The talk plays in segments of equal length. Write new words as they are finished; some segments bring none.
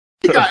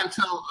got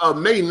until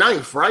May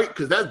 9th, right?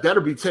 Because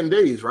that'll be 10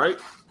 days, right?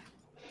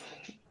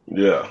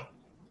 Yeah.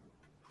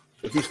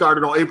 If he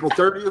started on April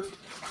 30th?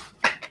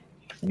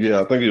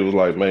 Yeah, I think it was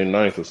like May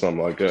 9th or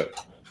something like that.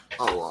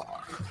 Oh,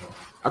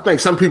 I think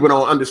some people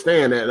don't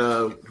understand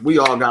that we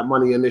all got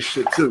money in this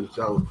shit too.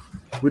 So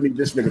we need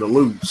this nigga to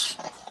lose.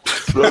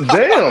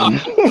 Damn.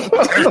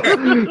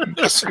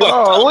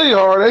 Golly,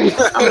 Hardy.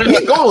 I mean,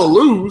 he's going to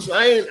lose.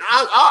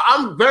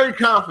 I'm very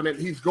confident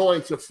he's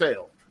going to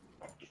fail.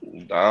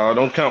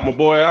 Don't count my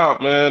boy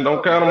out, man.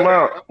 Don't count him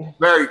out.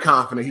 Very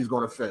confident he's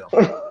going to fail.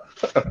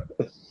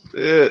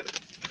 Shit.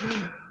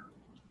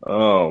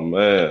 Oh,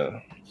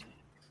 man.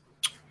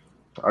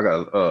 I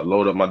got to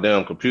load up my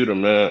damn computer,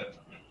 man.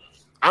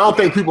 I don't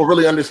think people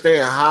really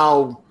understand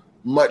how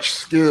much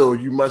skill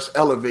you must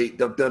elevate,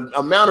 the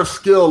amount of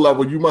skill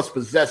level you must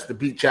possess to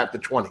beat Chapter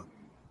 20.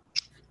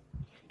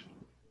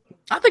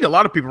 I think a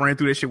lot of people ran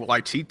through that shit with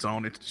like cheats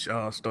on it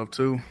stuff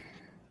too.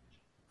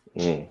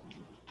 I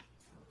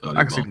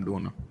can see them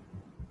doing them.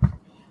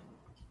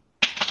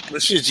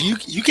 But shit,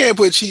 you can't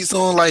put cheats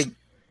on like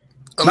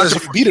unless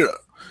you beat it up.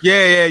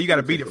 Yeah, you got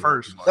to beat it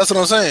first. That's what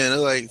I'm saying.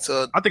 Like,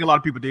 so I think a lot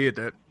of people did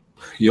that.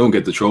 You don't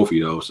get the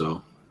trophy though,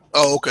 so.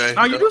 Oh, okay.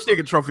 No, you do still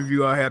get a trophy if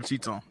you have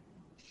cheats on.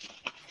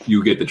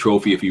 You get the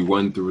trophy if you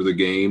run through the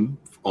game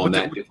on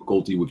that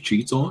difficulty with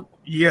cheats on?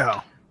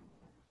 Yeah.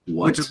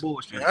 What? Which is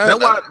bullshit. That's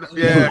why,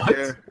 yeah.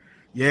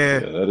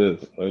 That is.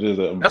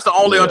 That's the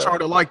only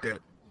Uncharted like that.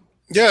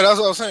 Yeah, that's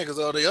what I was saying, because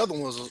the other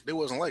ones, they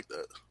wasn't like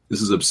that.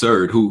 This is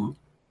absurd. Who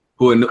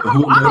I don't know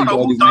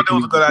who thought that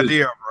was a good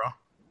idea,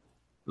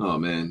 bro. Oh,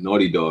 man.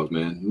 Naughty Dog,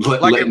 man.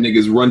 Letting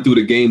niggas run through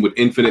the game with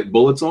infinite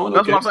bullets on?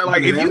 That's what I'm saying.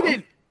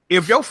 Like,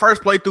 if your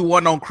first playthrough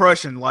wasn't on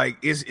crushing, like,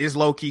 it's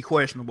low-key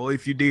questionable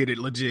if you did it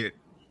legit.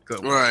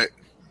 Right.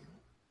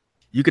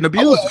 You can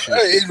abuse the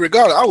shit.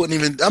 Regardless, I wouldn't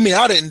even. I mean,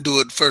 I didn't do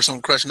it first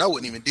on crushing. I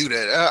wouldn't even do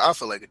that. I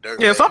feel like a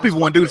dirt. Yeah, some people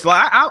wouldn't do this.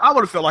 Like, I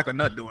would have felt like a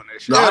nut doing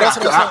that shit. No,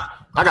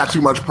 I got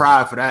too much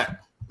pride for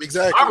that.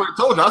 Exactly. I already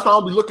told you. That's why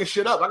I'll be looking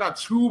shit up. I got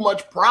too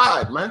much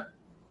pride, man.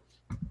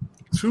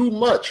 Too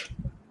much.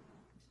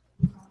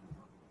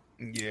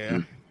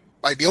 Yeah.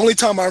 Like the only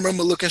time I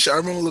remember looking shit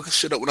up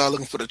when I was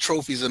looking for the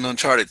trophies in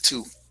Uncharted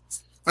 2.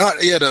 Not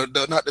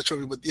the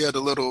trophy, but the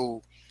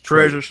little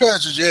treasures.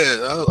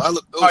 Yeah. I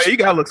look. You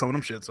gotta look some of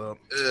them shits up.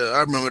 Yeah, I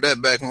remember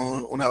that back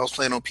when I was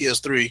playing on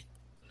PS3.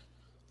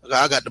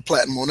 I got the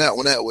platinum on that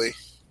one that way.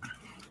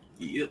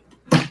 Yep.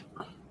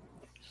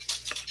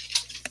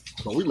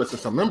 So we missing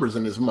some members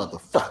in this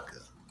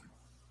motherfucker.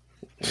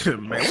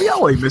 Man, we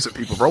always missing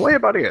people, bro. Wait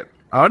about it.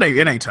 Oh,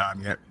 it ain't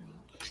time yet.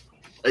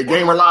 Hey,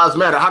 Gamer Lives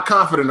Matter. How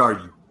confident are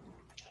you?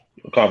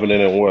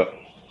 Confident in what?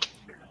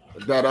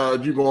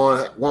 That you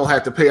won't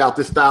have to pay out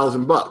this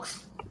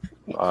 $1,000.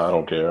 I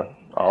don't care.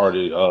 I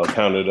already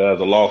counted it as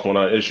a loss when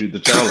I issued the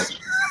challenge.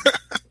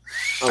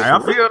 I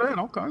feel that.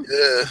 Okay.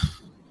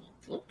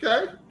 Yeah.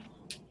 Okay.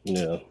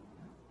 Yeah.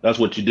 That's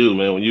what you do,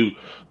 man. When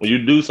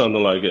you do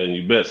something like that and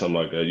you bet something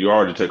like that, you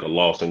already take a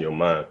loss in your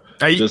mind,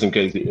 just in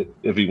case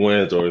if he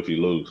wins or if he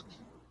loses.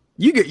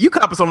 You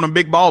copy some of them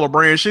big baller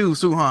brand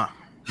shoes too, huh?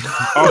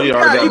 Oh, you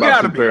already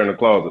got about 2 pair in the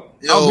closet.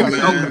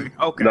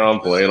 Okay. No, I'm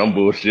playing. I'm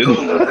bullshitting.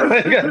 I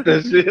ain't got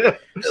that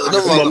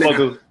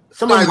shit.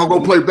 Somebody's gonna go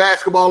play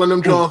basketball in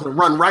them joints and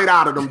run right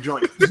out of them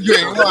joints. You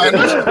ain't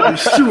lying.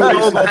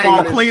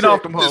 Fall clean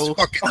off them hoes.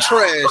 Fucking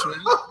trash, man.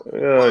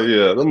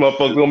 Yeah. Them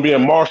motherfuckers gonna be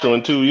in Marshall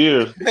in 2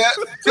 years.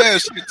 Yeah,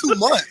 2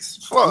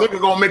 months. Fuck.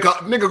 Nigga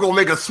gonna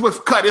make a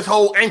swift cut. His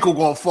whole ankle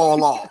gonna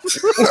fall off.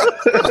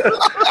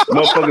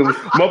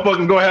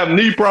 motherfuckers gonna have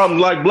knee problems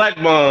like Black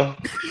Mom.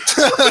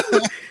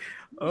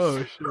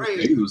 Oh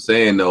shit. He was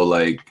saying though,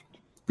 like,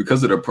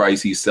 because of the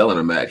price he's selling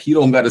them at, he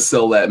don't got to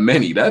sell that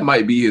many. That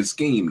might be his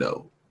scheme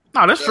though.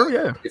 No, that's true.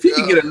 Yeah. If he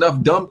can get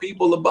enough dumb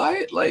people to buy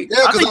it, like,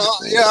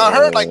 I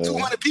heard like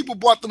 200 people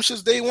bought them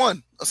shits day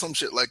one or some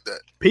shit like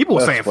that. People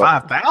were saying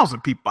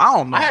 5,000 people. I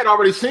don't know. I had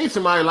already seen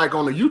somebody like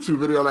on the YouTube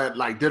video that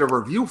like did a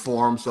review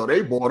for them, so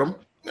they bought them.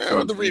 Yeah,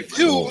 with the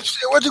review,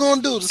 shit, what you gonna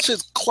do? This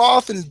shit's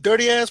cloth and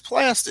dirty ass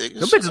plastic.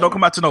 Them bitches don't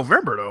come out to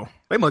November though.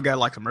 They must got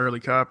like some early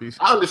copies.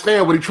 I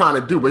understand what he's trying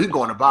to do, but he's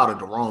going about it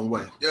the wrong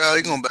way. Yeah,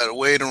 he's going about it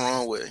way the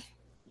wrong way.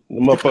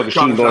 The motherfucking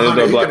shoes gonna end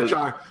up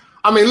like.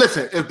 I mean,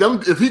 listen.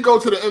 If he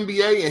goes to the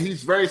NBA and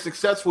he's very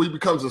successful, he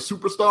becomes a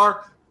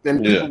superstar.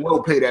 Then people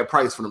will pay that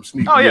price for them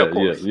sneakers. Oh yeah, of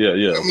course. Yeah.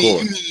 I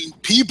mean,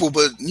 people,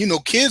 but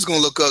kids gonna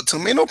look up to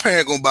them. Ain't no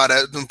parent gonna buy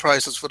them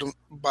prices for them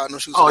buying no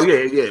shoes. Oh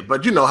yeah.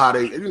 But you know how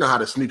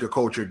the sneaker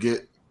culture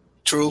get.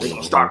 True. They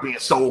gonna start being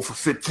sold for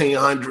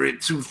 $1,500,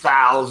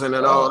 $2,000, and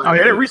all. Oh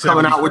yeah, they're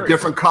coming out with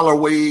different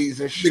colorways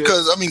and shit.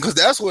 Because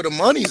that's where the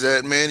money's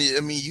at, man.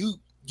 I mean,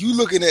 you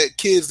looking at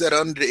kids that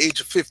are under the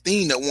age of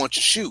 15 that want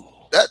your shoe.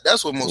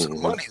 That's where most of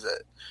the money's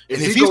at.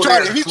 And if he's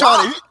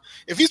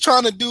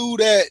trying to do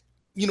that,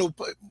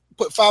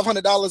 put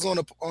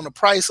 $500 on the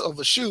price of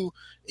a shoe,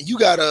 and you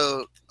got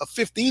a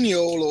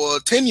 15-year-old or a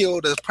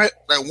 10-year-old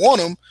that want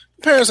them,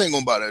 parents ain't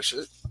gonna buy that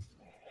shit.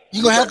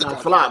 You gonna have to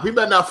flop. He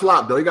better not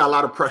flop though. He got a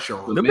lot of pressure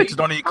on him. Them bitches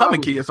don't even come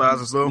in kid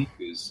sizes though.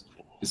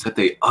 is that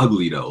they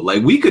ugly though.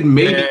 Like we could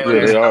maybe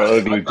they are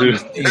ugly too.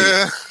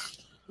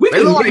 We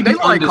they look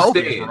like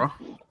Kobe, bro.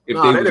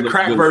 They're the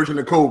crack version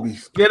of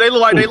Kobe's. Yeah, they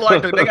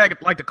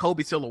got like the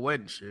Kobe silhouette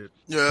and shit.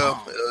 Yeah,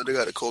 they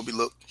got a Kobe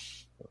look.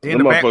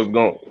 Them motherfuckers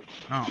gone.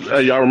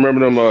 Hey, y'all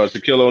remember them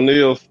Shaquille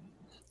O'Neal's?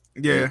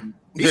 Yeah.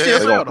 They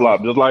gonna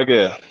flop just like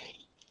that.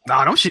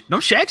 Nah, them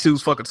Shaq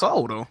suits fucking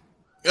sold though.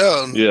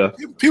 Yeah.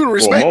 People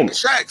respect the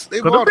Shaqs.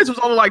 Because them bitches was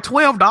only like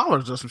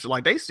 $12 or some shit.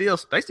 Like they still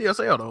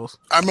sell those.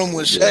 I remember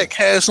when Shaq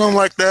had something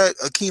like that.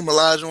 Akeem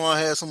Olajuwon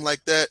had something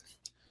like that.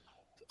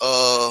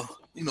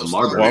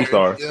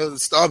 Starberry. Yeah,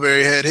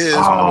 Starberry had his.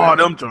 Oh,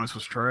 them joints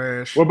was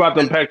trash. What about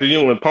them Pack the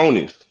Ewing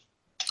ponies?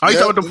 Oh, you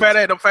talking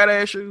them fat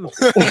ass shoes?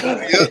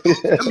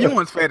 Them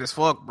Ewing's fat as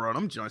fuck, bro.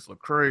 Them joints look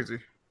crazy.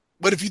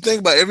 But if you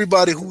think about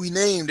everybody who we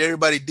named,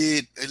 everybody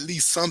did at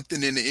least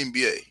something in the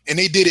NBA, and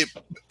they did it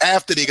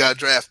after they got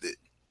drafted.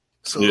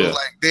 So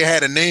like they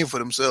had a name for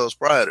themselves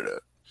prior to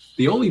that.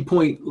 The only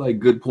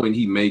good point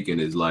he making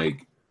is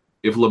like,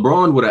 if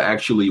LeBron would have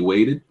actually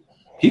waited,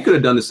 he could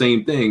have done the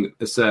same thing,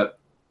 except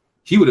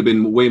he would have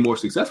been way more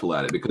successful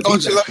at it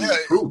because he's actually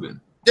proven.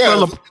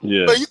 Yeah,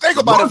 but you think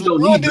about it,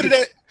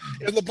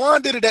 if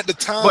LeBron did it at the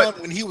time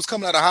when he was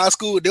coming out of high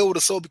school, they would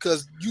have sold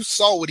because you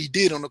saw what he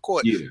did on the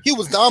court. Yeah. He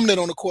was dominant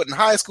on the court in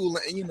high school,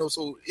 and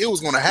so it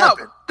was going to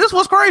happen. No, this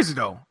was crazy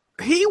though.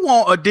 He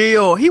want a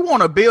deal. He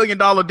want $1 billion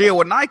deal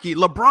with Nike.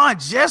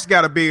 LeBron just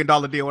got $1 billion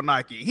deal with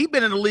Nike. He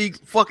been in the league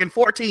fucking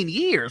 14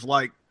 years.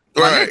 Like,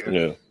 right?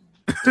 Yeah.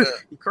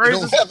 Crazy.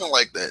 It don't happen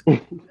like that.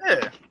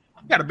 Yeah,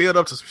 you got to build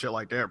up to some shit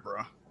like that,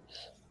 bro.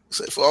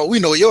 So for all we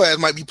know, your ass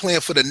might be playing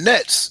for the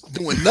Nets,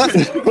 doing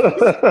nothing.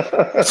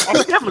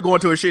 I'm definitely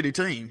going to a shitty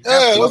team.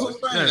 Yeah, that's what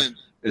I'm saying.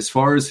 As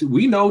far as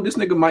we know, this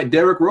nigga might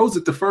Derrick Rose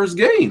at the first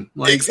game.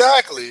 Like,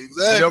 exactly. You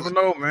never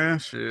know, man.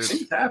 Shit.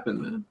 Things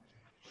happen, man.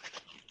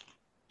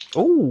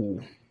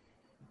 Ooh.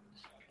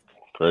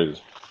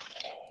 Crazy.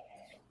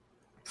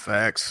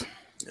 Facts.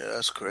 Yeah,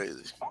 that's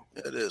crazy.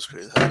 Yeah, it is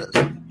crazy.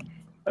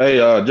 Hey,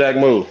 Jack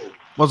Move.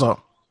 What's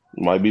up?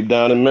 Might be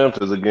down in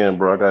Memphis again,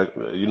 bro.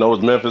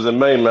 It's Memphis in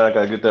May, man. I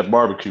gotta get that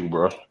barbecue,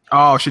 bro.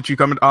 Oh shit, you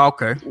coming? Oh,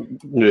 okay.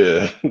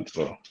 Yeah.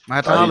 So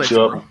I'll hit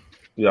you up.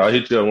 Yeah, I'll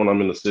hit you up when I'm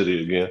in the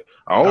city again.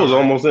 I was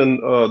almost in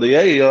the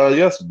A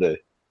yesterday.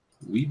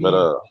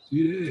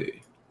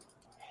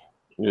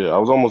 Yeah, I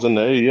was almost in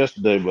the A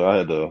yesterday, but I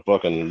had to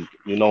fucking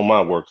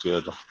my work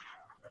schedule.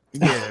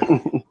 Yeah.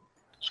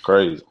 It's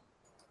crazy.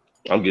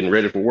 I'm getting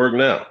ready for work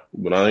now,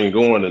 but I ain't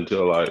going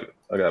until I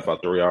got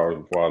about 3 hours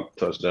before I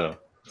touch down.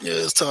 Yeah,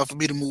 it's time for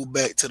me to move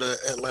back to the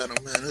Atlanta,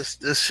 man.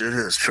 This shit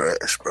is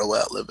trash, bro.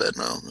 Where I live at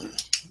now, man.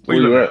 Where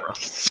you at?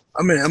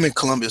 I'm in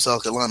Columbia,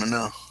 South Carolina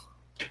now.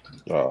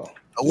 Oh,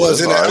 I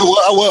was in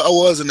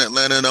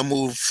Atlanta, and I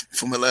moved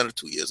from Atlanta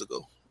 2 years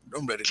ago.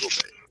 I'm ready to go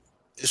back.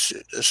 This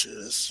shit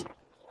is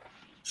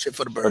shit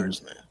for the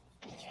birds, man.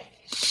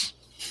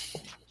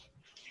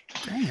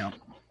 Damn.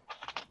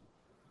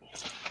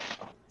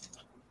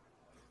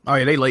 Oh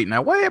yeah, they late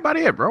now. Where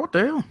everybody at, bro? What the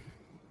hell?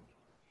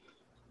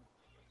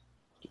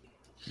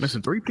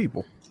 Missing 3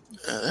 people.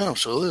 Yeah, I'm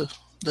sure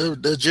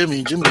there's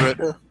Jimmy. Jimmy right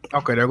there.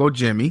 Okay, there go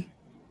Jimmy.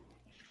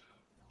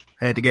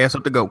 Had to gas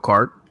up the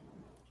go-kart.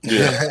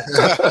 Yeah.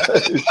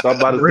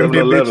 Somebody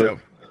 7-Eleven.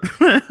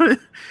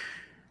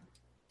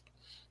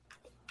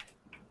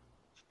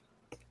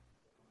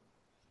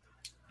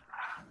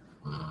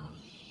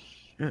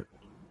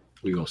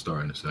 We're gonna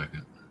start in a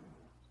second.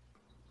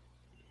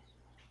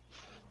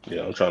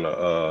 Yeah, I'm trying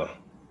to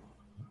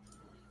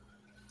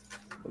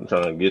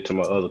get to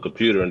my other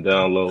computer and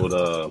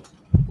download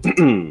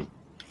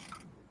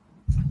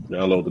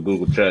download the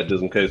Google Chat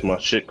just in case my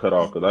shit cut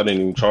off because I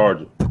didn't even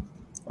charge it. I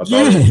thought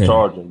it was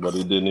charging, but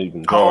it didn't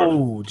even charge.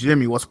 Oh,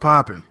 Jimmy, what's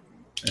popping?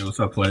 Hey, what's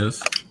up, players?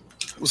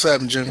 What's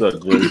happening, Jimmy? What's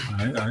up, Jimmy?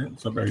 All right.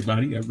 What's up,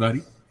 everybody?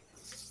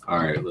 All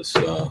right, let's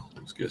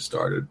get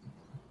started.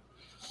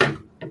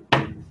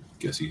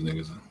 Guess these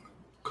niggas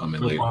come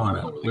in later.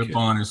 We're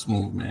born and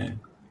smooth, man.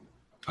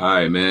 All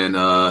right, man.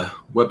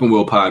 Weapon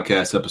Wheel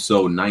Podcast,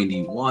 episode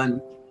 91.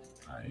 All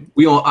right.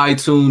 We on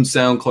iTunes,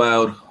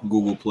 SoundCloud,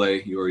 Google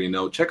Play. You already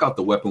know. Check out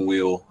the Weapon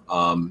Wheel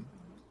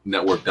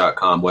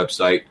Network.com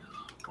website.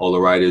 All the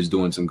writers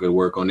doing some good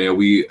work on there.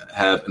 We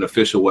have an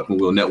official Weapon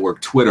Wheel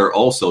Network Twitter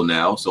also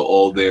now. So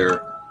all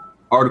their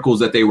articles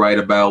that they write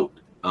about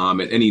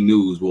and any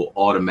news will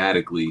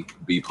automatically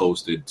be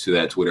posted to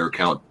that Twitter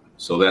account.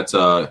 So that's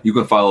you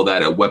can follow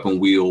that at Weapon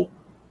Wheel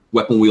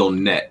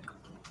Net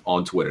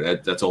on Twitter.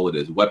 That's all it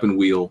is. Weapon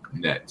Wheel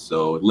Net.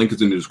 So link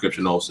is in the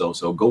description also.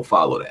 So go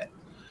follow that.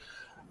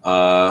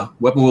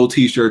 Weapon Wheel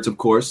t-shirts, of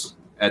course,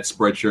 at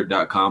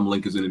spreadshirt.com.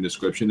 Link is in the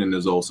description. And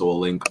there's also a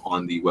link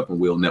on the Weapon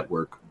Wheel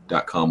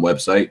Network.com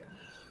website.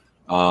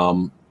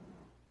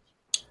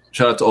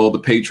 Shout out to all the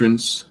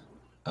patrons.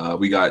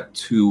 We got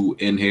 2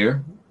 in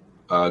here.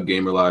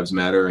 Gamer Lives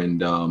Matter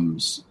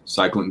and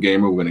Cycling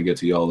Gamer. We're going to get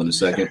to y'all in a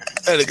second.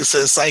 That nigga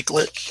says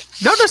cycling.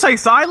 Don't just say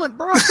silent,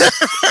 bro.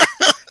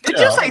 Did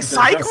you say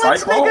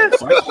cycling,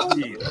 nigga?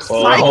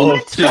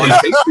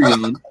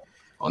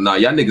 On Oh no,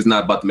 y'all niggas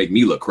not about to make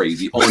me look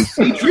crazy. On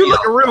Patreon, you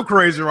looking real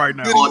crazy right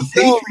now. On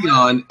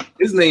Patreon,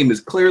 his name is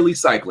clearly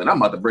Cycling. I'm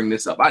about to bring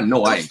this up. I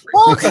know I ain't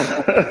crazy.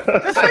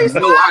 I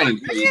know I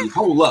ain't crazy.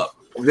 Hold up.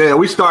 Yeah,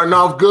 we starting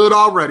off good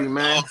already,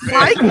 man.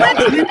 Cycling?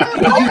 You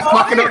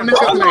fucking up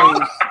niggas'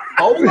 names.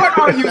 What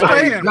are you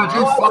saying?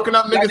 You fucking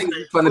up niggas'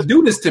 names. Trying to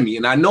do this to me,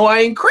 and I know I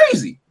ain't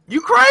crazy. You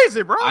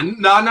crazy, bro?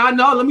 No.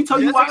 Let me tell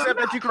you why. I said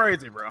that you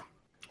crazy, bro.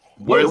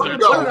 What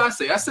did I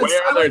say? I said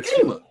Silent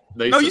Gamer.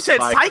 No, you said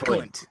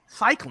Cycling.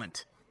 Cycling.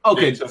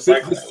 Okay, the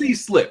C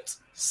slipped.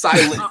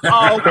 Silent.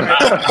 Oh, okay.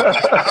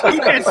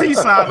 You can't see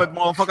silent,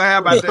 motherfucker. How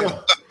about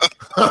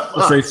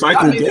that? Say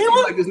Cycling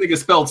Gamer? Like this nigga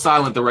spelled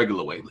silent the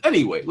regular way.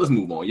 Anyway, let's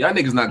move on. Y'all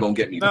niggas not gonna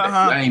get me today.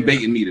 Y'all ain't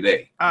baiting me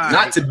today.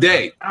 Not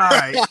today. All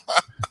right.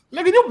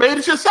 Nigga, you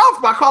baited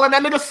yourself by calling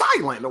that nigga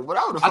silent or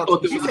whatever the fuck. I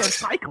thought You said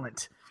Cycling.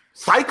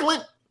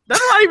 Cycling?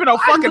 That's not even a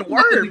fucking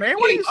word, man.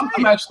 What are you saying?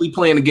 I'm actually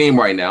playing the game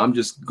right now. I'm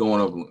just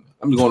going over.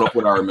 I'm going off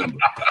what I remember.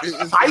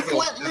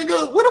 Cycling,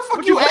 nigga? Where the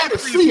fuck you add a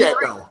C at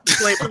though?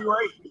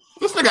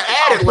 This nigga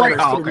added letters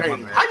to the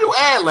name. How you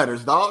add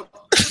letters, dog?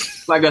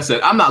 Like I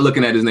said, I'm not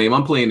looking at his name.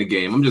 I'm playing the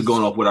game. I'm just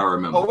going off what I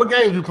remember. Oh, what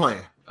game you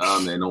playing?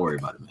 Man, don't worry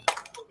about it, man.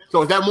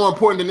 So is that more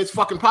important than this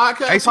fucking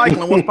podcast? Hey,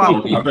 Cycling, what's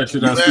poppin'? I bet you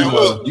that's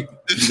you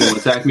gonna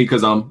attack me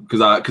because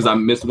I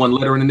missed one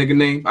letter in the nigga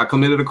name? I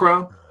committed a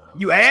crime.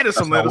 You added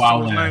some letters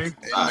to his name.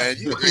 Hey, man,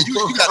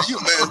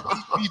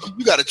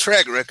 you got a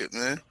track record,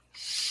 man.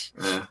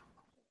 Yeah,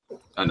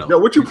 I know. Yo,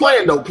 what you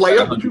playing though,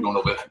 player? You going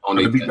over on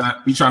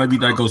be trying to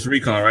beat that Ghost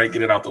Recon, right?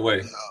 Get it out the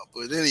way.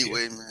 But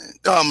anyway, man.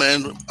 Oh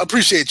man, I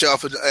appreciate y'all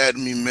for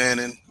adding me, man,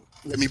 and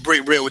let me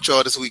break bread with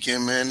y'all this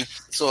weekend, man.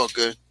 It's all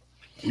good.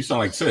 You sound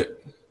like Tick.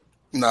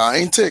 Nah, I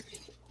ain't Tick.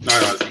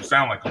 No, you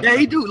sound like him. Yeah,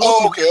 he do.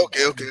 Oh, okay.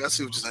 I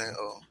see what you're saying.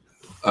 Oh.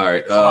 All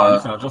right.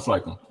 You sound just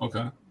like him.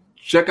 Okay.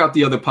 Check out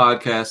the other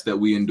podcasts that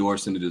we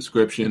endorse in the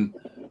description.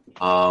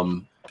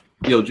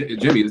 Yo,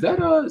 Jimmy, is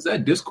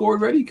that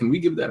Discord ready? Can we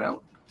give that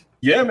out?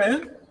 Yeah,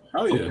 man.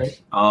 Oh yeah. Okay.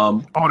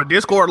 On the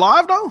Discord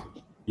live though?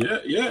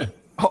 Yeah.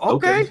 Oh,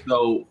 okay.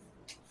 So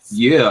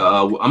yeah,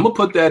 I'm gonna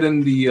put that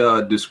in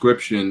the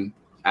description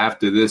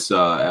after this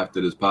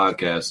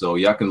podcast, so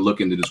y'all can look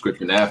in the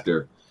description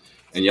after,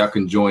 and y'all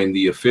can join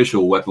the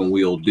official Weapon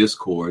Wheel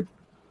Discord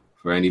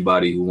for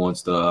anybody who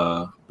wants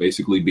to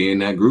basically be in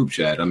that group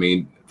chat. I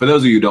mean, for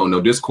those of you who don't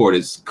know, Discord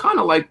is kind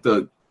of like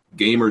the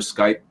gamer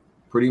Skype,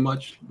 pretty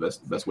much.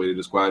 Best way to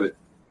describe it.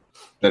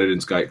 Better than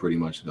Skype, pretty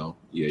much, though.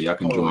 Yeah, y'all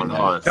can join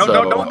that.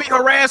 Don't be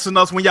harassing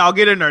us when y'all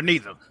get in there,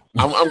 neither.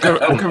 I'm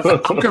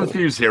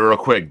confused here real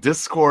quick.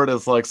 Discord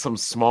is like some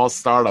small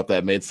startup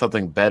that made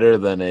something better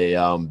than a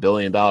 $1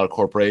 billion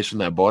corporation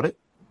that bought it.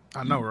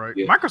 I know, right?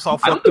 Yeah.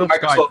 Microsoft I don't fucked up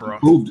think Skype, bro.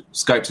 improved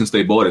Skype since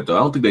they bought it, though. I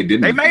don't think they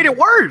did. They made it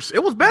worse.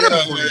 It was better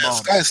before they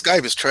bought it.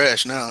 Skype is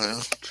trash now.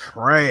 Man.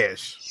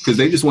 Trash. Because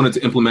they just wanted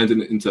to implement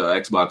it into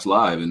Xbox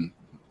Live, and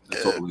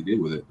that's what we did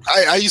with it.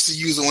 I used to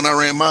use it when I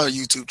ran my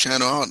YouTube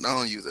channel. I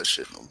don't use that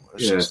shit no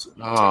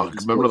more.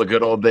 Remember the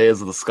good old days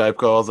of the Skype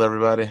calls,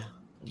 everybody?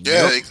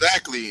 Yeah,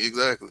 exactly.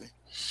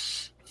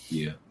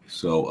 Yeah.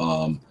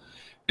 So,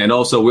 and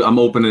also I'm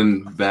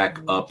opening back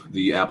up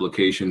the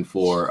application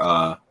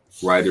for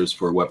writers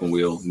for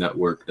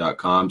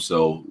weaponwheelnetwork.com.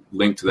 So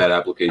link to that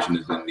application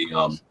is in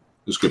the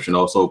description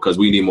also, because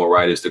we need more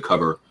writers to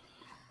cover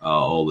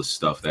all the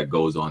stuff that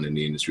goes on in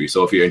the industry.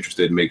 So if you're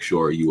interested, make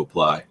sure you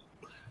apply.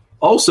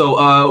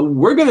 Also,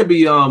 we're going to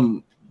be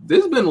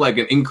there's been like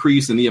an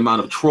increase in the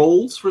amount of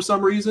trolls for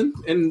some reason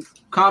in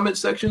comment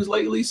sections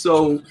lately.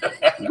 So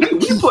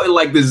we put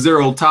like this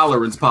zero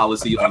tolerance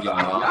policy on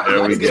y'all.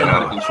 There we go.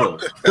 Out of control.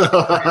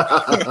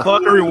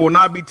 Fuckery will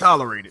not be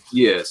tolerated.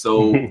 Yeah,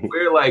 so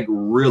we're like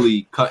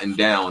really cutting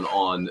down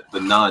on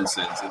the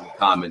nonsense in the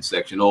comment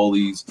section. All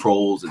these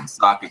trolls and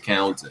stock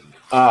accounts and.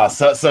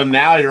 So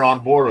now you're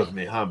on board with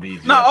me, huh,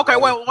 BJ? No, okay,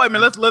 wait a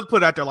minute. Let's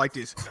put it out there like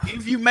this.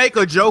 If you make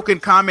a joke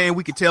and comment and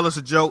we can tell it's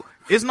a joke,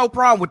 it's no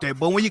problem with that.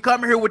 But when you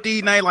come here with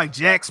these names like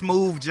Jack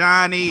Smooth,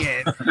 Johnny,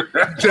 and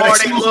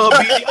Party Lil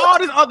BG, all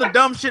this other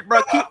dumb shit,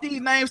 bro, keep these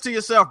names to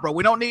yourself, bro.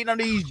 We don't need none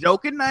of these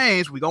joking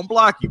names. We gonna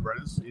block you, bro.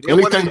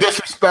 Anything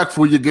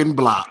disrespectful, you're getting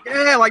blocked.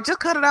 Yeah, like just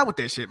cut it out with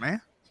that shit,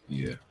 man.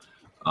 Yeah.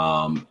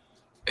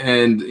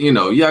 And you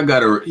know, y'all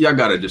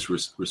gotta just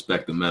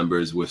respect the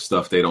members with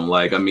stuff they don't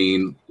like. I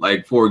mean,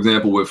 like for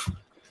example, with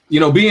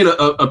being a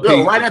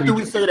Yo, right after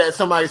we say that,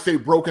 somebody say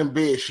broken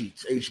bed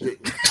sheets. HD.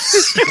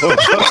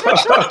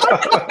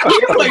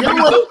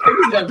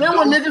 Then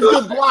when niggas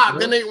get blocked,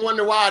 then they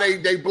wonder why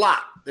they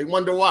block. They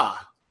wonder why.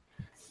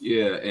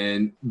 Yeah,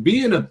 and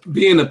being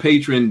a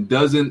patron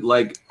doesn't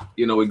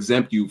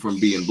exempt you from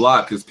being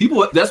blocked, because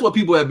that's what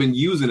people have been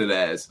using it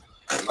as,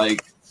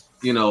 like.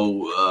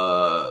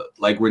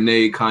 Like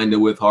Renee kind of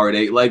with Hard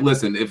 8. Like,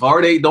 listen, if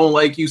Hard 8 don't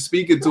like you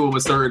speaking to him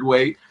a certain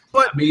way,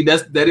 but I mean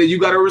that is you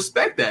got to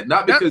respect that.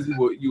 Not because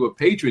you a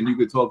patron, you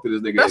could talk to this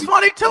nigga. That's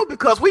funny too,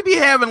 because we be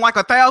having like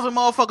 1,000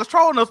 motherfuckers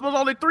trolling us, but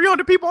only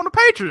 300 people on the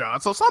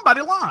Patreon. So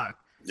somebody lying.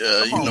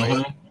 Yeah, you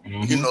know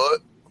it. You know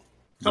it.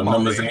 Some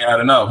numbers ain't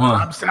adding up,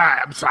 huh?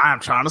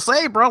 I'm trying to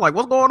say, bro. Like,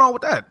 what's going on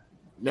with that?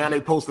 Now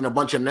they posting a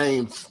bunch of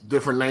names,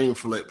 different name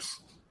flips.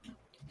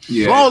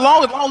 Yeah.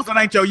 Long as it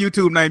ain't your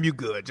YouTube name, you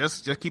good.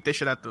 Just keep that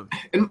shit out the.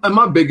 And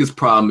my biggest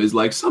problem is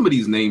like some of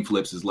these name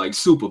flips is like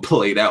super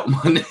played out, my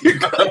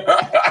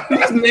nigga.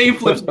 These name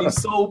flips be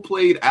so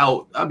played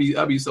out. I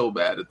be so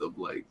bad at them,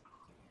 like,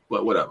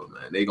 but whatever,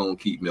 man. They gonna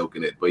keep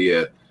milking it. But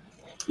yeah,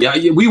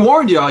 we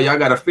warned y'all. Y'all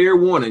got a fair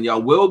warning.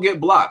 Y'all will get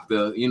blocked.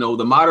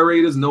 The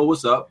moderators know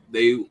what's up.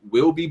 They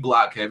will be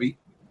block heavy,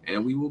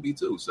 and we will be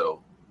too.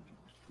 So,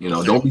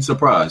 don't be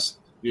surprised.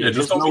 Yeah,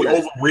 just don't be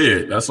over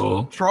weird. That's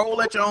all.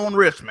 Troll at your own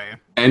risk, man.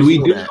 And we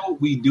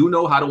do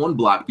know how to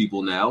unblock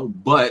people now,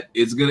 but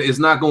it's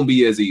not gonna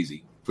be as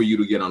easy for you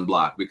to get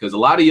unblocked because a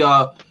lot of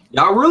y'all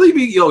really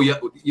be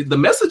the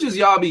messages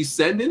y'all be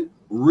sending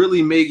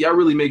really make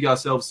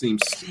yourselves seem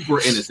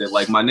super innocent.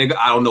 Like, my nigga,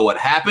 I don't know what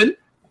happened.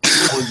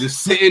 I was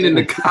just sitting in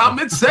the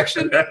comment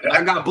section and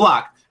I got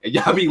blocked, and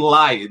y'all be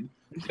lying.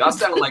 Y'all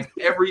sound like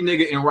every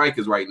nigga in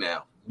Rikers right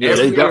now. Yeah,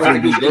 they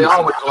definitely be. They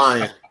always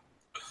lying.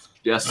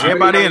 Yes,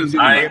 everybody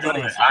I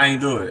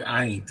ain't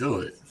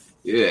do it.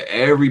 Yeah,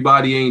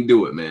 everybody ain't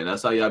do it, man.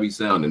 That's how y'all be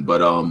sounding. But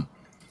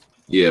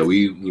yeah,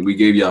 we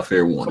gave y'all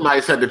fair warning.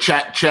 Somebody said the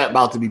chat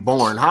about to be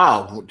born.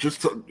 How?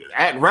 Just to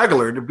act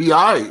regular to be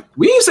all right.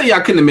 We didn't say y'all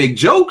couldn't make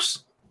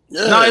jokes.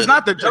 Yeah. No, it's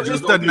not the joke.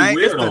 It's the name.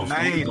 It's the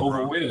name.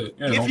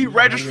 If you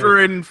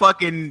registering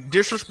fucking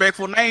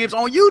disrespectful names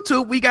on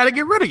YouTube, we got to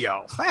get rid of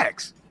y'all.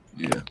 Facts.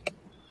 Yeah.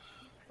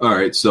 All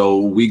right, so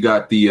we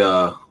got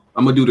the.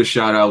 I'm gonna do the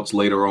shout outs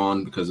later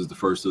on because it's the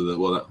first of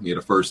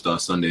the first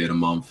Sunday of the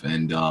month,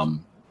 and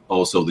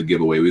also the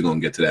giveaway. We're gonna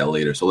get to that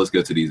later. So let's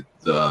get to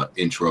the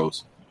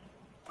intros.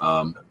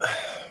 Bond.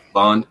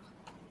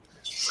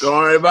 What's going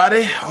on,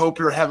 everybody? Hope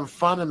you're having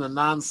fun in the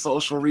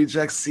non-social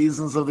reject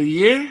seasons of the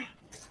year.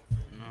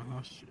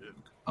 Oh shit.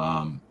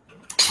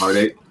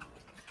 Heartache.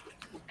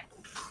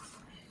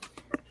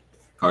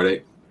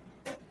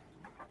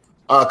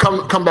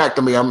 Come back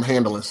to me. I'm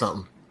handling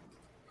something.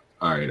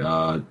 All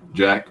right,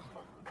 Jack.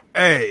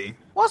 Hey,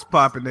 what's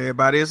poppin',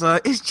 everybody?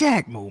 It's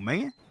Jack Moo,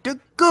 man. The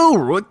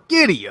guru,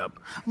 giddy up.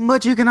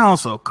 But you can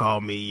also call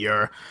me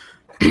your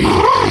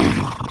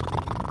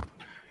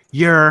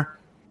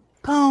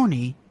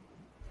pony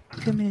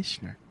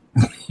commissioner.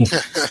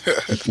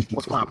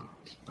 What's poppin'?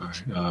 All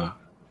right,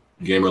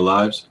 Gamer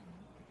Lives.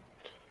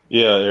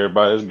 Yeah,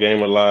 everybody, it's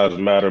Gamer Lives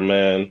Matter,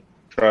 man.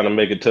 Trying to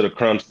make it to the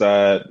crumb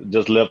side.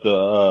 Just left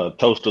the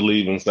toaster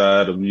leaving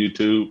side of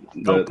YouTube,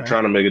 but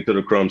trying to make it to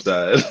the crumb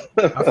side.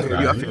 I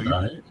feel you.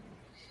 Right.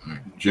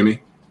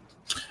 Jimmy.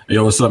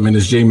 Yo, what's up, man?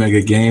 It's J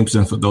Mega Games,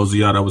 and for those of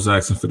y'all that was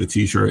asking for the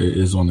t-shirt, it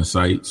is on the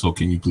site. So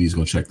can you please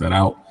go check that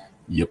out?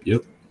 Yep.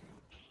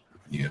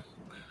 Yeah.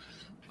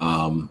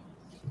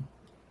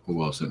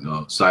 Who else?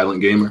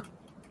 Silent Gamer.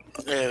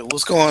 Yeah,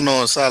 what's going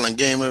on, Silent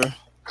Gamer?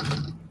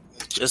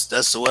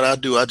 That's what I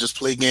do. I just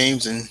play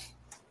games, and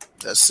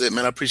that's it,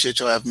 man. I appreciate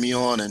y'all having me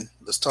on, and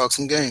let's talk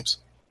some games.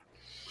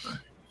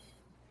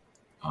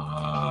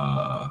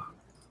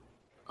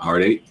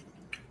 Heartache.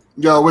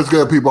 Yo, what's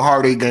good, people?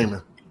 Heartache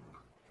Gaming.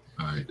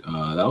 All right,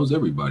 that was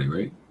everybody,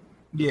 right?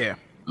 Yeah.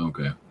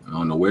 Okay. I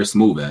don't know where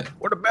Smooth at.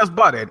 Where the best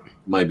butt at?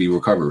 Might be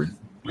recovering.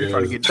 We're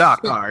trying to get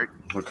docked. All right.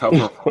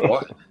 Recover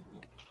what?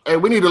 Hey,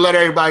 we need to let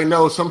everybody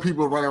know. Some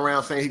people run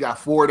around saying he got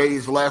 4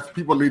 days left.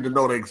 People need to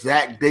know the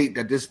exact date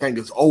that this thing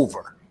is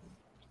over.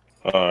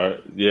 All right.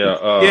 Yeah.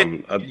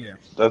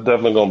 That's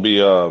definitely going to be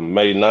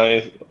May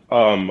 9th.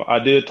 I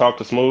did talk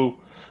to Smooth,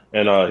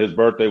 and his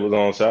birthday was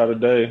on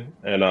Saturday.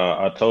 And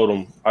I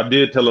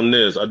did tell him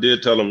this. I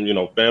did tell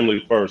him,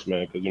 family first,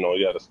 man, because,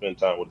 he had to spend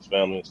time with his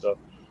family and stuff.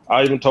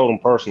 I even told him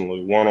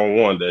personally,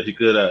 one-on-one, that he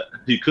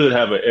could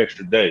have an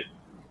extra day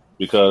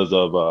because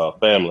of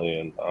family.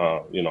 And,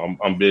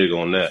 I'm big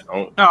on that.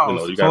 So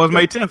it's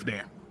May 10th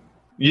then?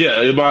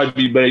 Yeah, it might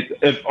be made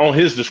on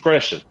his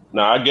discretion.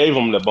 Now, I gave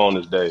him the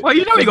bonus day. Well,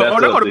 you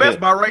go to Best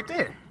Buy right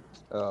there.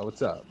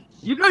 What's up?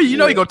 You know you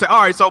go to.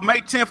 All right, so May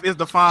 10th is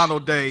the final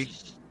day.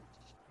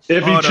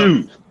 If he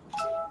choose.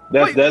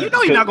 He's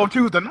not going to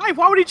choose the 9th.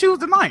 Why would he choose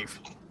the 9th?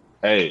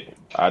 Hey,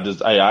 I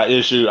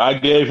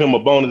gave him a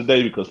bonus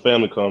day because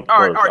family comes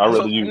first.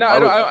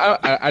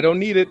 I don't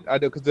need it. I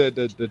do because the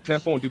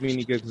 10th won't do me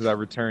any good because I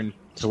returned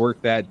to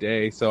work that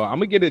day. So I'm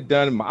gonna get it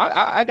done.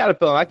 I got a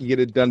feeling I can get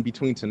it done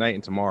between tonight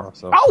and tomorrow.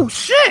 So. Oh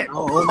shit!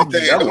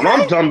 That's what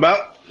I'm talking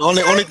about.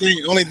 Only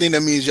thing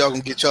that means y'all can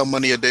get y'all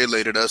money a day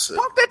later. That's it.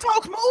 Fuck that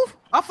talk, Smooth.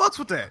 I fucks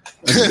with that.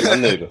 My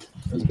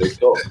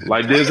nigga.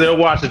 Like Denzel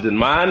Washington,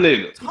 my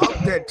nigga. Talk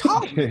that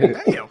talk.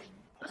 Damn,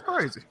 that's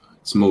crazy.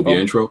 Smooth your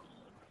intro.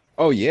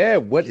 Oh yeah,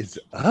 what is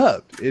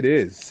up? It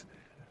is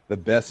the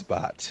best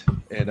spot,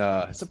 and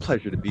it's a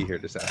pleasure to be here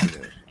this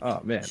afternoon. Oh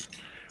man,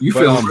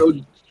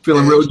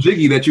 feeling real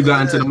jiggy that you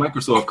got into the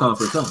Microsoft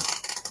conference, huh?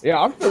 Yeah,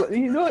 I'm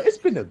feeling. It's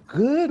been a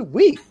good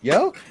week,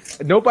 yo.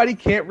 Nobody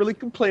can't really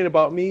complain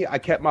about me. I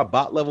kept my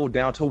bot level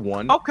down to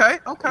 1. Okay.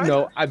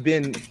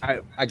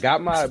 I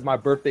got my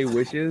birthday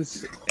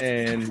wishes,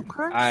 and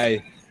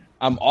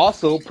I'm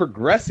also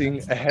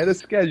progressing ahead of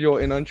schedule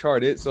in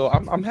Uncharted, so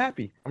I'm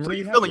happy. So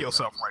you're feeling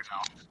yourself right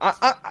now.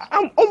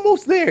 I'm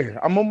almost there.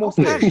 I'm almost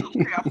there. Okay,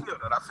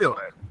 I feel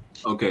that.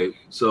 Okay,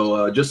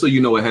 so just so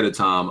you know ahead of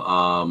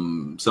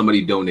time,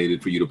 somebody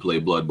donated for you to play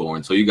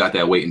Bloodborne, so you got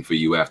that waiting for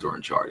you after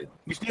Uncharted.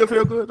 You still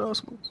feel good, though,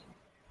 Smooth?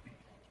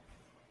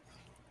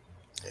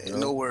 Yeah,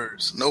 no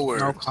words. No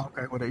words.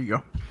 Okay, well, there you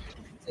go.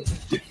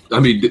 I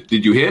mean,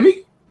 did you hear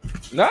me?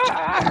 Nah,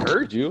 I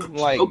heard you.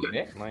 Like,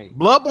 Okay. like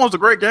Bloodborne's a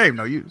great game,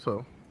 though.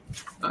 So.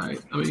 All right.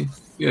 I mean,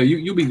 yeah,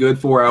 you'll be good.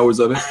 4 hours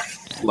of it.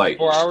 Light.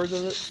 4 hours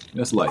of it.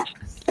 That's light.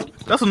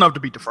 That's enough to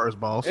beat the first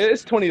boss.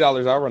 It's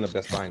 $20. I'll run the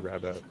Best Buy and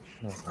grab that.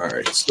 All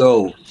right.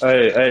 So,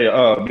 hey,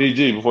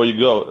 BG, before you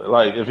go,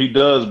 like if he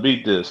does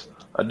beat this,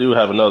 I do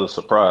have another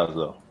surprise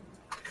though.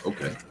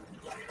 Okay.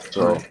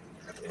 So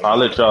I'll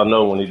let y'all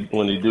know when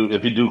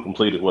he do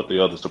complete it what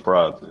the other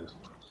surprise is.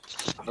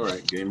 All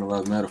right. Gamer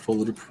Lives Matter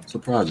full of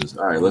surprises.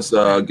 All right. Let's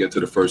get to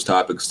the first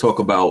topic. Let's talk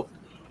about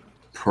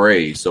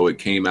Prey. So it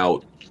came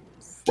out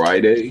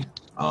Friday.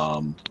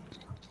 The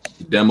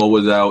demo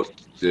was out.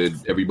 Did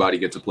everybody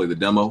get to play the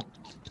demo?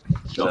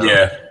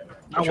 Yeah.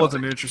 I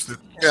wasn't interested.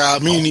 Yeah,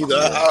 me neither.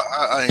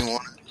 I ain't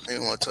want it. I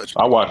ain't want to touch it.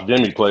 I watched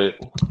Jimmy play it.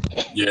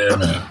 Yeah,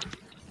 man.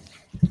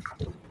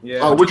 Yeah.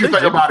 Oh, what you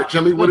think about it,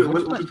 Jimmy? What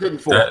you thinking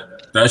for?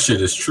 That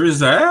shit is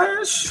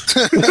Trizash.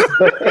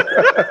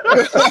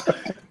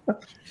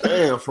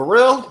 Damn, for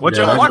real? What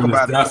y'all like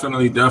about it?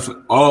 Definitely.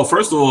 Oh,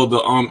 first of all, the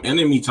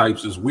enemy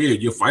types is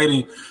weird. You're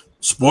fighting.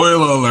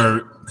 Spoiler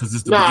alert, because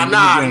it's the beginning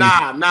of the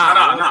game.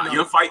 Nah.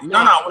 You're fighting.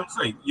 What I'm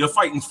saying, you're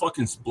fighting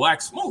fucking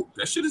black smoke.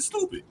 That shit is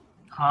stupid.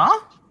 Huh?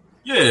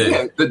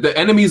 Yeah. The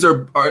enemies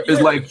are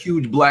is like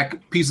huge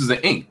black pieces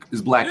of ink.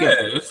 It's black ink.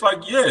 It's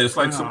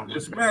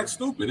mad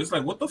stupid. It's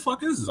like, what the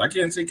fuck is this? I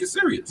can't take it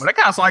serious. But that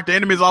kind of sounds like the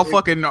enemies all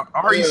fucking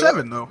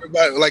RE7 though.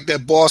 Everybody, like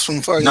that boss from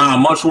fucking. Nah,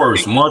 much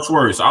worse.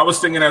 I was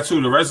thinking that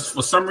too. The rest,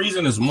 for some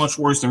reason, is much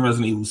worse than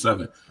Resident Evil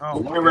 7. Oh,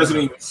 but when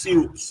Resident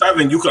Evil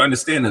 7, you could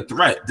understand the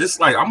threat. This,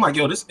 like, I'm like,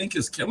 yo, this ink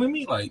is killing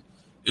me. Like,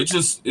 it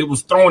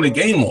was throwing the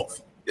game off.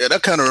 Yeah,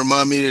 that kind of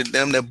remind me of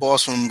that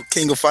boss from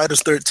King of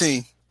Fighters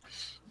 13.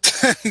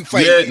 This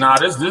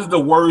is the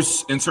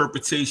worst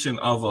interpretation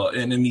of an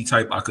enemy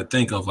type I could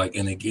think of, like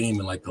in a game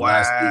in like the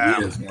last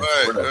 3 years. Man.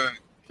 Right.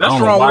 That's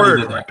the wrong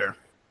word right there.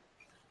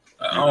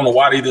 I don't know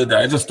why they did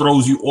that. It just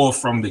throws you off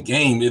from the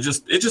game. It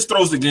just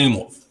throws the game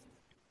off.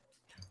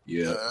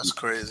 Yeah, that's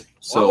crazy.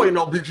 So I'm waiting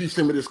on BG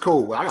send me this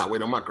code. Well, I gotta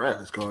wait on my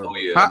graphics card. Oh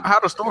yeah. How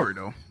the story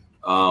though?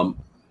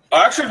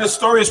 Actually, the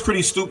story is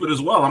pretty stupid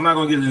as well. I'm not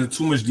gonna get into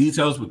too much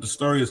details, but the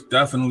story is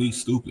definitely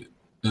stupid.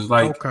 It's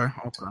like okay.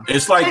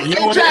 It's like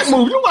Jack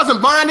move. You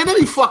wasn't buying it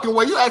any fucking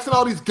way. You asking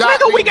all these guys.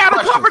 Nigga, we gotta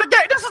cover the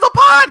game. This is a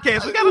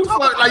podcast. We gotta talk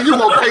about like you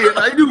won't pay it.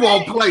 Like you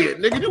won't play it,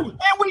 nigga.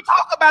 And we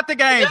talk about the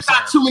game. There's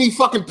not too many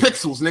fucking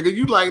pixels, nigga.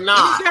 You like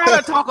nah. You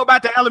gotta talk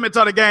about the elements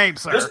of the game,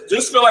 sir.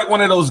 Just feel like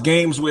one of those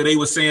games where they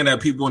were saying that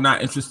people are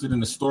not interested in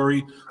the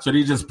story, so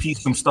they just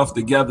piece some stuff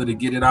together to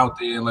get it out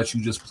there and let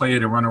you just play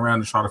it and run around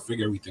and try to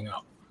figure everything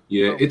out.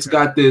 Yeah, it's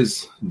got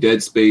this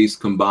Dead Space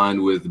combined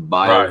with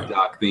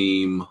Bioshock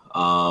theme.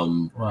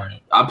 Right.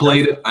 I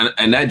played it,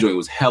 and that joint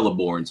was hella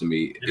boring to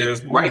me.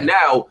 Right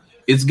now,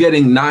 it's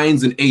getting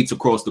 9s and 8s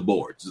across the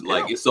board.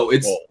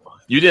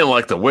 You didn't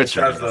like The Witcher.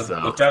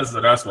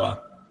 Bethesda, that's why.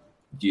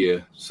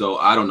 Yeah, so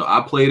I don't know.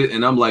 I played it,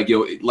 and I'm like,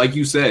 yo, like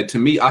you said, to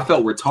me, I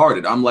felt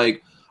retarded. I'm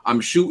like,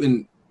 I'm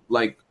shooting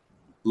like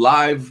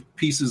live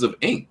pieces of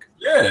ink.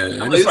 Yeah,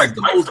 and it's like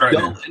the most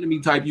dumb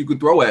enemy type you could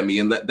throw at me,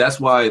 and that's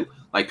why.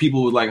 Like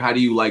people were like, how do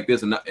you like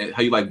this and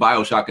how you like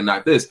Bioshock and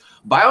not this?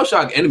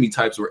 Bioshock enemy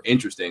types were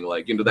interesting.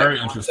 Like, that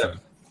very interesting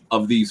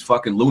of these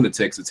fucking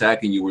lunatics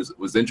attacking you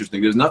was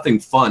interesting. There's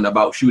nothing fun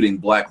about shooting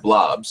black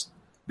blobs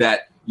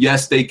that,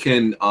 yes, they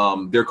can,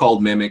 they're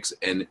called mimics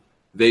and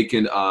they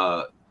can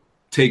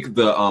take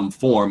the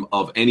form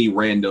of any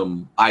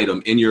random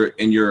item in your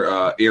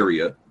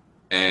area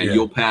and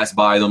you'll pass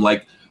by them.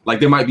 Like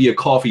there might be a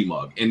coffee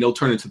mug and they'll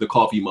turn into the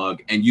coffee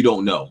mug and you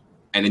don't know.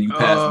 And then you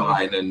pass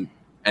by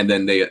and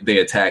then they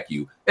attack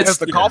you. It's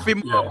the coffee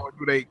mug, or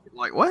do they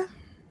like what?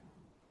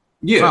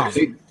 Yeah,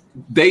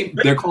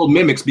 they're called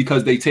mimics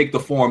because they take the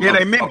form. Yeah,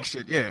 they mimic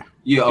shit. Yeah.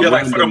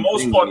 Like for the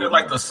most part, they're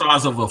like the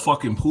size of a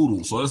fucking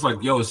poodle. So it's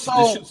like, yo, this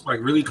shit's like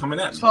really coming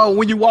at me. So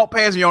when you walk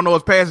past and you don't know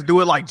it's past,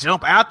 do it like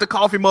jump out the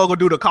coffee mug or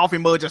do the coffee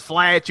mug just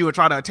fly at you and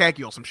try to attack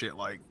you or some shit?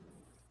 Like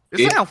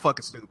it sounds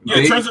fucking stupid. Yeah,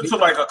 it turns into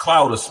like a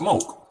cloud of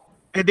smoke,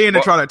 and then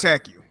they try to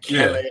attack you.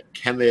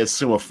 Can they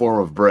assume a form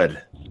of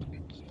bread?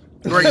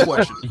 Great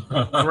question.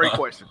 Great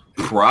question.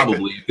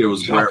 Probably if there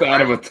was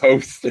out of a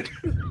toaster.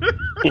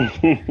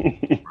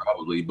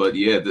 Probably, but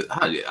yeah,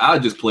 I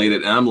just played it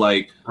and I'm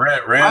like,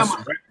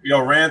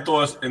 Rand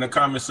thoughts in the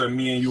comments said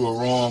me and you were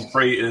wrong.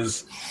 Prey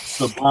is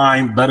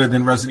sublime, better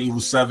than Resident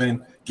Evil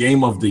 7.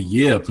 Game of the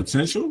year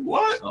potential.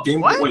 What?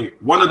 Wait,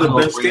 one of the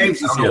best games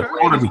this year.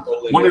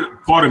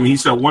 Pardon me. He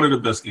said one of the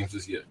best games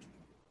this year.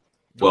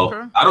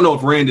 Well, I don't know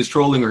if Rand is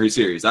trolling or he's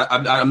serious.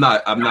 I'm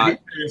not.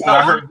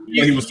 I heard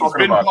he was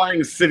talking about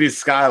playing City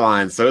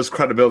Skylines, so his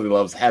credibility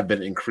levels have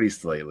been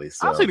increased lately.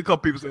 So I've seen a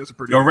couple people say it's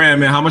pretty. Yo,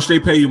 Rand, man, how much they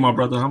pay you, my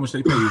brother? How much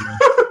they pay you, man?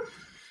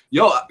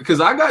 Yo, because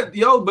I got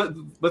but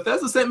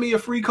Bethesda sent me a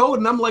free code,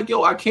 and I'm like,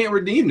 yo, I can't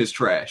redeem this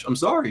trash. I'm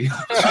sorry,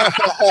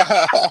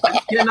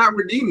 I cannot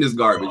redeem this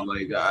garbage.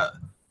 Like,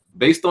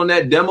 based on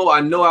that demo, I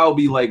know I'll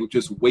be like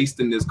just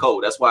wasting this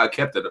code. That's why I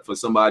kept it for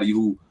somebody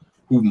who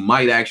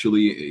might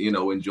actually,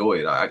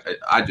 enjoy it.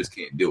 I just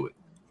can't do it.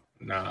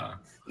 Nah.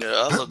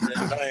 Yeah, I looked at it.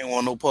 I ain't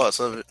want no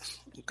parts of it.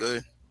 Okay.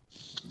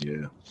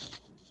 Yeah.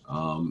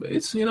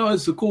 It's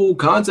it's a cool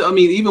concept. I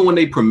mean, even when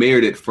they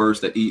premiered it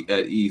first at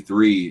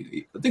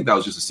E3, I think that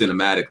was just a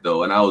cinematic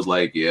though, and I was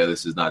like, yeah,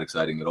 this is not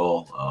exciting at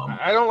all.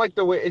 I don't like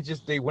the way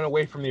they went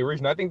away from the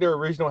original. I think their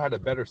original had a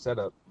better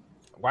setup.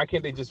 Why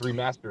can't they just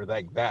remaster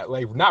like that?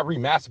 Like not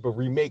remaster, but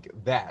remake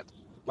that.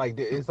 Like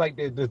it's like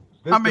this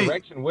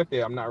direction with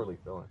it. I'm not really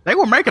feeling. They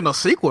were making a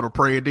sequel to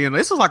Prey. Then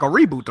this is like a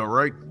reboot, though,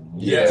 right?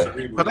 Yeah.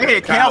 But they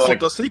had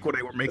canceled the sequel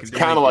they were making. It's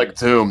kind of like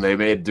Doom. They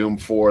made Doom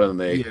 4 and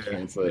they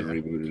canceled it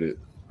and rebooted it.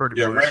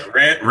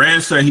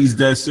 Rand said he's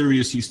dead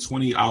serious. He's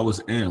 20 hours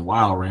in.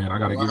 Wow, Rand, I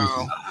gotta give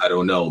you. I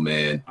don't know,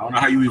 man. I don't know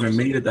how you even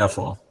made it that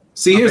far.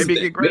 See, maybe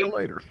it get greater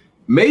later.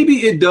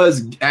 Maybe it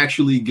does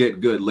actually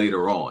get good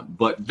later on,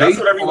 but that's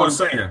what everyone's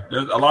saying.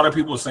 There's a lot of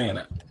people are saying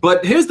that.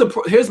 But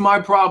here's my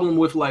problem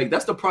with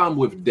that's the problem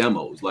with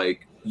demos.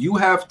 Like you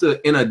have to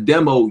in a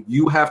demo,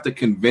 you have to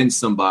convince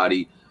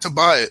somebody to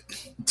buy it.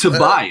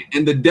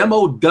 And the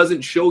demo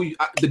doesn't show you.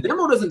 The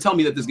demo doesn't tell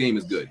me that this game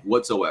is good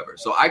whatsoever.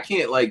 So I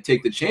can't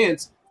take the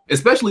chance.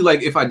 Especially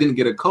if I didn't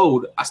get a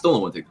code, I still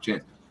don't want to take the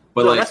chance.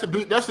 But that's a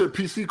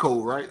PC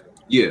code, right?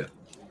 Yeah.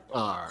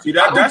 See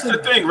that's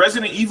the thing.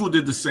 Resident Evil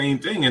did the same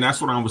thing, and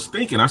that's what I was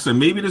thinking. I said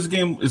maybe this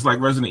game is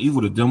like Resident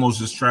Evil. The demo's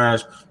just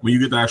trash. When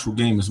you get the actual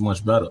game, it's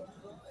much better.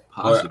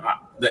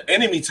 The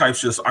enemy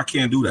types I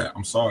can't do that.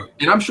 I'm sorry.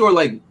 And I'm sure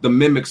the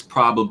mimics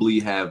probably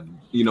have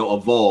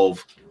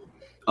evolved.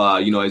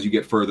 As you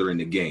get further in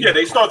the game. Yeah,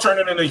 they start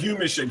turning into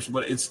human shapes,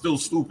 but it's still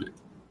stupid.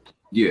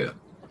 Yeah.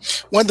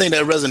 One thing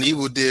that Resident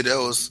Evil did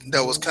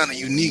that was kind of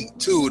unique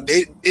too.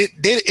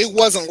 It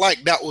wasn't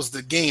like that was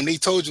the game. They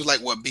told you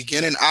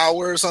beginning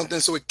hour or something,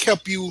 so it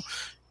kept you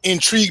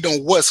intrigued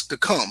on what's to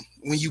come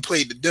when you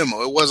played the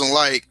demo. It wasn't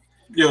like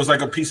it was like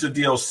a piece of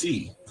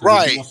DLC,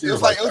 right?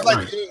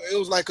 It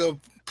was like a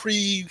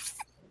pre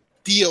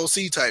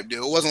DLC type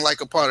deal. It wasn't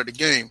like a part of the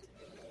game.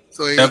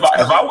 So if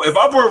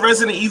I brought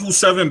Resident Evil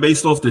 7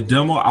 based off the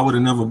demo, I would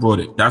have never brought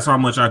it. That's how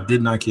much I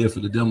did not care for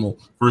the demo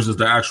versus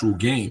the actual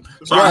game.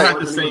 So I had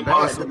the same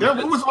mindset.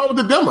 What was wrong with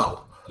the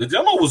demo? The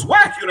demo was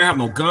whack. You didn't have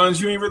no guns.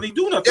 You ain't really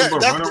do nothing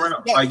but run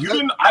around. I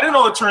didn't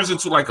know it turns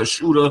into a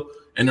shooter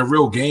in a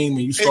real game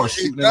and you start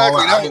shooting and all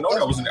that. I didn't know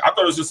that was in it. I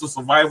thought it was just a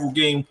survival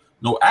game,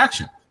 no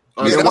action.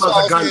 There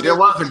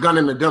was a gun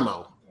in the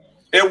demo.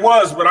 It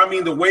was, but I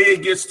mean the way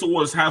it gets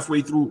towards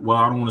halfway through. Well,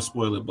 I don't want to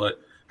spoil it, but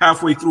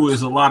halfway through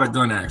is a lot of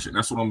gun action.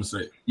 That's what I'm gonna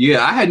say.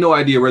 Yeah, I had no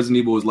idea Resident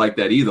Evil was like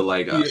that either.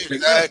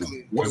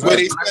 Exactly. The way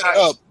they set it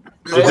up.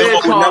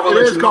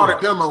 It is called a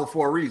demo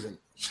for a reason.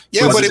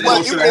 Yeah, but it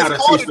was.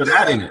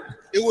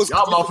 It was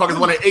y'all motherfuckers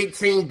wanted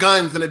 18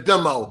 guns in a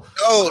demo.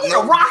 No,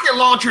 a rocket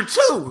launcher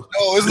too.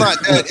 No, it's not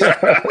that.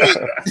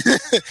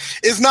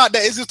 It's not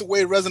that. It's just the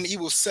way Resident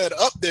Evil set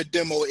up their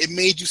demo. It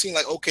made you seem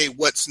like, okay,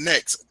 what's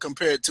next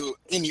compared to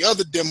any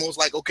other demos.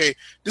 Like, okay,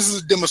 this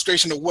is a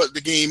demonstration of what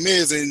the game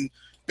is, and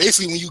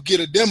basically when you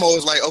get a demo,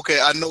 it's like, okay,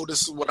 I know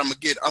this is what I'm gonna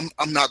get. I'm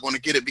not going to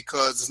get it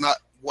because it's not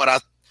what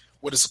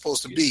it's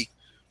supposed to be.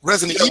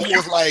 Resident Evil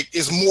was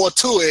it's more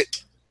to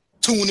it.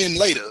 Tune in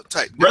later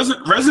type.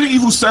 Resident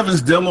Evil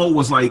 7's demo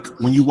was like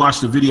when you watch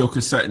the video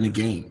cassette in the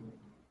game.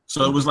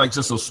 So it was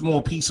just a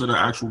small piece of the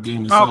actual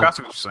game itself. Oh, that's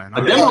what you're saying.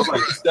 The demo was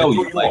to sell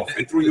you.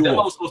 The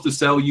demo was supposed to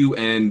sell you,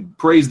 and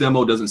Prey's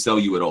demo doesn't sell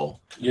you at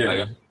all.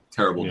 Yeah.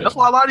 Terrible. That's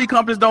why a lot of these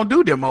companies don't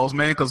do demos,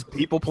 man, because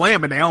people play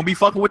them and they don't be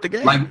fucking with the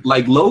game.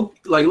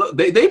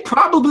 They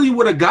probably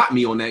would have got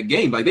me on that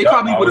game. They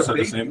probably would have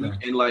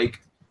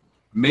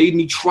made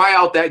me try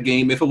out that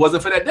game if it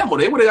wasn't for that demo.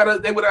 They would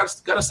have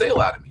got a sale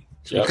out of me.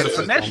 Yeah, I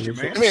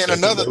mean,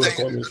 another thing,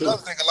 a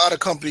lot of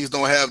companies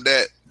don't have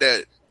that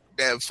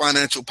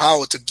financial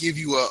power to give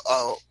you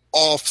a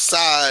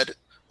offside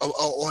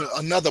or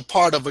another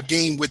part of a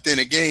game within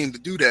a game to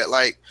do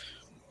that.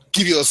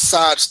 Give you a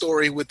side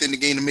story within the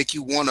game to make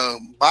you want to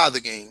buy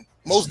the game.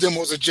 Most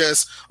demos are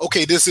just,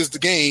 okay, this is the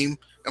game.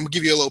 I'm gonna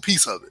give you a little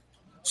piece of it.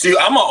 See,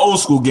 I'm an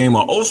old school gamer.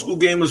 Old school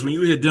gamers, when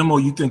you hit demo,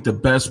 you think the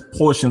best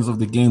portions of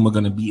the game are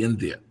gonna be in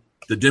there.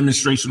 The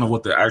demonstration of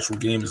what the actual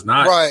game is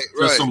not.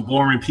 Just some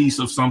boring piece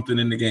of something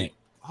in the game.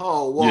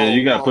 Yeah,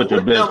 you got to put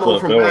your best foot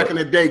from back in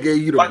the day gave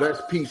you the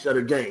best piece of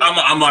the game.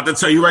 I'm about to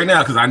tell you right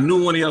now because I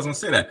knew one of y'all was going to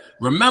say that.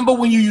 Remember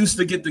when you used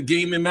to get the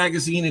gaming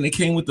magazine and it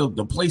came with the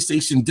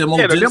PlayStation demo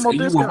disc and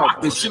you would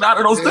rock the shit out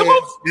of those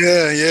demos?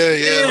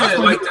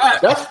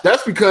 Yeah.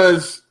 That's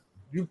because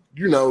you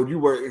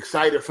were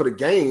excited for the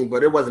game,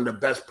 but it wasn't the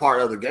best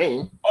part of the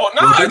game. Oh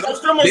no, those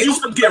demos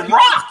used to get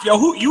rocked. Yo,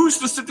 who you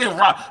used to sit there and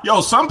rock?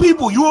 Yo, some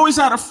people, you always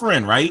had a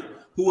friend, right?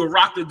 Who would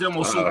rock the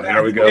demo so bad.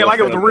 Here we go. Yeah,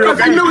 like it was the real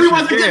game. He knew he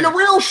wasn't getting the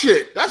real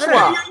shit. That's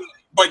why.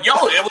 But did you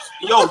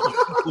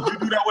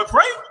do that with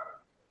Prey?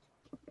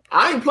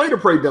 I ain't played a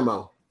Prey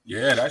demo.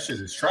 Yeah, that shit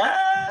is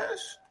trash.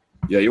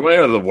 Yeah, you want to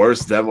hear the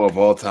worst demo of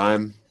all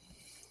time?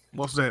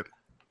 What's that?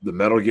 The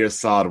Metal Gear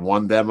Solid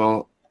 1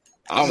 demo.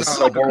 I was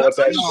so bored with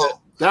that shit.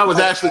 That was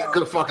actually a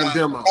good fucking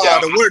demo.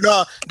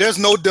 There's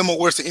no demo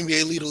worse than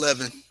NBA Elite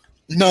 11.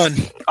 None.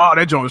 Oh,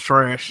 that joint was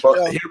trash.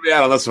 But hear me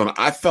out on this one.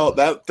 I felt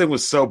that thing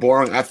was so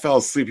boring. I fell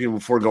asleep even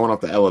before going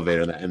up the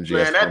elevator in the MGS.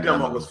 Man, that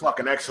demo was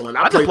fucking excellent.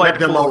 I played that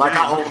demo like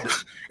I owned it.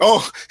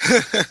 Oh,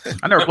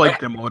 I never played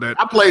the demo of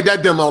that. I played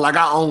that demo like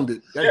I owned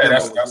it. That demo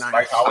that's was nice.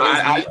 like how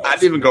I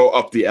didn't even go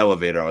up the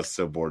elevator. I was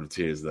so bored of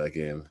tears of that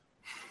game.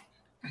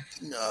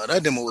 no,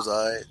 that demo was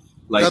alright.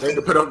 Like They'd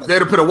have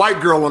put a white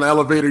girl on the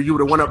elevator. You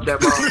would have went up that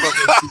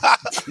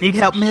motherfucker. Need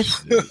help, miss?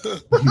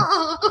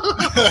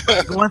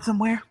 Going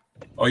somewhere?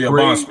 Oh yeah,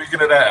 Bond.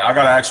 Speaking of that, I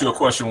gotta ask you a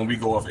question when we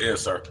go off air,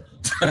 sir.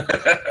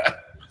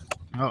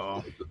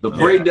 Uh-oh. The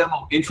Prey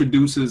demo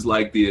introduces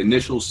like the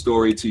initial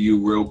story to you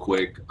real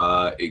quick.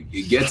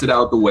 It gets it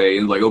out the way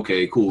and like,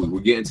 okay, cool. We're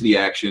getting to the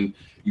action.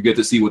 You get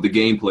to see what the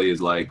gameplay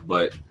is like,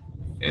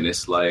 and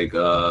it's like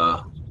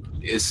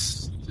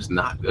it's just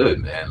not good,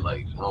 man.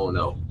 Like, I don't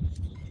know.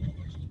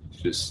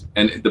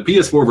 And the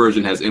PS4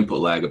 version has input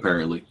lag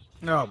apparently.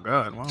 Oh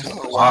god.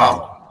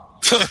 Wow.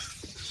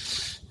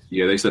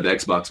 Yeah, they said the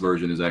Xbox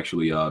version is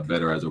actually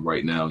better as of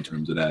right now in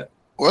terms of that.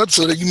 What?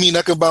 So you mean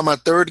I can buy my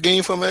third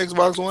game from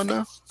Xbox One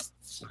now?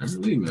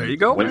 There you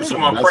go. We still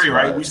talking about Prey,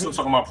 right? We still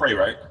talking about Prey,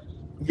 right?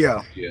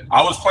 Yeah.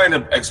 I was playing the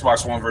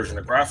Xbox One version.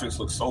 The graphics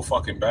look so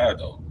fucking bad,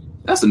 though.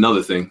 That's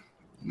another thing.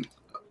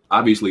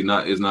 Obviously,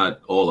 is not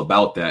all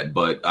about that,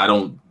 but I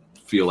don't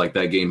feel like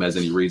that game has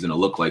any reason to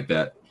look like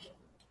that.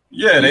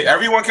 Yeah,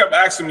 everyone kept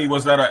asking me,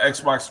 was that an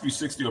Xbox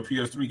 360 or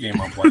PS3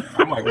 game I'm playing?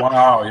 I'm like,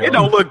 wow. Yo. It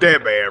don't look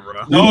that bad,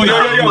 bro. No,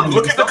 yo.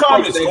 Look at the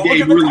comments. Go look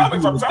at the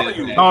comments. I'm telling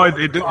you. No, it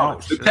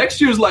didn't.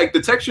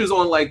 The textures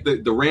on like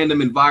the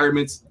random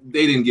environments,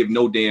 they didn't give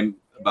no damn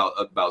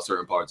about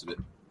certain parts of it.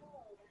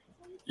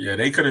 Yeah,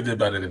 they could have did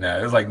better than that.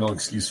 There's like no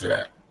excuse for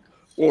that.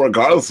 Well,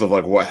 regardless of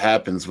like what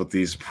happens with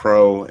these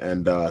Pro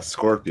and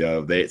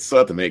Scorpio, they still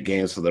have to make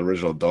games for the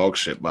original dog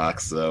shit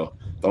box, so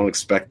don't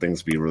expect things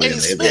to be really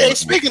amazing. Hey,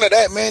 speaking of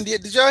that, man,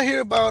 did y'all hear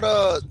about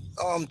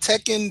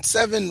Tekken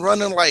 7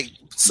 running like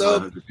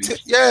sub?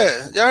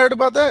 Yeah, y'all heard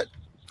about that?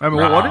 I mean,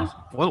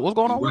 what's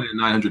going on? Running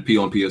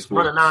 900p on PS4.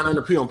 Running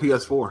 900p on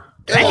PS4.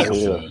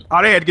 Damn.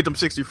 Oh, they had to get them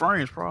 60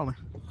 frames, probably.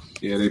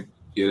 Yeah, they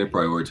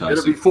prioritize.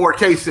 It'll be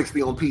 4K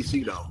 60 on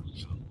PC though.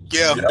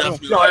 Yeah.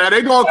 So are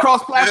they going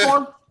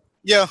cross-platform?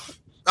 Yeah.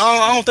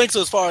 I don't think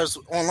so as far as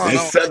online.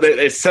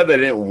 They said they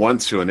didn't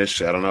want to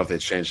initially. I don't know if they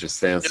changed their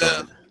stance.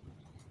 Yeah.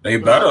 They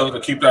better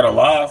to keep that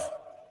alive.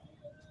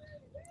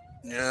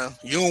 Yeah,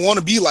 you don't want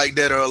to be like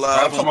that or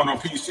alive. I'm talking about on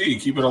PC.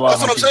 Keep it alive.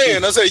 That's what I'm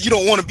saying. I said you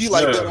don't want to be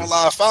like that on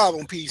Live 5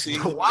 on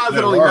PC. Why is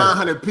it only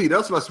 900p?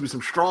 That must be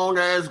some strong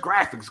ass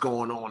graphics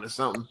going on or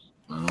something.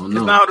 I don't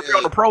know. It's 900p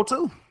on the Pro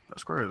too.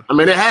 That's crazy. I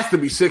mean, it has to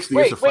be 60.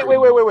 Wait.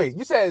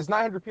 You said it's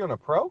 900p on the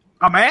Pro?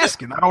 I'm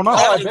asking. I don't know.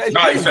 No,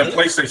 he said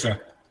PlayStation.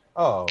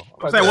 Oh,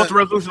 I'm saying, what's the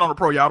resolution on the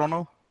Pro? Y'all don't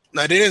know.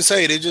 No, they didn't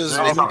say. They just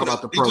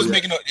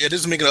making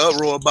an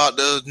uproar about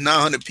the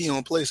 900p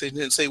on PlayStation.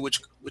 They didn't say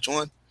which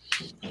one.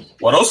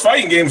 Well, those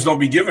fighting games don't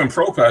be giving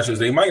pro patches.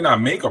 They might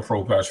not make a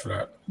pro patch for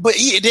that. But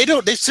they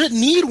don't. They shouldn't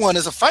need one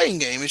as a fighting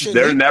game.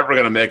 They're never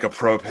going to make a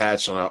pro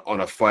patch on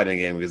a fighting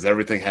game because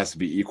everything has to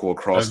be equal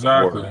across the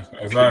board.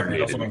 Exactly.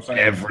 That's what I'm saying.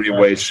 Every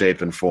way,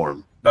 shape, and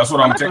form. That's what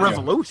I'm thinking.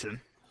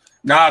 Resolution.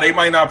 Nah, they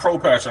might not pro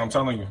patch. I'm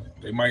telling you,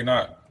 they might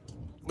not.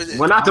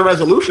 Well, not the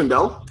resolution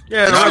though.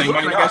 Yeah, they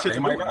might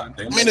not.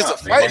 I mean, it's a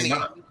fighting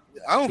game.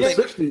 I don't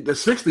think the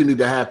 60 need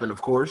to happen,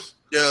 of course.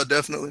 Yeah,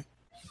 definitely.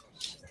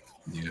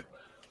 Yeah.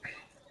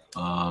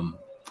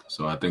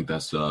 So I think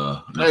that's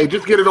hey,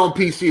 just get it on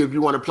PC if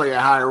you want to play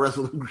at higher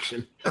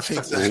resolution.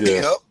 Exactly.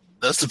 Yep.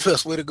 That's the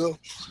best way to go.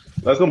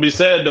 That's gonna be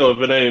sad though if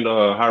it ain't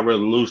high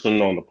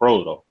resolution on the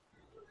Pro though.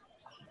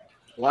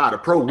 Wow, the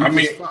Pro. I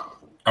mean,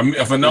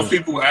 if enough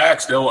people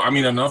ask,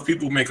 enough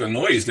people make a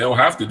noise, they'll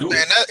have to do it.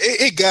 Man,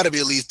 it got to be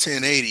at least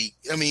 1080.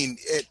 I mean,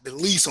 at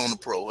least on the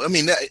Pro. I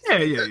mean,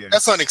 yeah.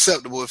 That's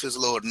unacceptable if it's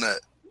lower than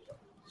that.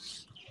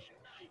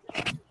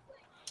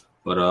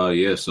 But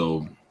yeah,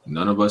 so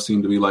none of us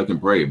seem to be liking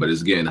Prey, but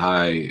it's getting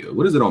high.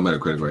 What is it on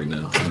Metacritic right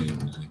now?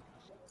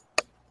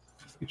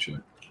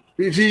 Sure.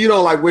 BG, you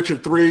don't like Witcher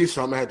 3,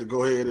 so I'm gonna have to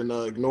go ahead and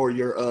ignore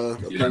your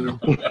opinion.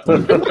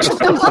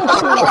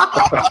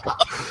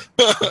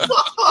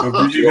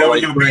 BG,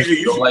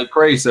 you don't like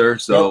Prey, sir.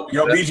 So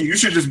BG, you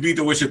should just beat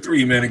The Witcher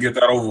 3, man, and get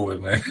that over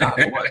with, man.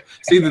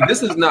 See,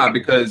 this is not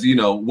because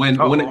when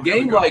a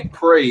game like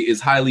Prey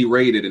is highly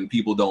rated and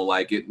people don't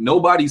like it,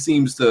 nobody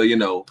seems to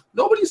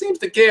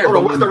care. Hold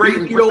on, what's the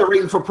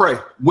rating for Prey?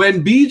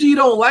 When BG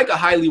don't like a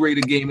highly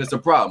rated game, it's a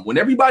problem. When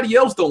everybody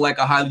else don't like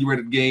a highly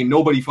rated game,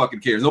 nobody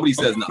fucking cares. Nobody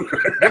says nothing.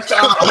 Nobody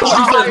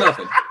says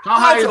nothing. How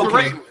high is the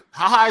rating?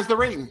 How high is the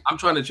rating? I'm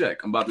trying to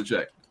check. I'm about to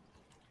check.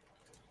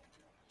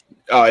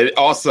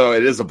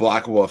 It is a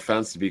blockable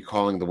offense to be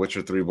calling The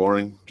Witcher 3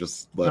 boring.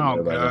 Just let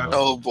everybody know.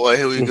 Oh boy,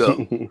 here we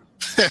go.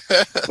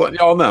 But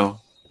y'all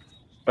know.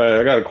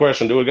 I got a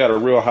question. Do it got a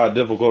real high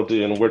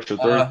difficulty in Witcher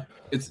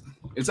 3?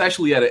 It's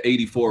actually at an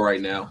 84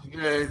 right now.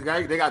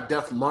 Yeah, they got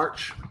Death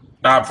March.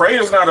 Nah, Prey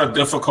is not a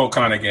difficult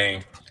kind of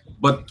game.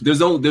 But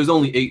there's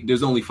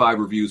only 5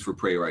 reviews for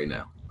Prey right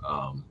now.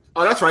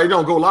 Oh, that's right. It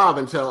don't go live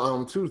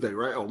until Tuesday,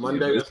 right? Or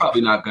Monday. Yeah, it's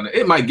probably not gonna.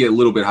 It might get a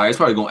little bit higher. It's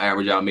probably gonna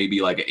average out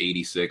maybe like an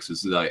 86.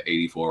 This is like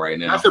 84 right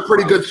now. That's a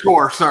pretty good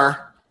score, sir.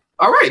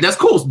 All right, that's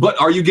cool. But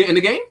are you getting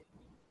the game?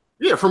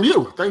 Yeah, from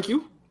you. Thank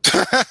you.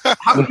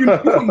 How would you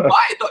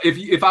buy it though?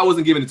 If I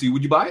wasn't giving it to you,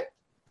 would you buy it?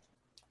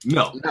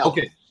 No.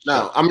 Okay.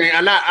 No. I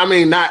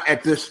mean, not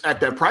at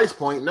that price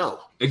point. No.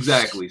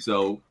 Exactly.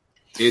 So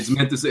it's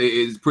meant to say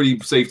it's pretty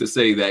safe to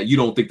say that you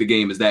don't think the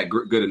game is that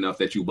good enough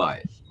that you buy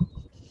it.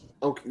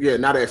 Okay. Yeah,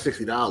 not at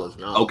 $60.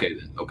 No. Okay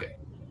then. Okay.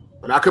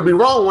 But I could be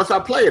wrong once I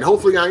play it.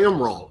 Hopefully, I am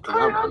wrong.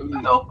 I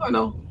know.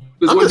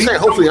 I'm just saying.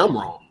 Hopefully, I'm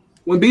wrong.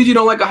 When BG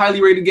don't like a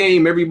highly rated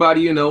game,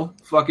 everybody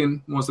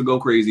fucking wants to go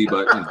crazy,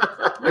 but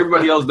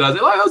everybody else does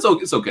it. Like,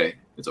 it's okay.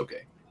 It's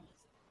okay.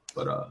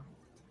 But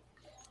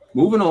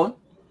moving on.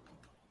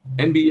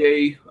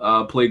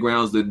 NBA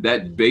Playgrounds,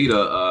 that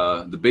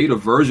beta, the beta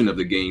version of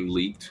the game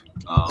leaked.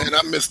 And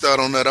I missed out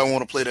on that. I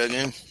want to play that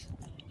game.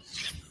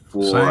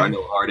 I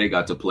know Hardy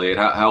got to play it.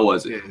 How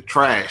was it? Yeah,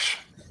 trash.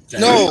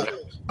 No,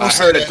 I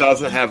heard it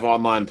doesn't have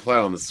online play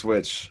on the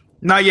Switch.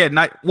 Not yet.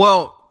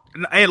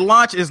 At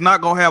launch, it's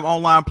not gonna have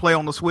online play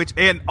on the Switch,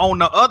 and on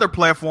the other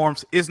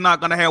platforms, it's not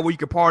gonna have where you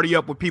can party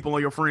up with people on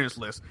your friends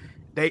list.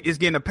 It's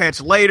getting a patch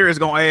later. It's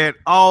gonna add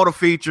all the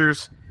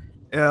features.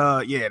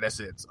 Yeah, that's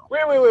it. So.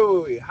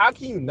 Wait. How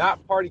can you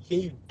not party? Can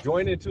you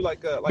join into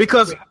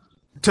because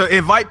to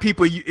invite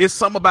people, it's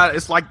something about it.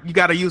 It's like you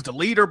got to use the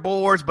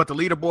leaderboards, but the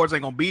leaderboards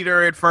ain't gonna be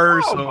there at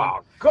first. Oh my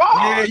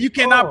god! Yeah, you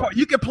cannot.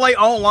 You can play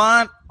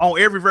online on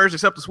every version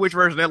except the Switch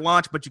version at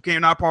launch, but you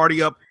cannot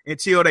party up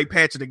until they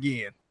patch it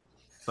again.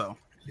 So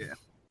yeah,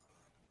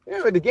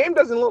 but the game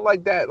doesn't look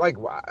like that. Like,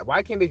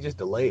 why can't they just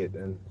delay it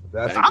then?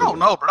 I don't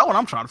know, but that's what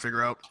I'm trying to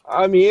figure out.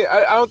 I mean,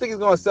 I don't think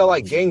it's gonna sell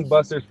like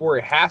gangbusters for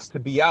it has to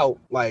be out.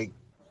 Like,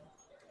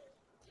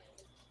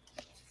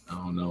 I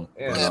don't know.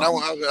 Yeah. Man,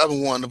 I've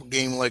been wanting a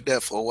game like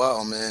that for a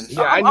while, man.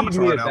 Yeah, I need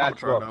me a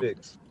basketball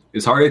fix.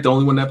 Is Hardhead the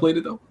only one that played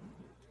it though?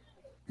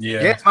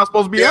 Yeah, it's not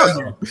supposed to be out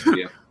here.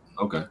 Yeah.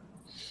 Okay.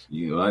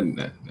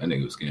 That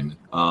nigga was scamming.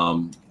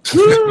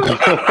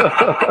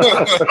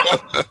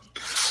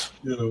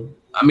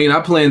 I mean, I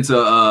plan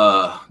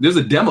to. There's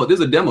a demo. They're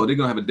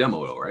gonna have a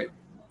demo though, right?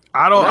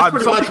 That's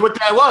pretty much what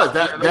that was.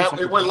 That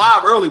it went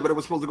live early, but it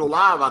was supposed to go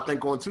live, I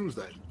think, on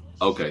Tuesday.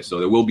 Okay, so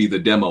there will be the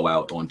demo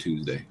out on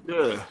Tuesday.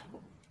 Yeah.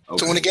 Okay.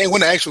 So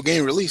when the actual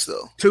game released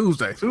though?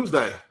 Tuesday.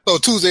 So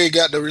Tuesday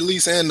got the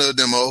release and the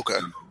demo. Okay,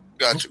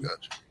 gotcha.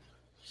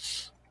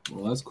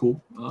 Well, that's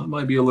cool.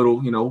 Might be a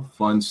little,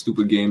 fun,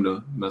 stupid game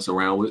to mess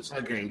around with.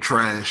 That game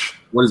trash.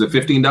 What is it?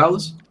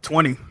 $15?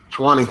 20.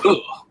 Ugh,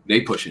 they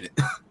pushing it.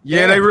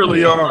 Yeah, they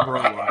really are,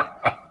 bro.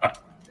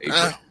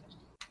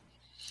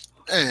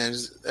 Man,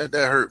 that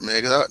hurt,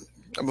 man. Cause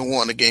I've been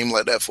wanting a game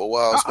like that for a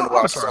while. It's been a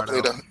while since I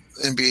played the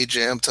NBA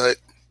Jam type.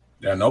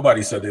 Yeah,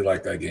 nobody said they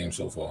like that game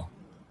so far.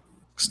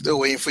 Still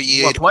waiting for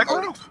EA.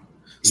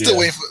 Still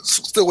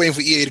waiting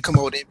for EA to come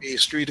out with NBA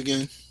Street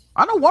again.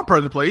 I know one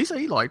person played. He said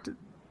he liked it.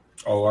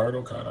 Oh, all right,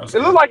 okay.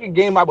 It looked like a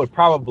game I would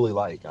probably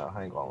like.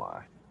 I ain't gonna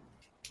lie.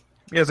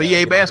 Yeah, it's a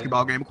EA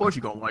basketball game. Of course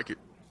you're gonna like it.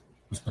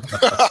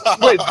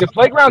 Wait, the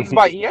Playgrounds is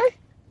by EA?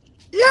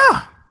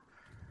 Yeah.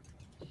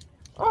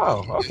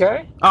 Oh,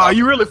 okay. Oh,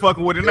 you really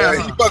fucking with it now?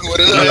 Yeah, you fucking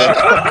with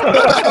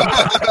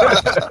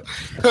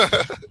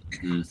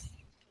it.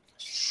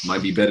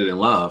 Might be better than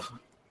live.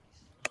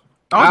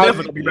 I'll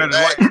definitely be better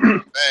than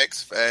live.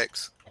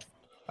 Facts.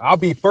 I'll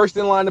be first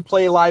in line to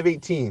play Live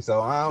 18,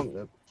 so I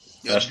don't.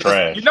 That's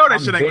trash. You know that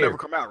shit ain't gonna ever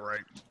come out,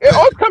 right?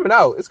 It's coming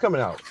out. It's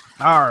coming out.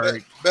 All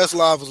right. Best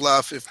live was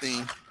Live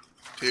 15.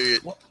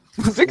 Period.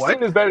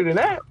 16 is better than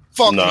that.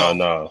 Fuck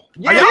no.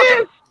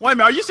 Yeah. Wait a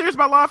minute, are you serious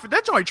about live?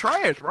 That joint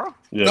trash, bro.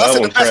 Yeah,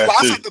 no,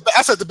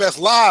 I said the best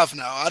live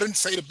now. I didn't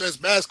say the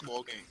best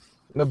basketball game.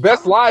 The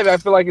best live, I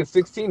feel like it's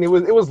 16. It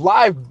was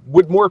live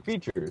with more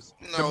features.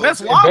 No, the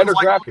best live better was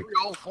like graphics.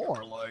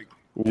 304, like.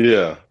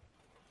 Yeah.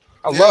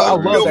 I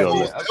love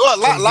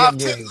that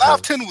game.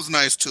 Live 10 was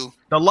nice too.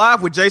 The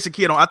live with Jason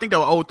Kidd on, I think that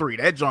was 03.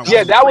 That joint.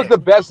 Yeah, that was the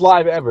best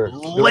live ever.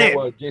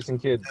 Lit. Jason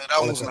Kidd. Yeah,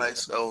 that was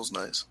nice. That was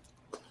nice.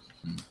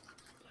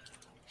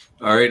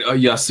 All right,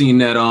 y'all seen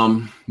that?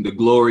 The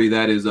glory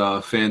that is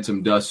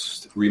Phantom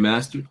Dust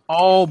remastered.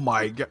 Oh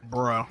my god,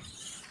 bro!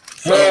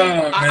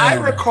 I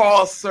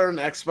recall certain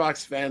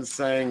Xbox fans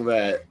saying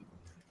that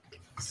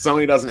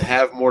Sony doesn't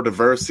have more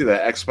diversity.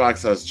 That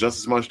Xbox has just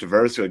as much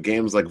diversity with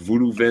games like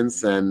Voodoo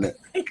Vince and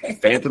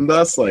Phantom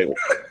Dust. Like,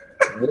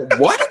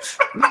 what?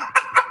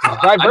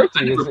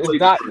 Diversity is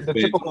not the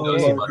typical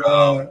game.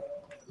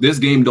 This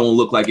game don't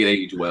look like it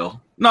aged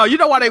well. No, you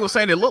know why they were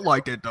saying it looked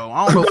like that though.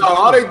 I don't know. No,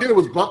 all they did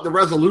was bump the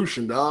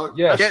resolution, dog.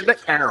 Yeah,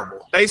 that's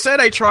terrible. They said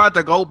they tried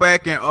to go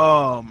back and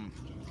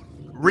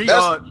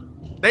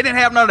they didn't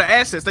have none of the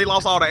assets. They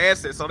lost all the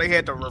assets, so they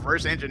had to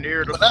reverse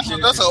engineer. That's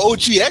an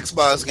OG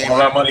Xbox game. All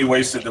that money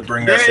wasted to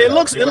bring that. Yeah, it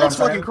looks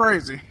fucking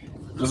crazy.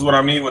 This is what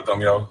I mean with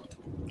them, yo.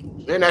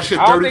 And that shit.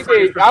 I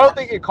don't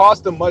think it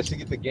cost them much to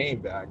get the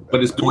game back.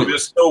 But it's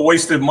still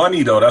wasted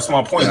money though. That's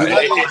my point.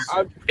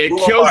 It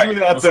kills me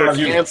that they're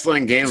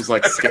canceling games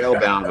like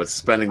Scalebound with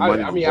spending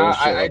money. I mean,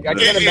 I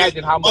can't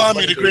imagine how much.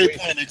 Made a great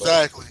point.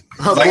 Exactly.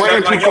 Look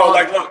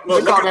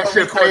how that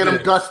shit Phantom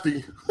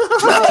Dusty.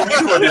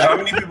 How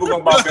many people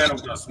gonna buy Phantom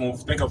Dust?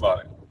 Smooth. Think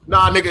about it.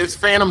 Nah, nigga, it's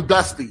Phantom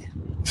Dusty.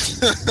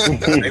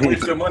 They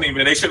wasted money,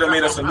 man. They should have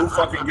made us a new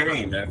fucking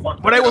game, man.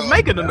 But they was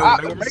making the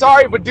new.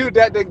 Sorry, but dude,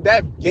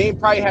 that game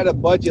probably had a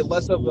budget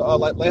lesser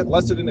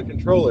than the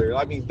controller.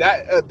 I mean,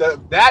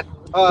 that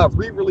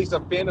re-release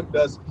of Phantom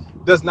Dust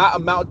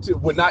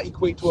would not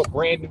equate to a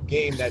brand new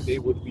game that they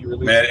would be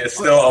releasing. Man, it's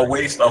still a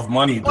waste of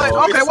money, bro.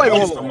 Okay, wait,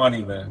 waste of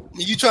money, man.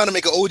 You trying to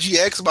make an OG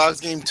Xbox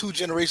game 2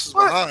 generations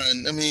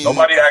behind? I mean,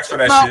 nobody asked for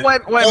that shit.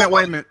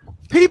 Wait a minute.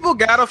 People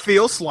gotta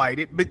feel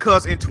slighted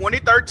because in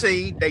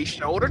 2013 they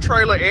showed a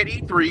trailer at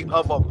E3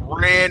 of a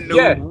brand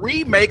new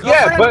remake of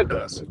Phantom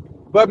Dust.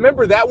 But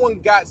remember that one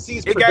got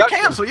ceased. It got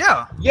canceled,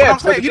 yeah. Yeah, I'm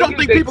saying, you don't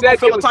think people can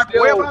feel a type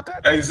of way about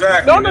that?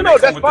 Exactly. No,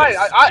 that's fine.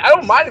 I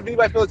don't mind if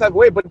anybody feels the type of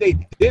way, but they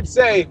did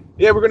say,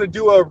 yeah, we're gonna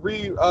do a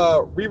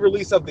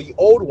re-release of the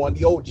old one,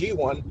 the OG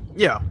one.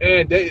 Yeah.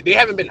 And they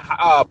haven't been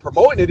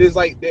promoting it. It's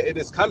like it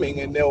is coming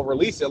and they'll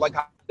release it. Like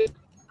it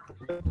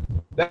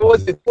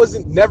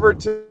wasn't never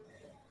to.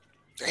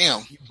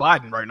 Damn.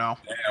 Biden right now.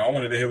 Damn, I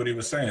wanted to hear what he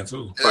was saying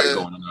too. Probably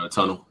going in a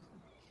tunnel.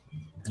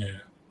 Yeah.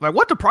 Like,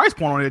 what the price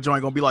point on that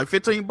joint gonna be? Like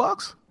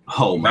 $15?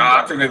 Oh man.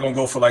 Nah, I think they're gonna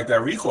go for like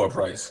that record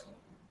price.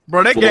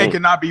 Bro, that game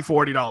cannot be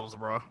 $40,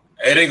 bro.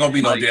 It ain't gonna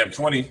be no damn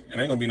 20. It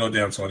ain't gonna be no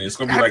damn 20. It's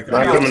gonna be like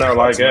not coming out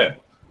like that.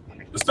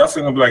 It's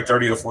definitely gonna be like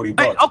 30 or 40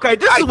 bucks. Hey, okay,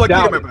 this is what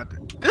killed me about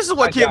that. This is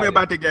what killed me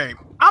about the game.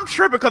 I'm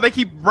tripping because they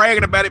keep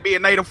bragging about it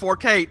being native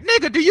 4K.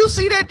 Nigga, do you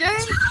see that game?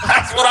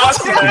 That's what I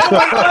said.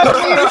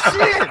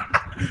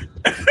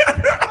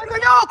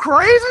 Like, y'all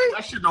crazy?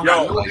 That shit don't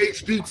got no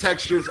HD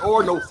textures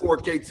or no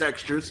 4K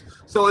textures,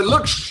 so it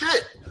looks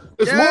shit.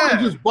 It's more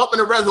than just bumping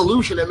the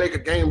resolution and make a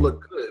game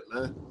look good,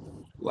 man.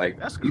 Like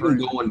that's even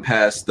going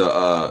past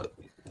the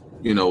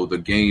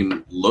the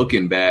game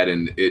looking bad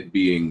and it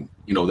being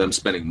them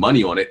spending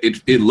money on it.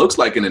 It looks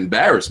like an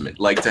embarrassment,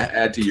 like to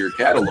add to your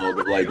catalog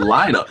of like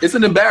lineup. It's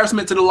an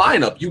embarrassment to the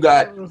lineup. You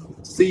got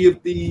Sea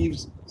of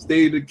Thieves,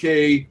 State of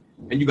Decay,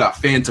 and you got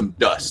Phantom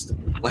Dust.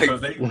 Like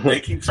they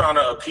keep trying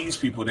to appease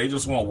people. They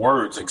just want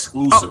words,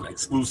 exclusive.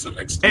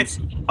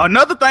 And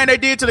another thing they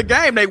did to the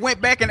game, they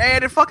went back and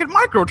added fucking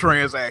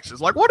microtransactions.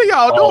 Like, what are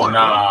y'all doing?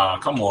 Nah,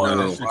 come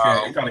on.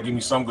 You gotta give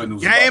me some good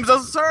news. Games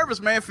as a service,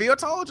 man. Phil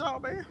told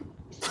y'all, man.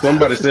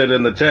 Somebody said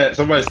in the chat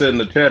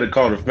it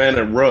called it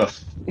Phantom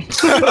Rust.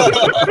 Somebody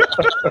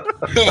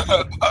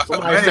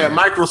said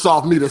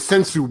Microsoft need a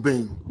Sensu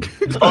beam.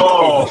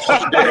 Oh,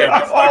 damn.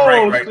 That's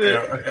right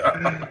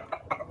there.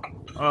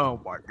 Oh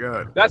my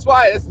god! That's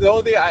why it's the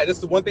only thing. That's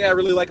the one thing I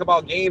really like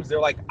about games. They're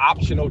like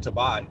optional to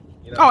buy.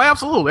 Oh,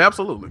 absolutely.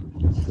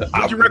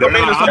 Would you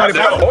recommend to somebody?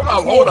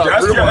 Hold on.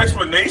 That's your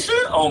explanation?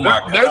 Oh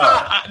my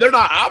god! They're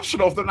not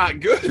optional if they're not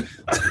good.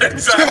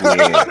 Exactly.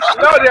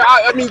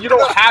 I mean, you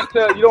don't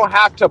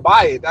have to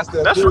buy it. That's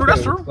true.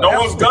 That's true. No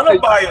one's gonna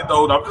buy it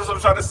though. I'm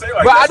trying to say.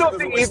 Like, but I don't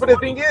think. But the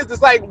thing is,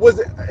 it's like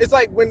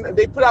when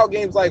they put out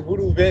games like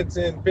Voodoo Vince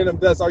and Phantom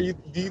Dust. Are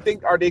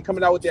they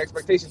coming out with the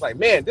expectations like,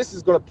 man, this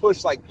is gonna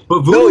push like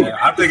billions?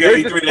 I think at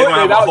E3 they're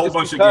gonna have a whole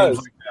bunch of games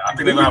like that. I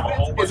think they're gonna have a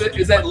whole bunch.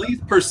 Is at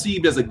least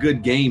perceived as a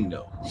good game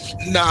though?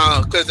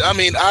 Nah, because I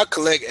mean, I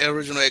collect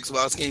original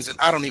Xbox games, and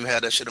I don't even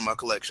have that shit in my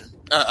collection.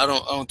 I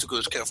don't too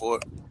much care for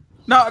it.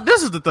 No,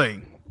 this is the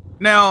thing.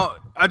 Now,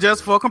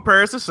 just for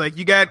comparison's sake,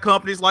 you got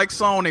companies like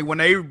Sony when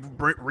they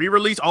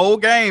re-release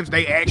old games,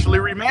 they actually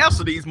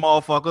remaster these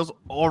motherfuckers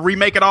or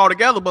remake it all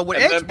together. But with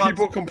Xbox, then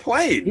people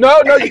complain.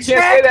 No, you can't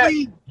say that.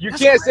 You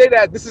can't say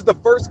that. This is the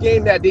first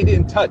game that they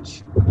didn't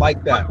touch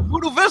like that.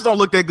 Voodoo Vince don't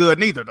look that good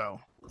neither, though.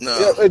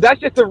 No,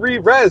 that's just a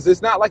re-res.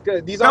 It's not like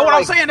these. That's what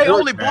I'm saying. They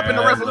only bumping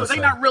the resolution.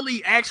 They're not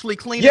really actually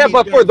cleaning. Yeah,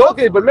 but for those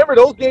games, but remember,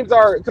 those games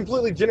are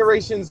completely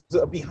generations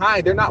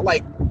behind. They're not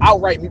like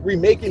outright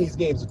remaking these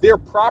games. They're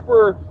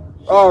proper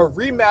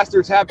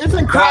remasters.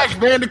 Isn't Crash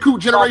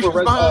Bandicoot generations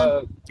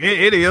behind?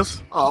 It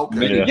is. Oh,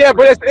 okay. Yeah,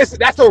 but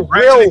that's a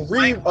real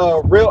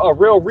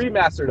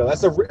remaster though. I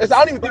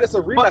don't even think that's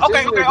a remaster.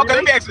 Okay.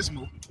 Let me ask this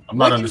move. I'm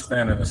not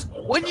understanding this.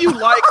 Wouldn't you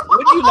like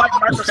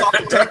Microsoft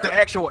to take the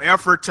actual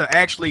effort to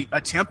actually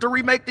attempt to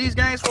remake these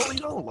games for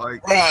you?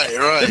 Like,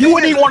 right. You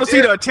wouldn't even want to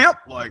see the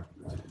attempt. Like,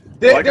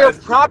 they're here's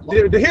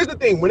the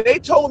thing. When they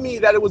told me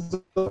that it was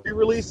a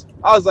re-release,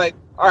 I was like,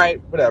 all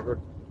right, whatever.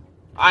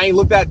 I ain't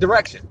looked that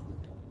direction.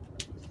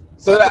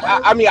 So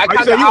I don't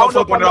know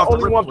if I'm the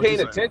only one paying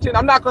attention.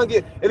 I'm not gonna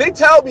get. If you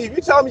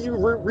tell me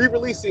you're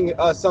re-releasing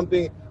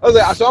something, I was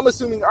like, so I'm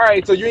assuming, all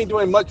right, so you ain't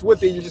doing much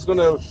with it. You're just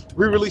gonna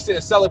re-release it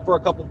and sell it for a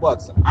couple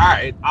bucks. All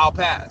right, I'll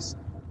pass.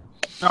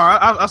 All right,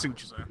 I see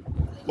what you're saying.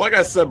 Like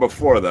I said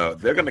before, though,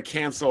 they're gonna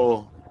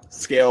cancel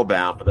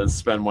Scalebound, but then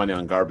spend money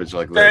on garbage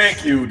like this.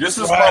 Thank you. This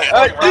is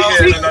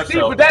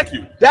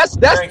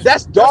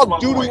that's dog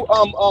doodle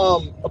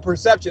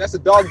perception. That's a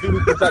dog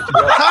doodle perception.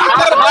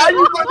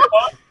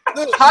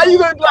 How you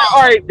gonna be like,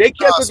 all right, they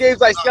cancel games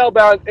like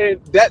Scalebound,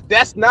 and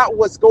that's not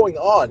what's going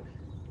on.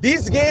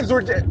 These games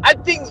were. I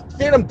think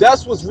Phantom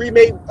Dust was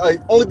remade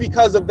only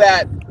because of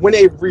that when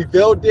they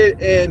revealed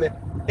it and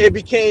it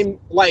became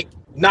like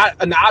not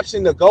an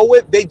option to go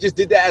with. They just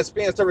did that as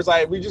fan service.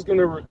 Like, we're just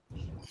gonna,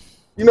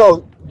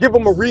 give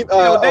them a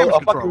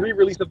fucking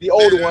re-release of the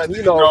old one.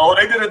 No,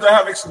 they did it to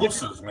have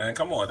exclusives, man.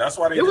 Come on, that's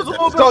why they did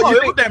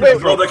that.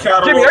 Build a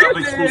catalog of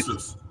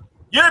exclusives.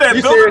 Yeah,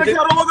 they're building a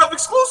catalog of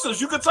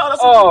exclusives. You could tell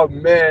that's. Oh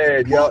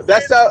man, yo,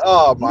 that's how.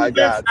 Oh my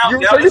god.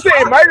 So you're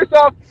saying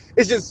Microsoft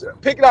is just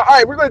picking out? All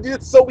right, we're going to do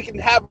this so we can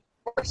have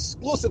our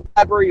exclusive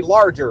library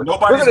larger.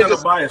 Nobody's going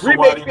to buy it. So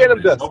why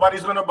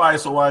Nobody's going to buy it.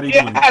 So why do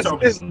you?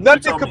 It's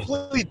nothing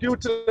completely due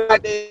to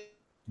that.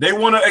 They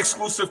want an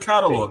exclusive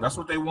catalog. That's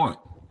what they want.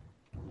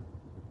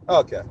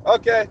 Okay.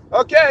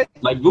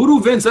 Like Voodoo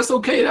Vince, that's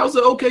okay. That was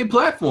an okay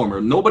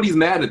platformer. Nobody's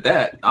mad at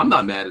that. I'm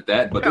not mad at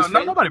that. But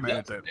nobody mad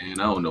at that. Man,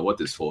 I don't know what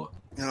this for.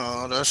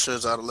 No, that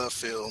shit's out of left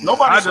field.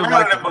 Nobody's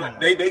mad at it, but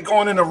they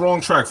going in the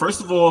wrong track.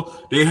 First of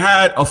all, they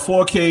had a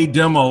 4K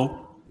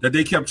demo that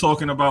they kept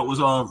talking about was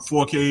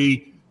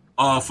 4K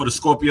for the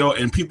Scorpio,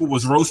 and people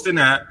was roasting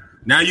that.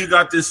 Now you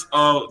got this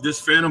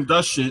Phantom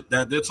Dust shit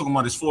that they're talking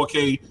about is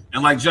 4K,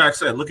 and like Jack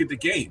said, look at the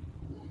game.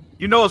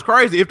 It's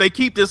crazy. If they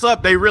keep this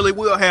up, they really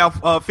will have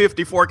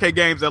 50 4K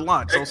games at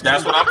launch. So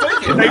that's what I'm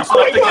thinking. This is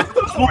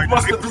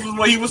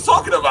what he was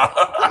talking about.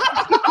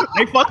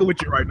 They fucking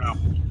with you right now.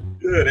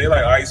 Yeah, they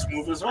like, all right,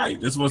 Smooth is right.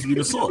 This must be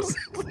the source.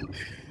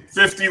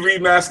 50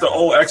 remaster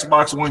old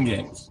Xbox One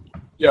games.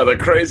 Yeah, the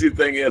crazy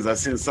thing is, I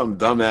seen some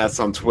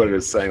dumbass on Twitter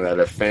saying that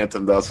if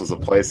Phantom Dust was a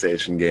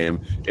PlayStation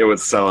game, it would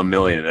sell 1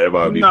 million.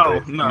 Everybody would be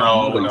crazy.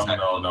 No.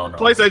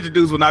 PlayStation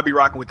dudes will not be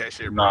rocking with that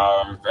shit, bro.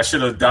 Nah, that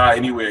should have died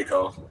anyway,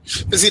 Cole.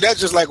 But see,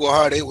 that's just like what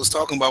Hardy was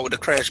talking about with the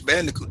Crash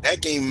Bandicoot.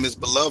 That game is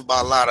beloved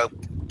by a lot of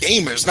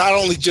gamers, not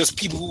only just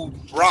people who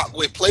rock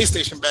with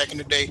PlayStation back in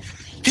the day.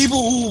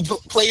 People who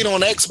played on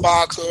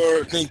Xbox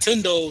or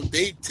Nintendo,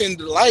 they tend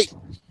to like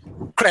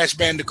Crash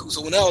Bandicoot.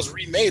 So when that was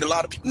remade, a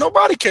lot of people,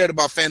 nobody cared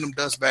about Phantom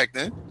Dust back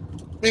then. I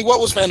mean, what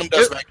was Phantom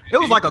Dust back then? It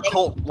was like a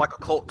cult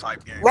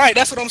type game. Right,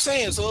 that's what I'm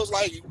saying. So it was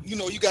like,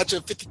 you got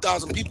your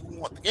 50,000 people who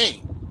want the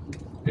game.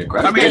 Yeah,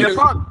 I mean, that's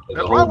probably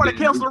why they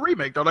canceled the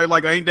remake, though. They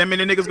like, ain't that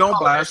many niggas gonna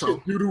buy it, so.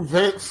 Doodoo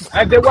Vince.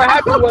 And then what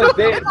happened was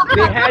they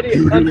had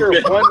it under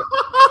one.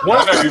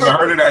 I never even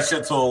heard of that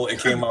shit till it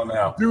came out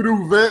now.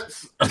 Doodoo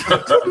Vince.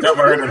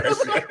 Never heard of that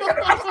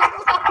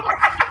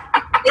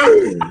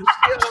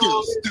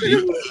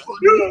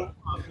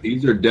shit.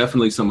 These are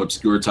definitely some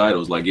obscure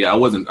titles. Like, I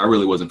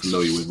really wasn't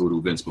familiar with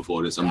Voodoo Vince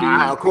before this. Of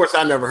course,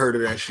 I never heard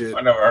of that shit.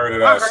 I never heard of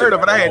that. I've heard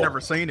of it. I had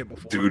never seen it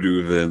before.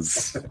 Doodoo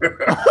Vince.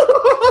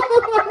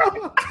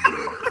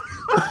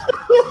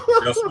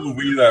 Yo, Smooth,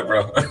 where you at,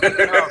 bro?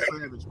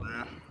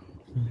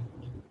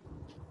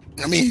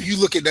 I mean, if you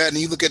look at that and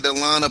you look at the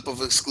lineup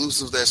of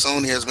exclusives that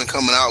Sony has been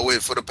coming out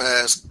with for the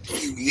past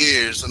few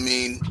years, I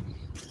mean, I'm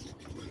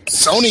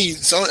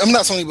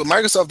not Sony, but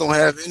Microsoft don't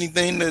have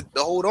anything to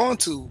hold on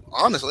to.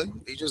 Honestly,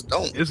 they just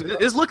don't.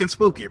 It's looking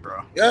spooky,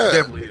 bro. Yeah, it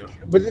definitely is.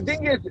 But the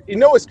thing is,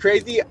 what's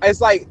crazy?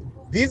 It's like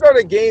these are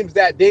the games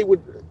that they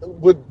would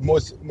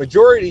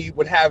majority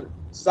would have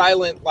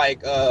silent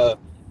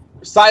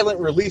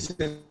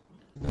releases.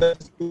 Damn,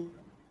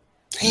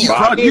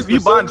 you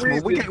buying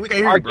Smooth? We can't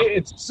hear you, bro.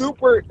 It's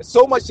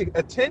so much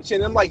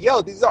attention. I'm like,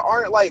 yo, these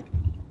aren't like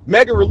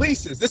mega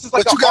releases. This is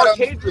like an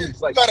arcade release.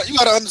 Like, you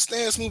gotta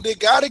understand, Smooth. They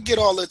gotta get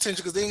all the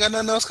attention because they ain't got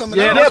nothing else coming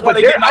out. Yeah, that's why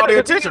they getting all the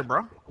attention,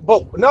 bro.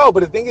 But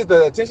the thing is,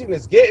 the attention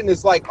is getting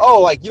is like,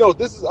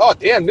 this is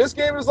this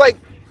game is like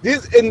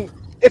this. And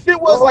if it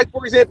was like,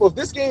 for example, if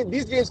these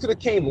games could have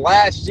came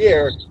last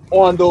year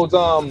on those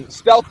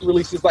stealth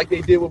releases like they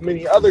did with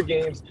many other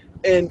games.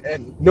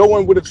 And no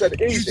one would have said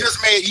anything.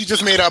 You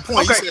just made our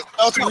point. Okay. You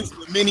said with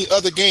many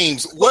other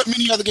games. What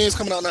many other games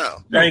coming out now?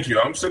 Thank you.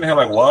 I'm sitting here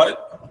like,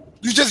 what?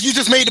 You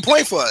just made the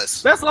point for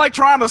us. That's like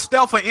trying to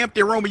stealth an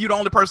empty room and you the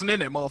only person in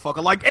that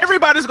motherfucker. Like,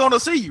 everybody's gonna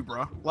see you,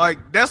 bro. Like,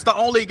 that's the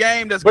only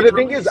game that's. But the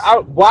thing is,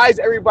 why is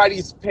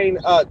everybody's paying?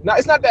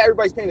 It's not that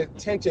everybody's paying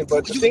attention,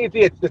 but the thing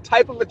is, the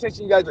type of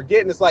attention you guys are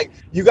getting. It's like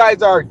you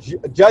guys are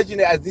judging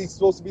it as these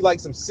supposed to be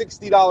like some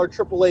 $60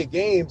 AAA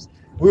games.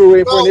 We were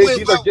waiting for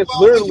these are just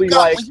literally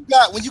like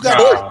when you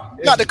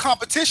got the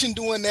competition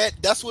doing that.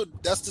 That's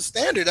the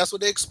standard. That's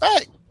what they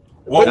expect.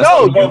 Well,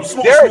 but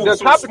the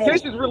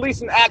competition is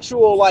releasing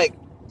actual like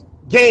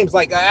games,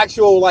 like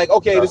actual like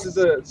this is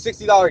a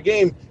 $60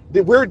 game.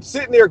 We're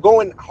sitting there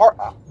going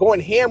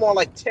ham on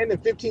like $10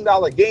 and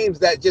 $15 games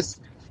that just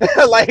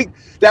like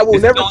that will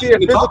never see a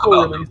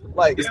physical release.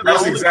 Like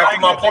that's exactly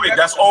my point.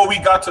 That's all we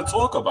got to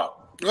talk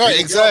about. Right,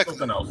 exactly.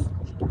 Something else.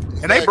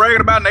 And they bragging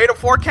about native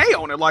 4K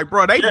on it, like,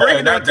 bro, they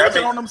bringing that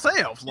attention on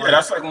themselves. Like,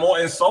 that's like more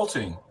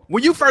insulting.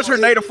 When you first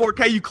heard native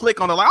 4K, you click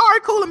on it, like, all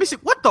right, cool, let me see.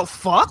 What the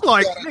fuck?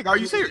 Like, nigga, are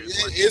you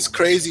serious? It's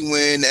crazy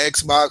when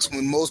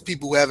most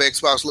people who have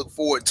Xbox look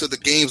forward to the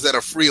games that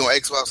are free on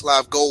Xbox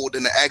Live Gold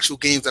and the actual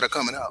games that are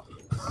coming out.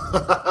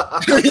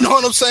 You know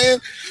what I'm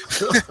saying?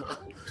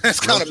 That's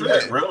kind of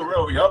bad.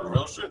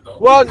 Real shit though.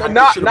 Well,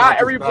 not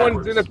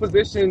everyone's in a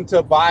position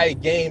to buy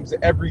games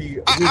every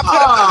week. No, but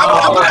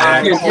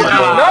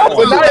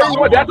not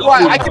everyone. That's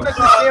why I can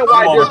understand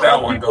why there's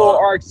some people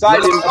are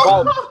excited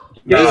about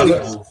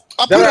games.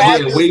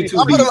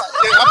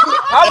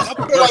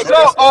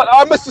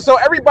 So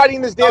everybody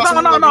in this damn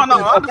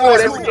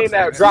afford every game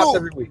that drops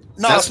every week.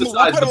 I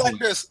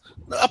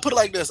put it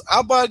like this.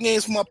 I buy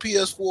games for my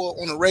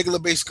PS4 on a regular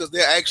basis because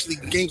they're actually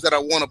games that I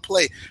want to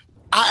play.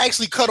 I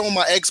actually cut on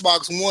my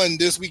Xbox One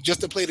this week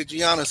just to play the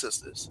Gianna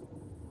Sisters.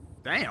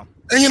 Damn.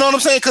 And you know what I'm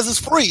saying? Because it's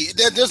free.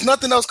 There's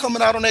nothing else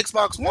coming out on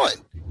Xbox One.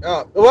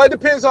 Well, it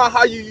depends on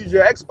how you use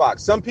your Xbox.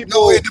 Some people.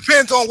 No, it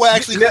depends on what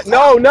actually.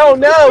 No,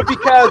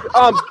 because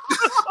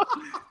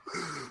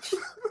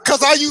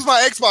because I use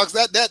my Xbox.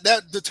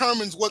 That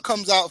determines what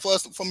comes out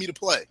for me to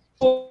play.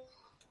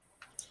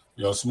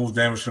 Yo, Smooth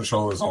Damage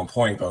Control is on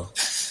point though.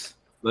 So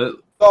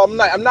I'm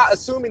not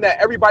assuming that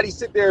everybody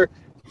sit there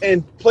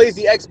and plays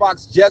the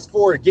Xbox just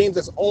for games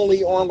that's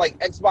only on like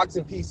Xbox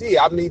and PC.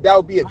 I mean, that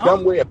would be a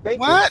dumb way of thinking.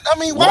 What? I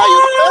mean,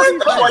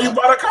 that's why you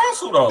bought a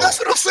console though. That's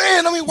what I'm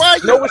saying. I mean, why?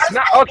 No, it's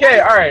not.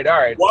 Okay, all right.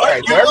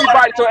 What? So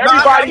everybody.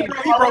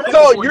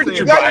 So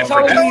you guys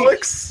are telling me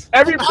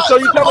So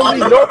you're telling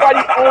me nobody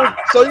owns?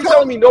 So you're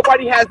telling me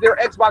nobody has their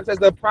Xbox as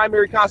the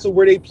primary console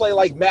where they play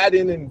like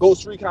Madden and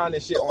Ghost Recon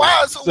and shit?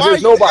 So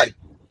there's nobody.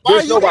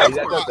 There's nobody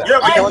that does that. Yeah,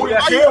 but you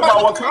care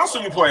about what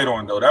console you play it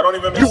on, though. That don't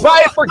even make sense. You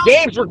buy it for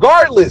games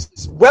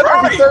regardless, whether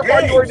it's third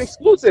party or an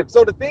exclusive.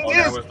 So the thing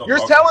is,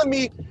 you're telling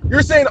me,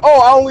 you're saying,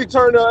 oh, I only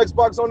turn the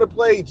Xbox on to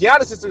play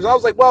Gianna Sisters. I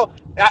was like, well,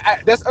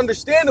 that's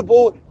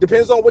understandable.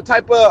 Depends on what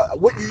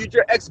you use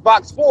your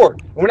Xbox for.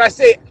 And when I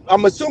say,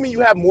 I'm assuming you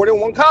have more than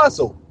one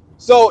console.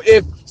 So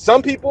if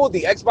some people,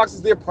 the Xbox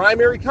is their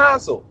primary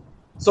console.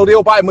 So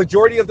they'll buy a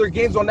majority of their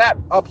games on that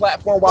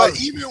platform.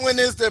 But even when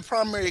it's their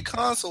primary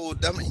console,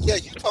 I mean, yeah,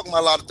 you're talking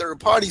about a lot of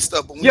third-party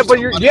stuff. But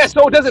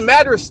so it doesn't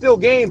matter. It's still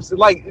games.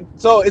 Like,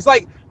 so it's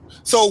like.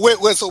 So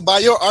so by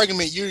your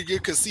argument, you're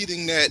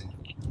conceding that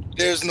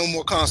there's no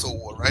more console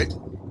war, right?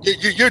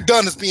 You're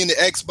done as being the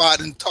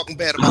Xbox and talking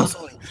bad about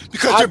Sony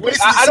because you're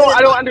basically. I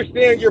don't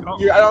understand your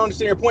point.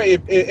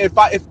 If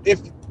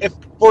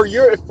for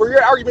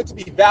your argument to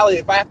be valid,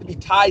 if I have to be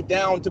tied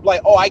down to be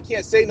like, oh, I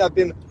can't say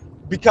nothing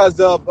because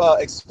of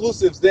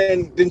exclusives,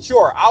 then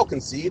sure, I'll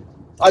concede.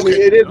 I mean,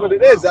 it is what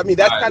it is. I mean,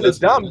 that's kind of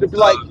dumb to be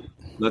like.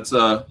 Let's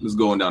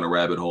go down a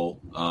rabbit hole.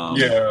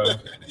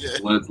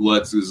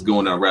 Let's just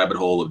go down a rabbit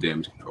hole of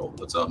damage control.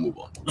 Let's move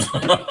on.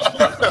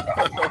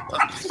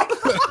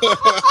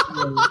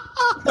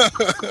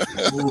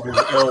 Moving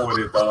ill with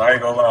it though. I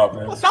ain't gonna lie,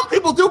 man. Some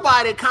people do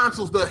buy their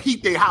consoles to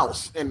heat their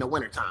house in the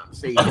wintertime.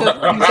 Save money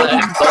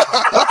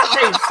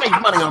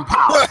on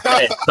power.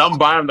 Hey, some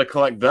buy them to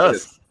collect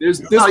dust. There's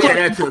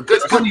plenty of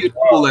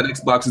people that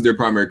Xbox is their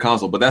primary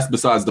console, but that's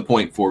besides the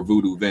point for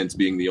Voodoo Vents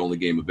being the only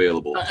game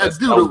available.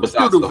 Voodoo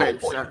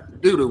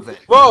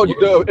Vents. Well,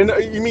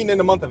 you mean in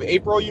the month of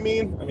April? You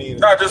mean? I mean,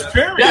 not just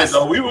period. Yes.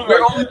 Though. We're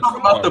only talking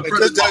about the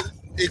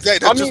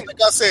exactly. Just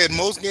like I said,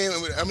 most games.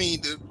 I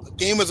mean, the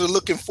gamers are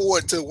looking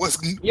forward to what's.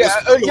 Gamers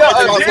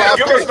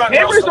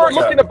are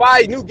looking to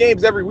buy new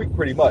games every week,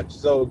 pretty much.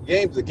 So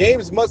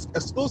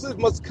exclusives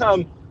must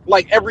come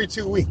like every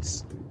 2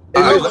 weeks.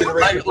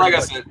 Like I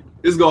said.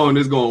 It's going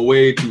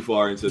way too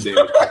far into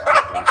damage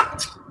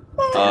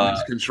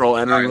control.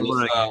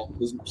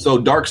 So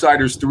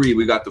Darksiders 3,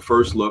 we got the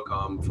first look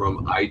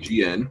from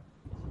IGN.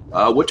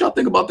 What y'all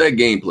think about that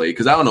gameplay?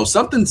 Because I don't know,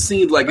 something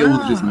seemed like it was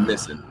just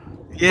missing.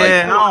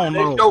 Yeah, I don't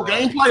know. Did they show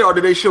gameplay or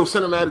did they show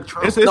cinematic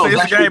trailers? It's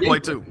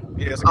gameplay too.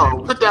 Yeah,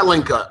 put that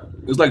link up.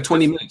 It was like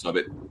 20 minutes of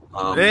it.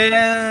 And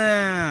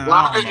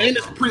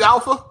it's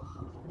pre-alpha?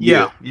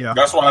 Yeah.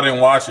 That's why I didn't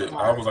watch it.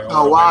 I was like,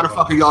 why the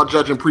fuck are y'all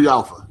judging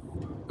pre-alpha?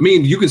 I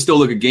mean, you can still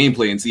look at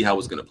gameplay and see how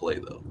it's going to play,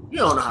 though. You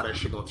don't know how that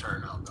shit going to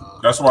turn out,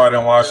 dog. That's why I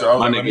didn't watch it.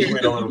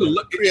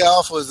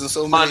 Pre-alphas and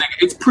so many.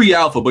 It's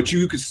pre-alpha, but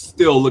you can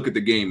still look at the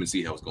game and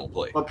see how it's going to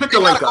play. Well, pick the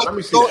link up. Let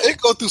me see It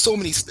go through so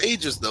many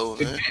stages, though,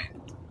 man.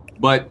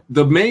 But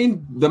the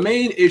main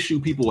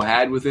issue people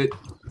had with it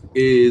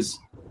is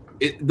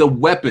the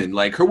weapon.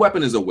 Like, her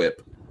weapon is a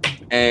whip.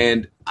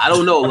 And I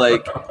don't know,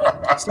 like,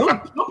 some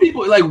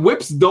people, like,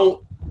 whips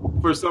don't,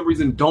 for some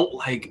reason, don't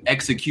like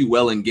execute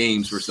well in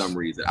games for some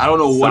reason. I don't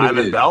know what it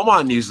is.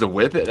 Belmont used to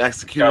whip it,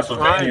 execute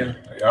fine.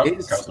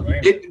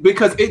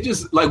 Because it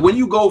just like when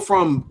you go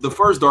from the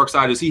first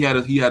Darksiders, he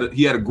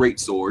had a great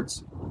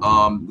swords.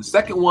 The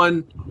second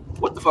one,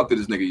 what the fuck did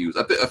this nigga use?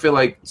 I feel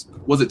like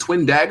was it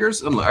twin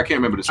daggers? I can't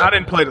remember the second. I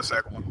didn't play the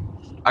second one.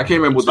 I can't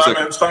remember what the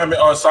second.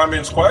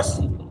 Simon's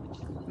Quest.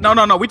 No.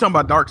 We talking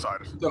about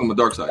Darksiders. Talking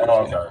about Darksiders.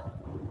 Oh, okay.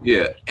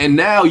 Yeah, and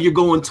now you're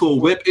going to a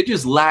whip. It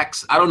just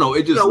lacks. I don't know.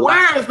 It just.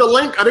 Where is the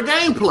link of the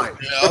gameplay?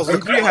 Yeah,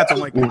 you have to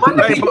link it.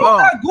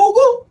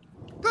 Google.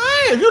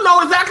 Damn, you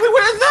know exactly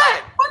where it's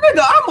at. My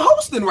nigga, I'm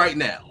hosting right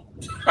now.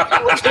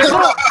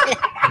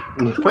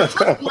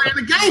 Playing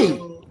the game.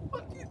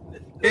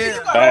 Yeah,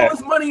 you got all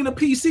this money in a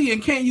PC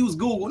and can't use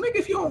Google, nigga.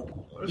 If you don't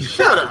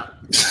shut up.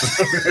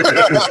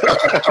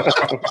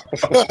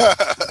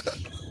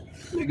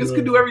 Niggas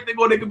can do everything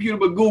on their computer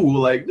but Google.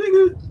 Like,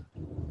 nigga,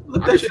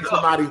 look that shit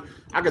up.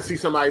 I could see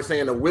somebody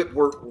saying the whip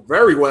worked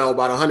very well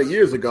about 100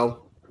 years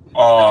ago.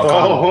 Not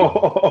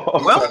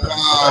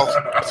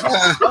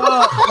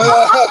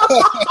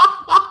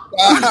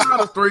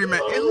a 3-man.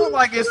 It looked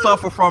like it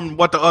suffered from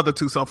what the other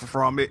two suffer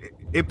from.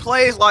 It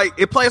plays like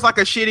a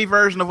shitty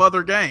version of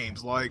other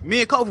games. Like me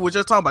and Kofi were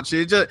just talking about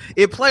shit.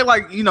 It played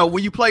like, you know,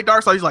 when you play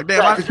Darksiders, you're like,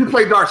 damn. Because you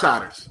played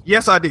Darksiders.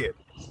 Yes, I did.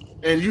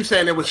 And you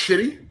saying it was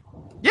shitty?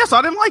 Yes,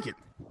 I didn't like it.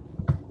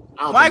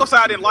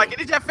 I didn't like it.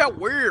 It just felt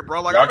weird,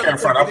 bro. Like I can't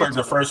front. I played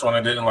the first one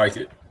and didn't like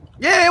it.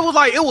 Yeah, it was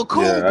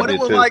cool, but it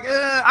was too. Like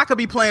I could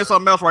be playing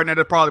something else right now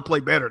that probably play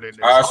better than this.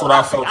 That's what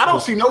I felt. I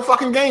don't see no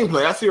fucking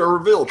gameplay. I see a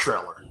reveal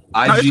trailer.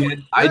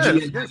 IGN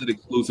has it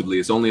exclusively.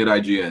 It's only at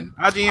IGN.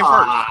 IGN first.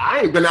 I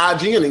ain't been to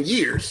IGN in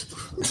years.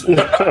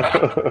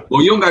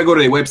 Well, you don't gotta go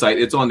to their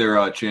website. It's on their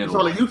channel. It's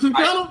on the YouTube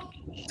channel?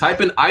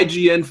 Type in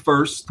IGN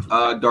first,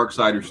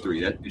 Darksiders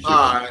 3. That is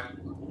right.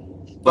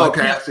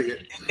 Okay, I see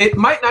it. It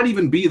might not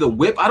even be the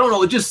whip. I don't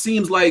know. It just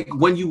seems like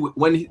when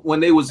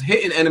they was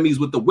hitting enemies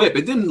with the whip,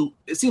 it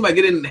seemed like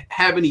it didn't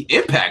have any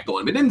impact on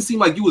them. It didn't seem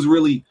like you was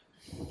really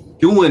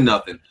doing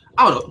nothing.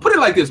 I don't know. Put it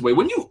like this way: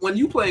 when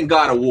you playing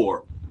God of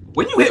War,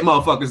 when you hit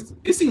motherfuckers,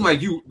 it seemed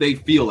like they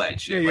feel that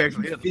shit. Yeah, like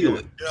you feel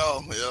it.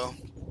 Yeah.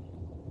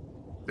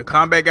 The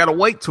combat got a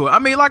weight to it. I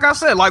mean, like I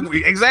said,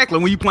 exactly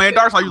when you playing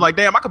Darksiders, you're like,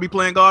 damn, I could be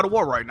playing God of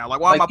War right now. Like,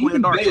 why am I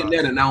playing Darksiders?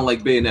 Bayonetta, and I don't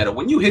like Bayonetta.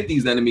 When you hit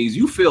these enemies,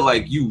 you feel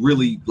like you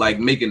really like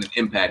making an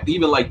impact.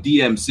 Even like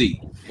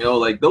DMC, you know,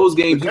 like those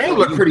games. The game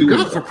look pretty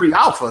good for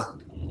pre-alpha.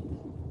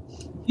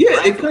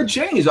 Yeah, it could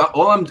change.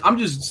 I'm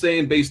just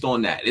saying based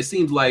on that. It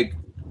seems like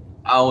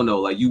I don't know,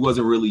 like you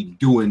wasn't really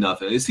doing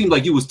nothing. It seemed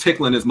like you was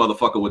tickling this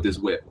motherfucker with this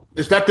whip.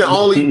 Is that the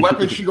only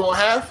weapon she gonna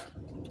have?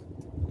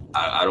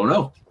 I don't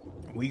know.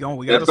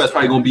 That's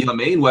probably gonna be her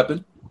main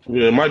weapon.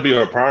 Yeah, it might be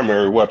her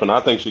primary weapon.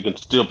 I think she can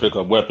still pick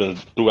up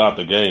weapons throughout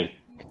the game.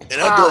 And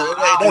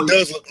that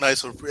does look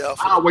nice for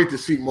pre-alpha. I'll wait to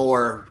see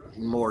more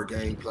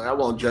gameplay. I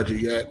won't judge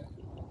it yet.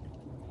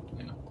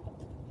 Yeah.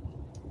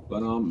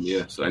 But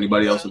yeah. So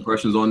anybody else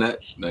impressions on that?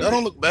 That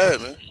don't look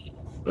bad, man.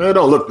 It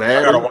don't look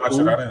bad. I gotta watch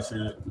it. I didn't see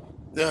it.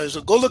 Yeah,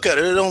 so go look at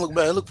it. It don't look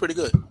bad. It looked pretty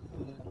good.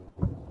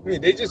 I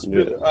mean, they just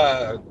did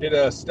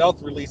a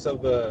stealth release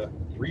of the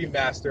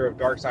remaster of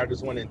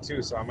Darksiders 1 and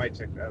 2, so I might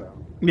check that out.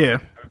 Yeah,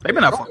 they've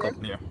been out for a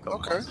couple. Yeah,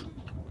 okay.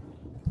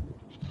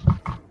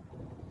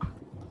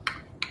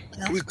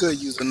 We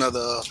could use another.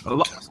 A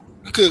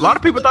lot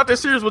of people thought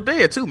this series was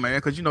dead too, man,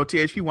 because you know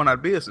THQ went out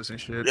of business and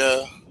shit.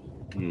 Yeah.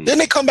 Didn't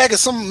they come back as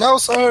something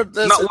else?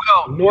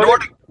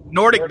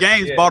 Nordic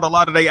Games bought a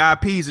lot of their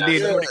IPs, and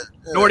then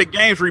Nordic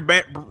Games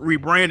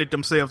rebranded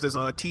themselves as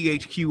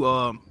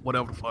THQ,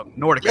 whatever the fuck,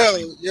 Nordic.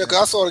 Yeah.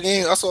 Cause I saw a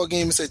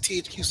game that said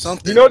THQ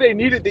something. You know they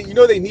needed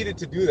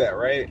to do that,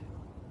 right?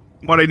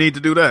 Why they need to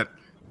do that?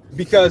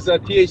 Because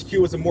THQ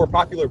was a more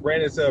popular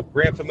brand. It's a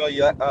brand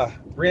familiar,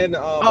 brand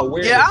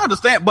awareness. Yeah, I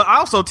understand, but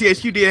also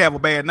THQ did have a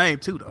bad name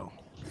too, though.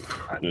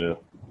 Yeah.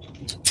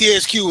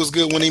 THQ was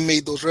good when they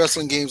made those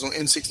wrestling games on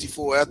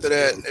N64. After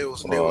that, it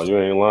was. You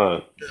ain't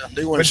lying. Yeah,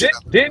 they weren't.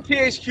 Didn't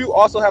THQ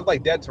also have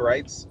like Dead to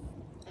Rights?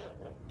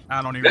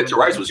 I don't even. Dead to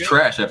Rights was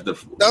trash after the.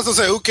 That's what I'm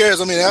saying. Who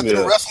cares? I mean, after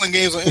the wrestling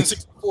games on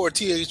N64,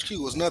 THQ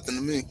was nothing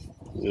to me.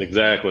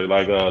 Exactly,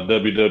 like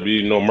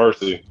WWE No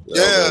Mercy.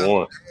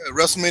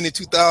 WrestleMania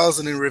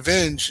 2000 and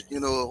Revenge.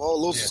 You know,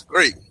 all those was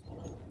great.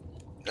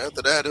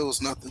 After that, it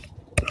was nothing.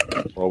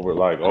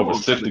 Over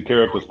 60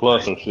 characters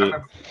plus and shit.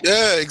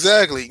 Yeah,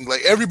 exactly.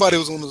 Like everybody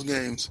was on those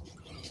games.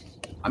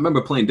 I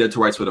remember playing Dead to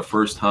Rights for the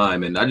first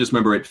time, and I just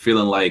remember it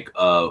feeling like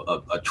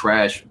a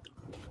trash.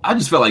 I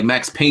just felt like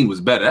Max Payne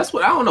was better. That's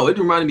what I don't know. It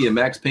reminded me of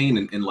Max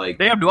Payne and like.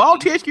 Damn, do all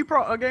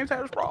THQ games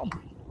have this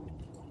problem?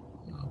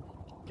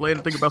 Playing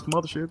to think about some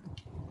other shit.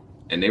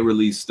 And they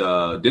released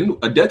didn't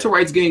a Dead to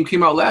Rights game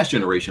came out last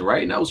generation,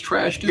 right? And that was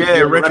trash too. Yeah,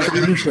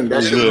 Retribution.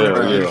 That shit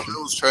it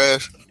was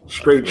trash.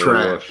 Straight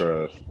trash.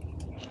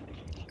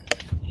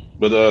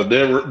 But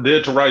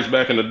Dead to Rights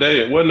back in the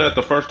day, wasn't that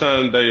the first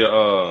time they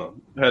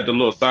had the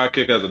little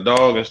sidekick as a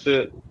dog and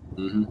shit?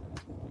 Mm-hmm.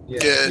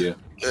 Yeah.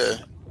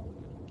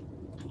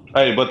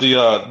 Hey, but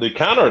the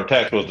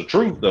counterattack was the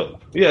truth though.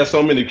 He had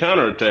so many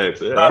counterattacks.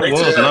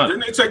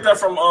 Didn't they take that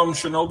from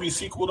Shinobi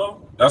sequel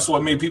though? That's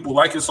what made people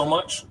like it so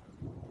much.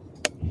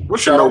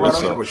 What's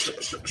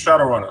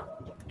Shadowrunner?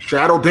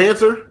 Shadow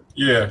Dancer?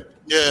 Yeah.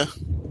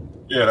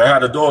 They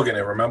had a dog in it,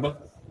 remember?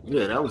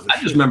 Yeah, that was.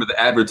 I just remember the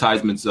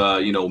advertisements,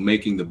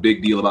 making the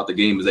big deal about the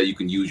game is that you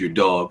can use your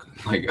dog.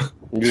 Like,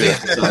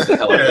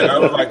 that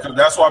was like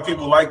that's why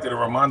people liked it. It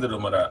reminded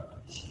them of that.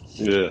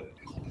 Yeah.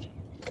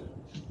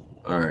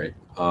 All right.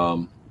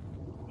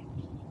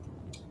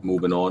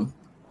 Moving on.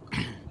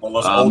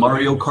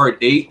 Mario Kart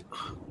 8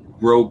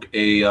 broke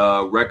a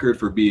record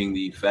for being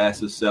the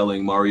fastest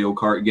selling Mario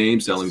Kart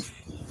game, selling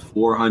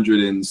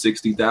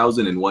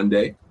 460,000 in one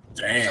day.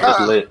 Damn.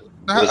 It's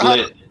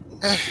lit.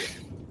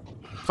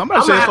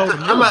 Somebody said so.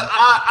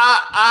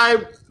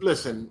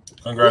 Listen.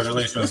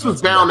 Congratulations. This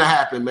was bound to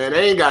happen, man.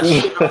 They ain't got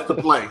shit else to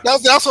play.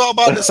 That's all I'm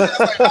about to say.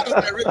 Like, how does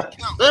that really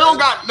count? They don't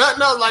got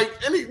nothing else. Like,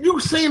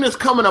 you've seen this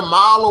coming a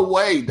mile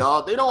away,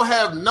 dog. They don't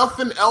have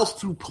nothing else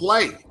to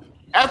play.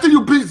 After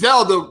you beat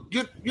Zelda,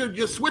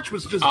 your Switch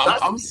was just.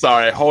 I'm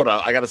sorry. Hold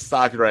on. I got to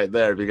stop you right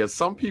there because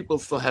some people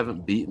still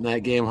haven't beaten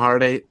that game,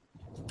 Hard 8.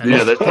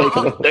 Yeah, they're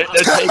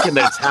taking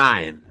their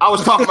time. I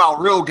was talking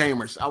about real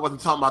gamers. I wasn't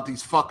talking about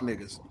these fuck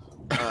niggas.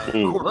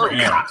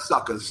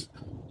 Suckers.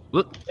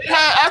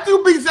 Yeah, after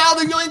you beat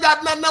Zelda, you ain't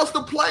got nothing else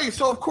to play.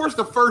 So of course,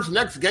 the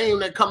next game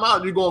that come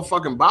out, you're gonna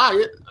fucking buy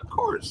it. Of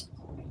course.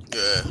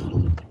 Yeah.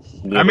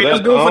 I mean,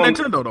 it's good for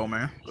Nintendo though,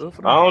 man.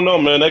 I don't know,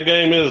 man. That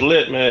game is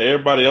lit, man.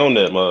 Everybody on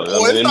that, mother.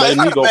 It made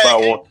me go buy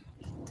one.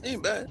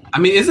 Ain't bad. I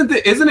mean, isn't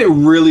it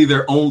really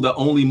the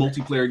only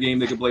multiplayer game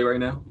they can play right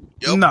now?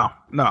 Yep.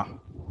 No.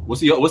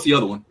 What's the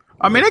other one?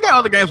 I mean, they got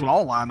other games with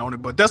online on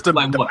it, but that's the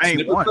main one. Yeah,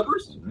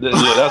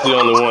 that's the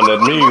only one that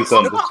means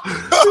something.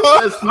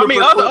 I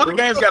mean, other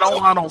games got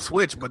online on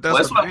Switch, but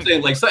that's what I'm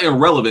saying. Like something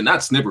relevant,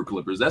 not Snipper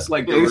Clippers. That's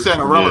like you said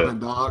irrelevant,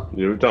 dog.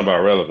 Yeah, we're talking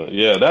about relevant.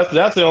 Yeah,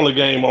 that's the only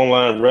game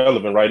online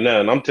relevant right now.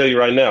 And I'm telling you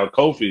right now,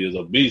 Kofi is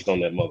a beast on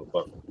that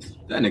motherfucker.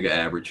 That nigga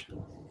average.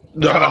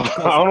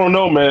 I don't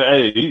know, man.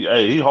 Hey,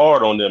 he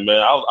hard on them,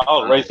 man. I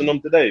was racing them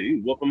today. He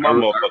whooping my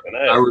motherfucking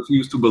ass. I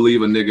refuse to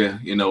believe a nigga,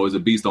 is a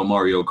beast on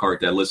Mario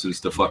Kart that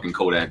listens to fucking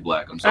Kodak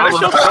Black. I'm sorry.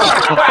 Stop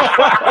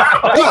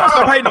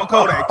hating on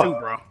Kodak too,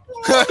 bro.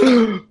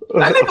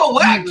 That nigga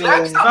whack,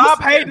 Jack.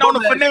 Stop hating on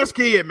the finesse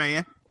kid,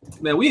 man.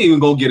 Man, we ain't even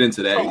gonna get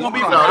into that. Don't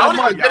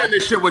even get in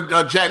this shit with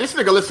Jack. This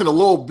nigga listen to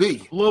Lil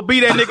B. Lil B,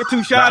 that nigga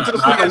too. Shout out to the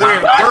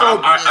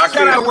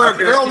nigga wearing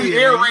girly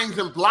earrings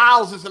and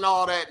blouses and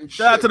all that. And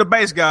shout out to the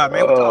bass guy,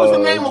 man. What's the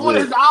name of one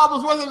of his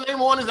albums? What's the name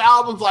of one of his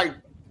albums? Like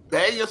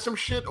Bay or some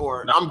shit?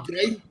 Or I'm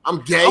gay?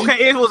 I'm gay.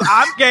 Okay, it was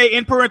I'm gay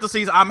in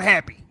parentheses. I'm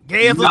happy.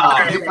 Gay is no.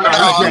 Nigga,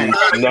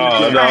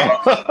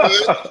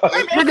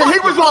 he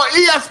was on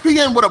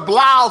ESPN with a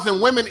blouse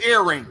and women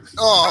earrings.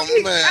 Oh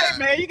man. Hey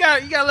man, you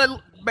gotta let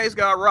bass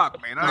guy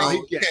rock, man.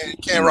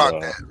 Can't rock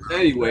that.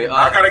 Anyway,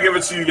 I gotta give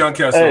it to you, Young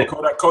Kessel. Hey.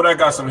 Kodak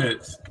got some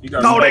hits.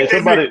 Kodak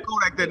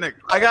that nigga.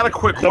 I got a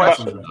quick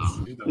question.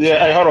 Yeah,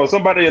 hey, hold on.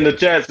 Somebody in the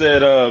chat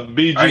said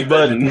BG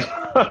Button.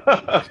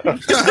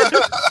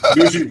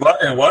 BG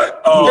Button,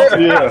 what? Oh,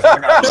 yeah.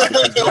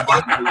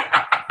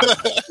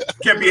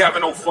 Can't be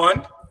having no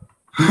fun.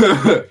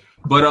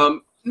 But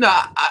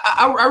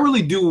I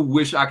really do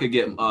wish I could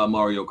get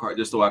Mario Kart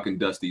just so I can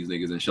dust these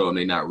niggas and show them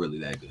they're not really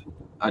that good.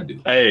 I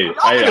do. Hey,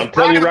 I'm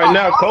telling you right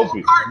now,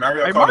 Kofi.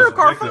 Mario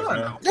Kart fun.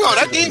 Yo,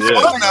 that game's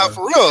fun now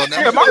for real.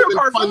 Yeah, Mario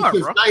Kart fun, bro.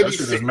 That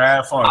shit is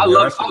mad fun. I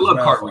love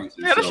kart races.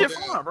 Yeah, that shit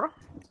fun, bro.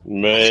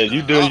 Man,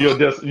 you doing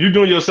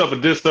yourself a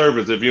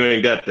disservice if you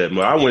ain't got that.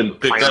 Man, I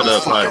wouldn't pick that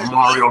up. Like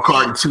Mario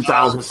Kart in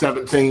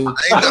 2017.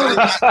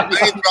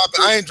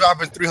 I ain't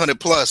dropping 300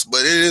 plus, but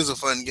it is a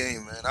fun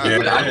game, man.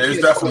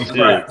 It's definitely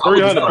 300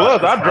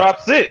 plus. I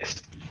dropped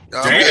 6.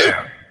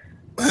 Damn.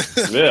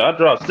 Yeah, I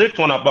dropped 6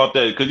 when I bought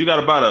that because you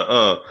got to buy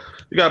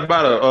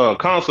a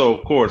console,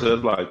 of course.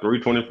 That's like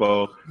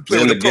 $324.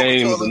 Then the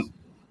game,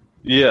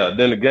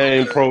 then the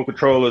game, Pro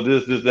Controller,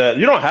 this, that.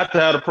 You don't have to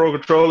have a Pro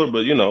Controller,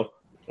 but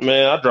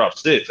man, I dropped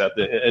 6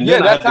 after. And yeah,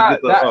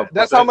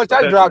 that's how much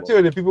I dropped too.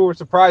 And people were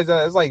surprised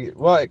that it's like,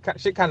 well,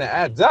 shit kind of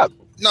adds up.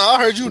 No,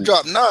 I heard you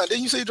drop 9.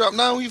 Didn't you say you dropped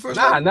 9 when you first?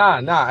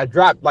 Nah. I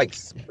dropped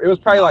it was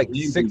probably like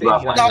 6 to 8.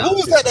 Now, who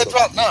was that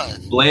dropped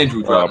 9?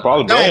 Landrew dropped.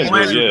 Probably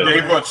Landrew.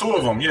 Yeah, he brought 2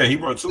 of them. Yeah, he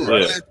brought 2.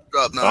 Right?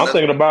 Yeah. I'm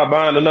thinking about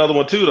buying another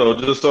one too, though,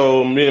 just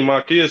so me and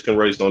my kids can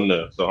race on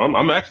there. So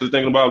I'm actually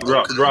thinking about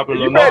dropping.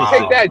 You better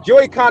take that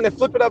Joy-Con and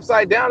flip it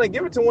upside down and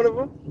give it to one of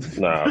them.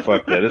 Nah,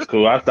 fuck that. It's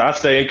cool. I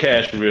stay in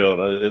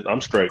Cashville. I'm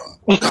straight.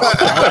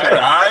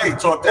 I ain't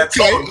talk that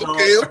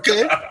talk.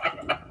 Okay.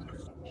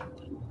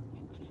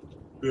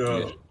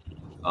 Yeah.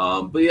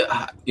 But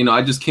yeah,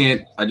 I just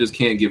can't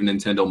give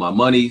Nintendo my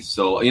money.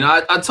 So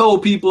I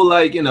told people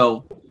like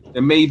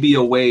there may be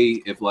a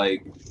way if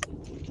like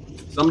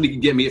somebody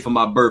can get me it for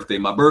my birthday.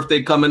 My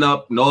birthday coming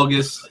up in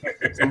August.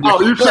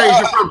 You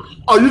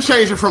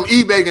changed it from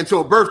eBay into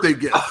a birthday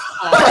gift. All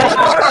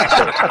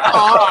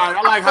right.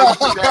 I like how you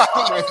put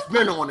that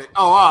spin on it.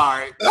 Oh, all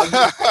right.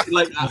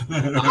 Like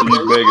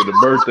eBay the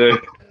birthday.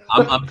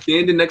 I'm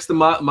standing next to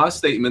my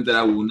statement that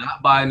I will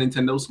not buy a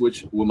Nintendo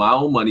Switch with my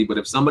own money. But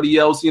if somebody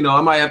else,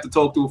 I might have to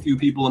talk to a few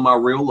people in my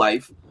real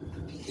life,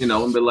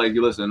 and be like,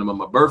 listen, I'm on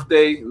my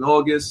birthday in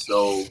August,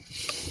 so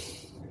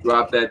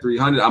drop that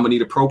 300. I'm gonna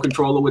need a Pro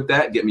Controller with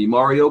that. Get me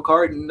Mario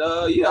Kart, and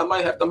I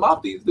might have to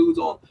mop these dudes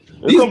on.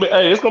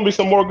 It's gonna be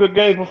some more good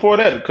games before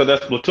that because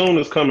that Splatoon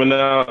is coming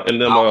out, and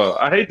them.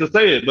 I hate to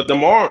say it, but the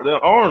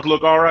orange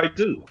look all right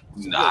too.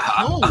 Nah,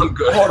 I'm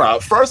good. Hold on.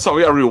 First of all,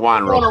 we gotta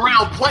rewind. Going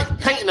around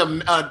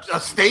painting a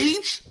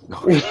stage.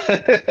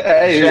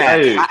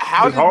 Hey,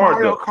 how did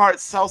Mario Kart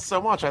sell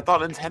so much? I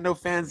thought Nintendo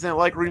fans didn't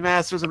like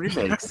remasters and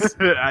remakes.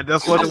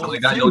 That's what they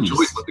got no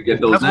choice but to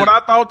get those. That's what I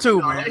thought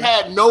too, man. They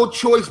had no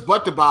choice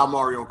but to buy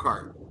Mario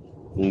Kart.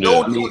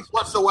 No choice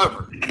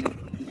whatsoever.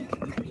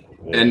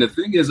 And the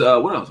thing is,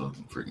 what else was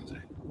I freaking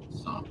saying?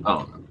 I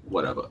don't know.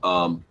 whatever.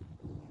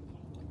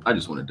 I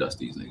just want to dust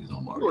these niggas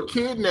on Mario. You're a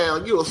kid now.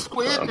 You're a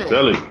squid now. I'm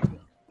telling you.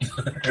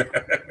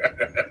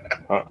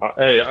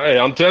 Hey,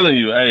 I'm telling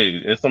you,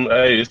 it's some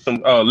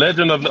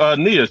Legend of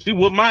Nia. She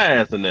whooped my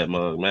ass in that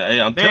mug, man.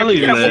 Hey, I'm telling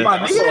you, man.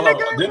 I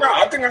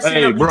think I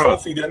seen that with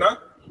Kofi, didn't I?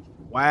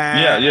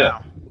 Wow.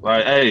 Yeah.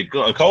 Like,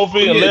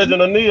 Kofi and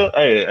Legend of Nia,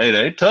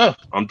 they tough.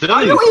 I'm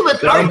telling you. Are you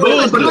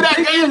even good at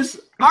games?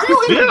 Are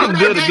you even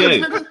good at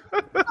games?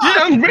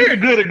 Yeah, I'm very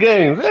good at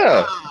games.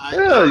 Yeah.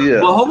 Hell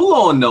yeah. Well, hold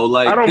on though.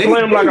 Like, I don't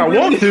play them like I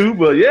want to,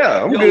 but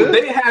yeah, I'm good.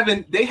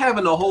 They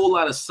having a whole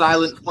lot of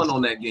silent fun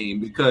on that game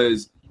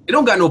because they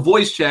don't got no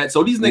voice chat,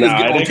 so these niggas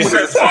get on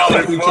Twitter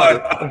silent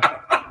fun.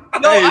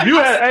 If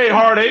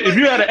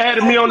you had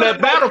added me on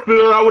that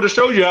Battlefield, I would have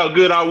showed you how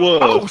good I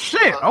was. Oh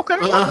shit! Okay.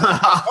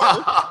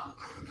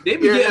 They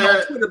be getting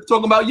on Twitter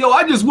talking about, yo,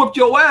 I just whooped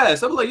your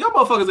ass. I'm like, y'all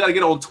motherfuckers got to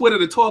get on Twitter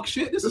to talk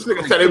shit. This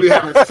nigga said they be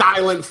having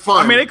silent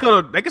fun. I mean, they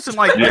could seem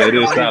like it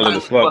is silent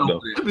as fuck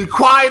though. They be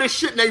quiet as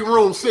shit in their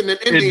room, sitting in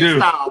Indian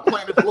style,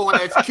 playing the blow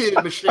ass kid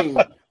machine.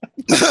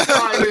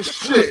 Quiet as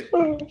shit.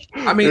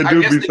 I mean, it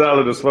do be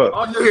silent as fuck.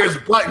 All you hear is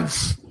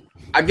buttons.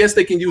 I guess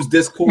they can use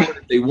Discord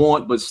if they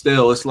want, but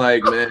still, it's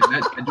like, man,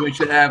 that joint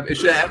should have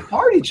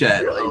party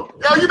chat. Like,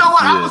 yo, you know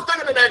what? I was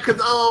thinking of that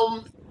because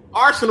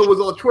Arsenal was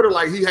on Twitter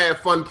like he had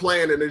fun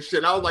playing and this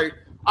shit. And I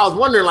was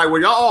wondering, like, were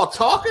y'all all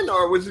talking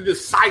or was it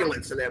just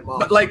silence in that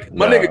moment? But like,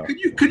 my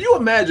nigga, could you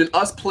imagine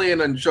us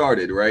playing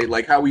Uncharted, right?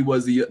 Like how we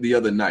was the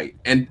other night,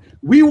 and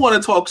we want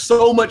to talk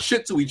so much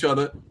shit to each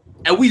other,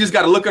 and we just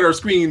got to look at our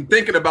screen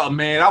thinking about,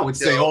 man, I would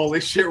say all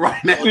this shit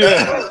right now.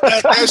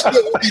 That shit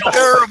would be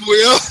terrible,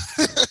 yo.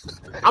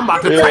 I'm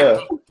about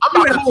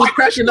to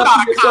crashing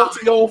up yourself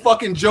to your own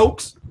fucking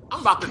jokes. I'm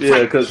about to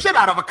type the shit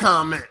out of a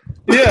comment.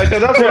 Yeah,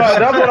 because that's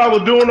what I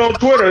was doing on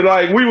Twitter.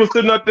 Like, we was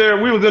sitting up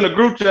there, we was in a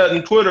group chat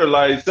in Twitter,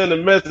 like,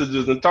 sending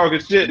messages and talking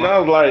shit. And I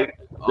was like,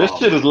 this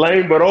shit is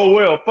lame, but oh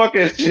well, fuck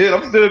that shit.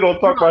 I'm still going to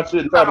talk my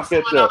shit and try to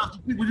catch up. The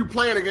people you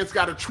playing against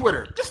got a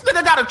Twitter. This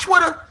nigga got a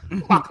Twitter.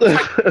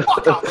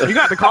 You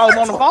got to call him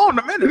on the phone in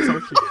a minute. So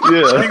shit.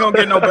 Yeah. Ain't going to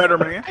get no better,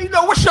 man. Hey,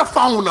 what's your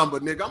phone number,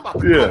 nigga? I'm about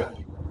to call you.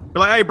 Be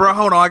like, hey, bro,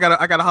 hold on. I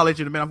gotta holler at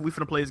you in a minute. We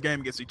finna play this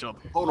game against each other.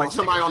 Hold on,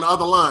 somebody on the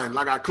other line.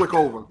 Like I click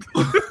over.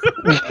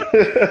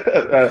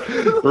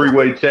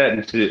 3-way chat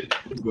and shit.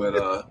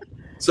 But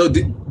so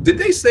did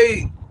they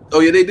say? Oh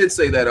yeah, they did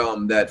say that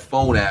that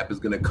phone app is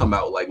gonna come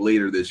out like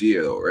later this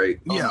year, though, right?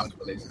 Yeah,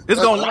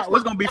 it's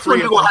gonna be free.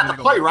 You're gonna have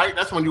to play, right?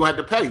 That's when you had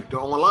to pay to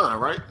online,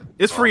 right?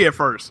 It's free at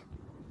first.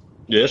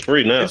 Yeah, it's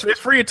free now. It's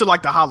free until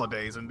like the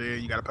holidays, and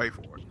then you gotta pay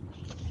for it.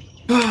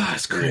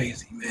 That's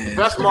crazy, man.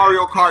 Best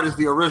Mario Kart is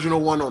the original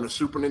one on the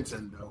Super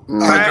Nintendo.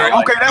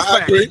 Okay, that's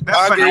fact.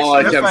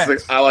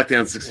 I like the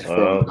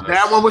N64.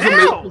 That one was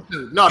amazing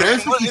too. No, the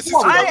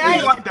N64. I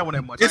ain't like that one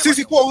that much. The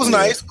N64 was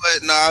nice,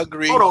 but I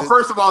agree. Hold on,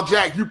 first of all,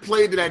 Jack, you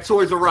played it at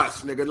Toys R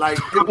Us, nigga. Like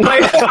you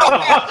played it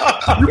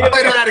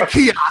at a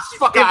kiosk.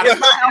 Fuck out of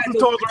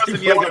here.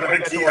 You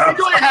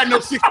ain't had no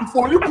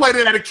 64. You played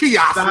it at a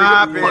kiosk.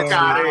 Stop it.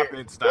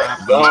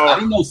 I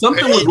don't know.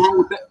 Something was wrong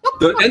with that.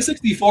 The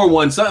N64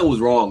 one, something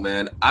was wrong,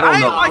 man. I don't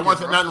know. There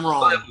wasn't nothing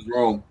wrong. Something was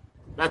wrong.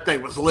 That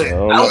thing was lit.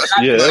 Yeah,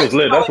 that was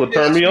lit. That's what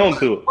turned me on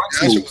to it.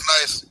 That shit was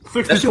nice.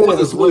 64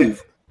 was lit.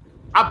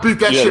 I beat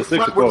that shit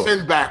frontwards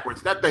and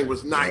backwards. That thing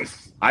was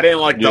nice. I didn't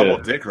like Double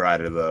Dick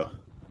Rider though.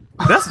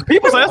 That's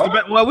people say that's the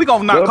best. Well, we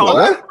gonna not call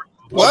it.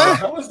 What?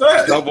 How was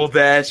that? Double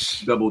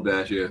Dash.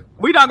 Yeah.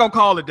 We not gonna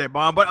call it that,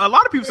 Bomb. But a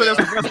lot of people say that's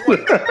the best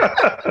one.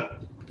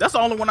 That's the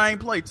only one I ain't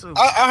played too.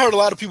 I heard a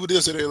lot of people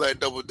did say they like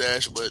Double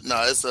Dash, but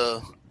nah, it's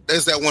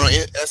that one on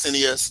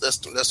SNES. That's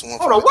the one.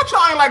 Hold on, what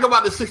y'all ain't like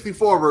about the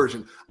 64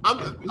 version?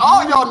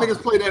 All y'all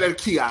niggas played that at a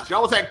kiosk.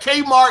 Y'all was at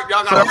Kmart.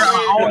 Y'all got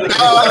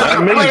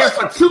playing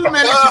for 2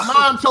 minutes. Your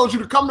mom told you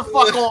to come the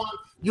fuck on.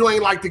 You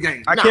ain't like the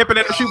game. I kept it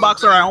in the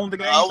shoebox, or I owned the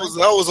game. I was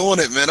on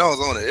it, man. I was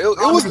on it. It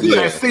was good.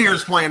 At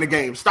Sears playing the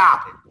game.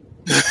 Stop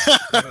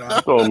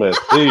it. Oh man,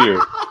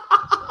 Sears.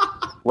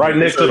 Right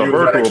next to the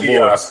virtual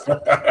boy.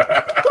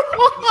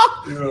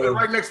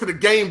 Right next to the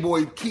Game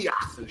Boy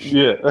kiosk.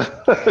 Yeah.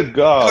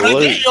 God.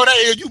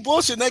 You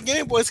bullshit. That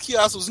Game Boy's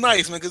kiosk was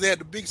nice, man, because they had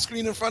the big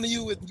screen in front of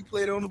you and you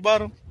played it on the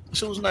bottom.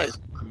 Shit was nice.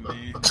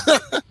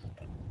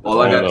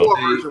 All I got to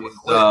say is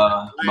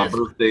my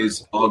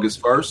birthday's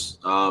August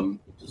 1st.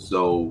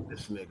 So,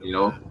 you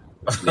know.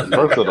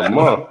 First of the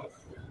month.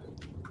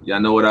 Y'all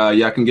know what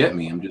y'all can get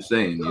me. I'm just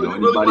saying. You know,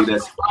 anybody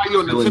that's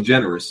feeling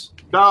generous.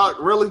 Dog,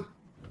 really?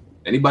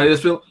 Anybody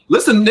that's feeling...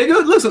 Listen,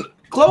 nigga, listen.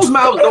 Closed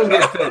mouths don't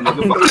get fed,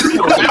 nigga.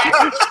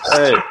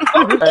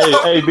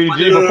 hey,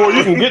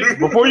 BG,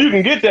 before you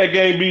can get that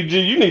game,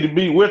 BG, you need to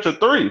beat Witcher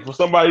 3 for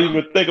somebody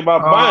even think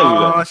about buying you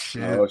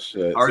that. Oh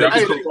shit! All right,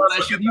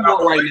 that shit you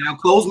want right now.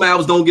 Closed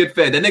mouths don't get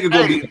fed. That nigga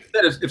gonna be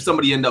upset if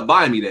somebody end up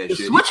buying me that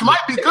shit. Switch might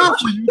be good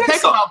for you.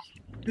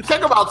 You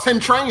take about 10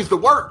 trains to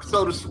work,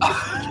 so to speak.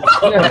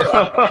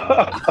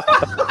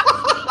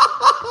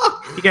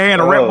 You can hand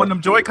a rent one of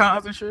them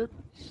Joy-Cons and shit.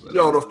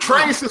 Yo, the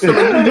train system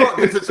in New York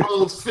is its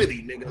own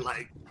city, nigga.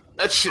 Like,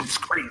 that shit's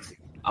crazy.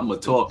 I'm gonna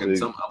talk and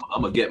I'm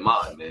gonna get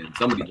mine, man.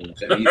 Somebody gonna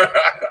tell me.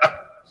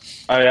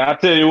 Hey, I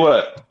tell you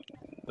what.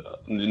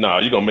 No,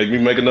 you're gonna make me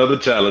make another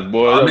challenge,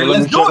 boy. Man,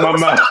 let me shut my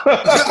mouth.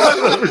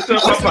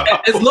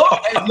 As long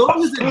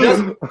as it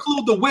doesn't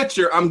include The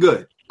Witcher, I'm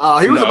good.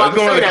 He was about to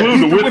say that.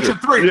 Beat The Witcher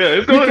 3. Yeah,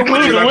 it's going to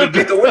include The Witcher.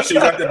 Beat The Witcher. You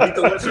have to beat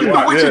The Witcher.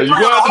 Yeah, you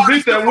got to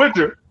beat that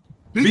Witcher.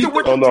 Beat The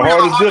Witcher on the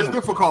hardest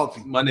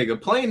difficulty. My nigga,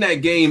 playing that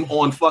game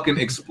on fucking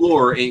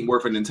Explorer ain't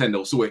worth a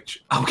Nintendo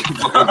Switch. Oh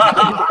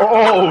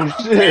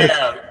shit.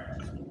 Yeah.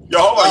 Yo,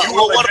 hold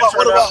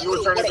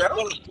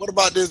on. What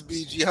about this,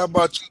 BG? How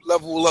about you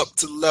level up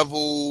to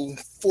level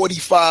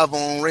 45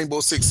 on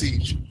Rainbow Six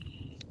Siege?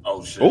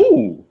 Oh shit.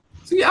 Ooh.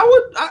 See, I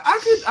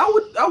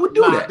would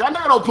do that. That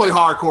nigga don't play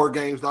hardcore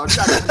games, dog.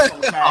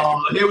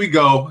 Here we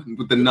go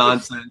with the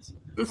nonsense.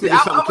 This is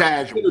something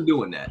casual. Consider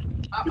doing that.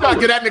 You gotta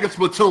get that nigga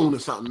Splatoon or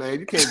something, man.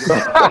 You can't get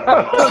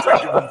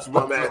that.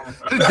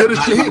 He's good as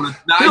shit.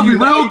 He'll be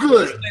real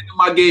good.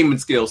 My gaming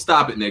skills.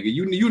 Stop it, nigga.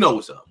 You know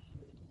what's up.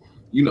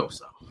 You know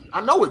what's up. I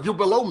know it. You're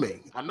below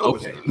me. I know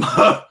it.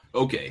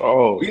 Okay.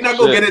 Oh, we're not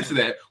gonna get into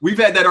that. We've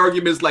had that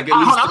arguments like at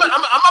least. I'm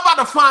about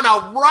to find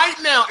out right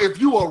now if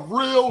you a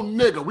real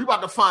nigga. We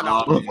about to find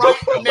out right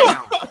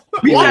now.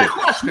 One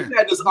question.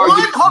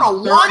 Hold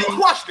on. One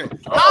question.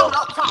 I'm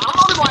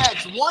only gonna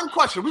ask one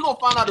question. We're gonna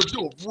find out if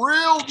you a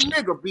real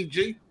nigga,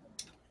 BG.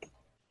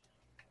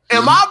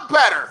 Am I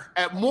better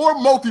at more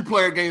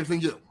multiplayer games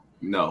than you?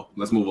 No,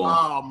 let's move on.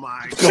 Oh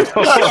my god!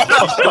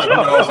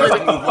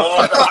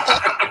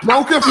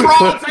 Broken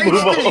Frauds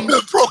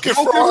HD. Broken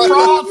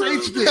Frauds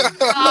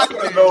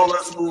HD. No,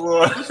 let's move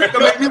on. This is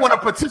gonna make me want to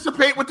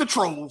participate with the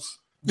trolls.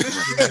 Like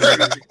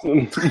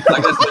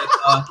I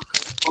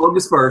said,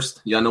 August 1st.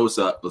 Y'all know what's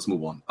up. Let's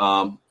move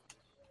on.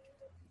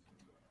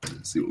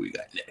 Let's see what we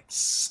got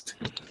next.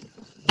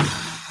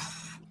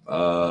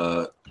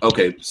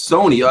 Okay,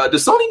 Sony.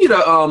 Does Sony get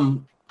a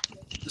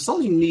Does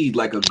Sony need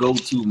like a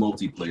go-to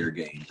multiplayer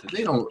game? Because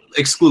they don't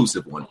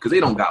exclusive one because they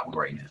don't got one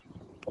right now.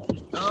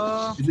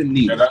 Is it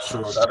needed? Yeah, that's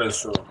true. That is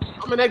true.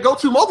 I mean, that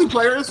go-to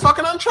multiplayer is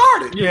fucking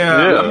Uncharted.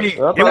 Yeah. I mean,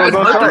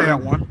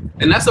 that one.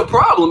 And that's a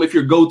problem if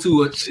your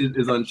go-to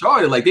is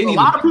Uncharted. Like they need.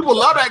 A lot of people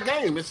love that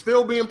game. It's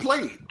still being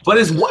played. But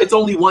it's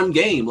only one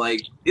game.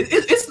 Like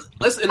it's.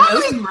 Listen,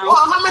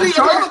 how many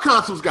other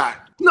consoles got?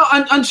 No,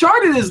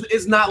 Uncharted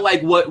is not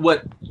like what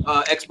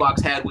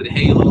Xbox had with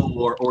Halo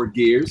or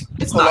Gears.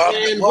 It's not.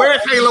 And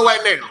where's Halo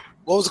at now?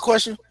 What was the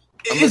question?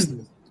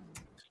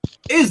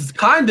 It's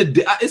kind of.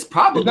 It's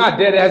probably not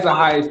dead. It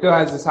still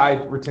has this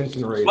high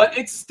retention rate. But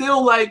it's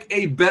still like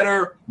a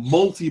better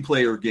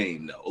multiplayer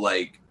game, though.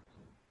 Like,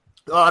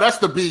 that's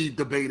to be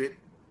debated.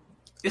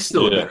 It's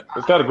still better.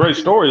 It's got a great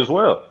story as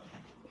well.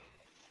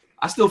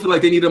 I still feel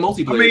like they need a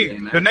multiplayer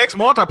game. Man. The next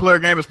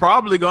multiplayer game is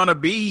probably gonna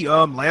be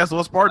Last of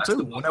Us Part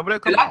 2. Whenever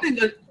that comes out. I think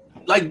that,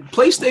 like,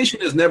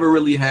 PlayStation has never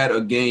really had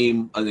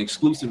an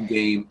exclusive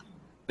game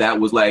that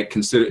was like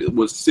considered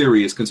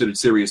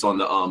serious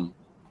on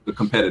the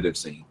competitive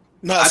scene.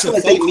 No, I feel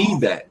like they need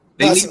that.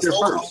 They need their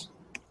first.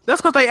 That's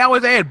because they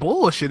always add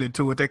bullshit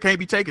into it that can't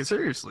be taken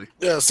seriously.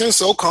 Yeah,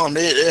 since SOCOM,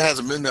 it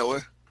hasn't been that way.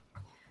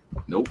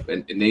 Nope,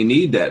 and they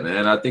need that,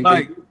 man. I think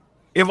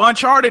if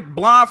Uncharted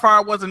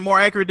Blindfire wasn't more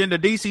accurate than the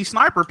DC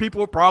Sniper,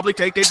 people would probably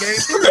take that game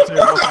seriously.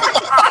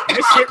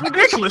 This shit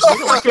ridiculous.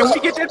 Like, can we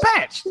get that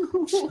patch?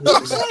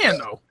 I'm saying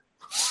though.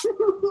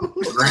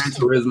 Gran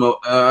Turismo,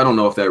 I don't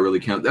know if that really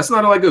counts. That's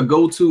not like a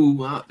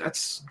go-to.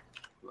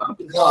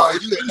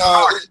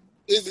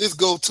 It's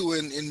go-to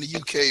in the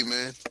UK,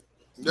 man.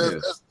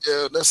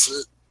 That's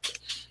it.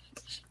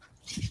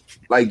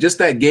 Like just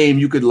that game,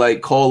 you could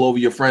like call over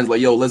your friends,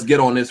 like, "Yo, let's get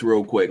on this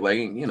real quick." Like,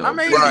 you know, I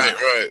mean,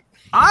 right.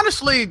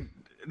 Honestly,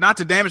 not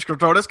to damage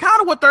control. That's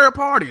kind of what third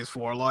party is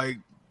for. Like,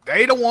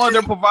 they the one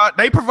that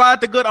provide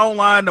the good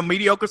online, the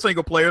mediocre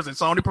single players, and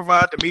Sony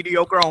provide the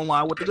mediocre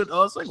online with the good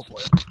single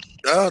player.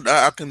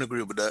 I can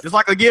agree with that. It's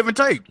like a give and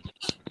take.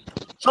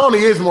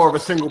 Sony is more of a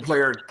single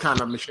player kind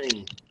of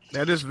machine.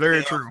 That is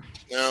very true.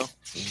 Yeah.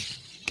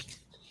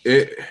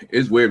 It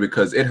is weird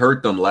because it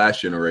hurt them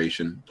last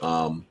generation.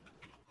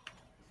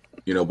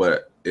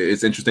 But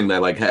it's interesting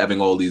that like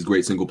having all these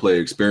great single player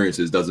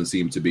experiences doesn't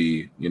seem to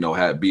be,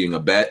 being a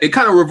bad. It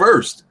kind of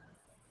reversed.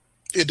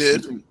 It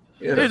did.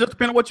 Yeah, it just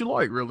depends on what you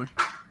like, really.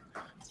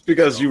 It's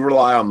because you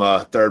rely on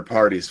the third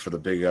parties for the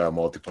big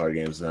multiplayer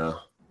games now.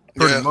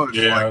 Pretty much.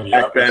 Yeah.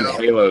 Back then,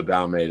 Halo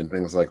dominated and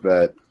things like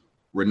that.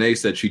 Renee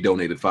said she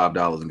donated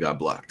 $5 and got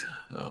blocked.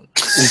 Damn,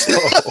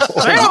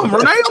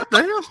 Renee, what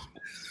the hell?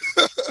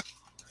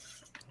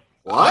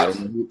 What?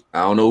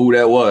 I don't know who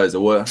that was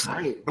or what.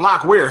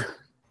 Block where?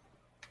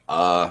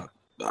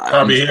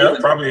 Probably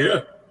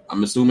here.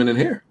 I'm assuming in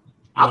here.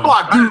 I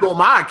blocked dude on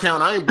my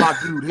account. I ain't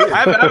blocked dude here. I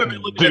haven't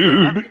been looking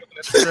dude.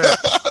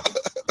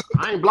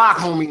 I ain't blocked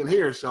homie in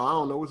here, so I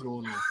don't know what's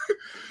going on.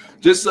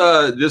 Just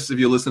if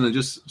you're listening,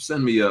 just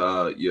send me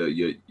your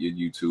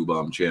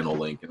YouTube channel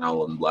link and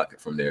I'll unblock it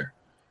from there.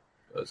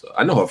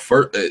 I know her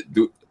first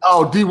dude.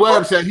 Oh, D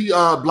Web said he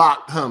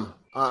blocked him.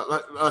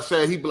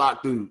 Said he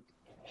blocked dude.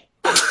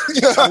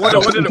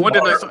 What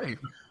did they say?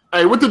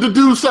 Hey, what did the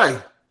dude say?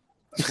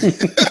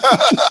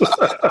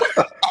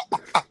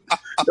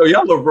 Yo,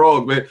 y'all are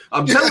wrong, man.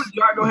 I'm telling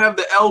you, y'all gonna have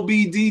the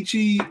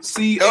LBDCG.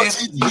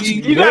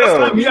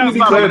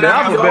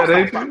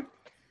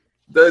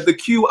 The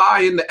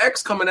QI and the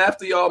X coming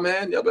after y'all,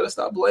 man. Y'all better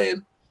stop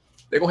playing.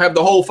 They're gonna have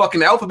the whole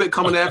fucking alphabet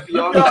coming after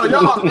y'all. I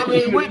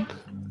mean,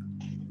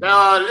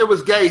 it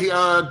was gay.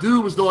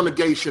 Dude was doing the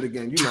gay shit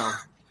again, you know.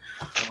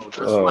 That's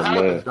what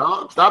happens,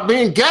 dog. Stop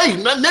being gay,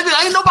 man. Nigga,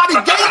 ain't nobody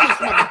gay this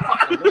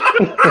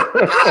motherfucker.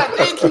 God,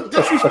 they keep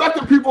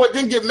disrespecting people and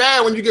then get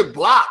mad when you get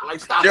blocked. Like,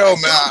 stop. Yo,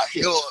 man.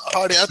 Yo,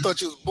 Hardy, I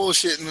thought you was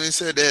bullshitting when he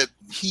said that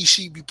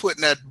she be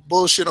putting that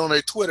bullshit on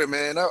their Twitter,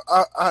 man.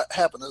 I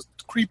happen to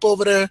creep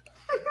over there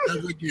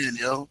again,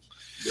 yo.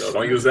 Yo,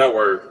 don't use that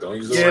word. Don't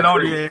use that word.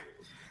 Don't, yeah.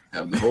 Hey,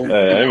 I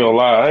ain't gonna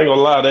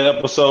lie. That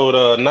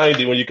episode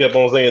 90 when you kept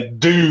on saying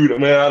 "dude,"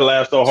 man, I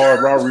laughed so hard.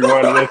 I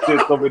rewinded that shit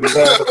so many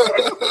times.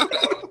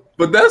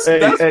 But that's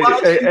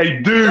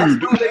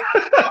dude.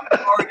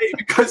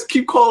 Because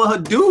keep calling her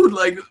dude,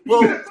 like,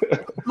 well,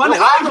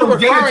 I don't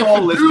get into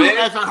all this, man.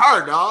 As in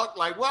her, dog.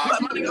 Like,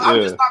 what? I'm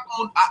just not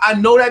going. I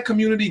know that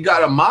community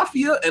got a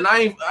mafia, and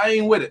I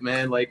ain't with it,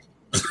 man. Like,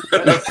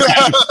 and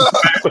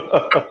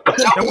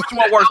which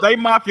one worse, they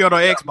mafia or the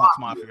Xbox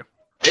mafia?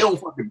 They don't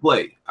fucking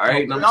play. All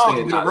right, and I'm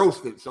saying get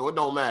roasted, so it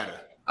don't matter.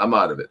 I'm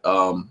out of it.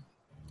 All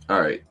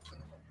right.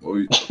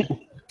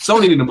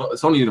 Sony need a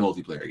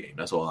multiplayer game.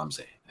 That's all I'm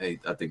saying. Hey,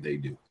 I think they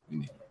do.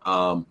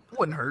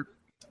 Wouldn't hurt.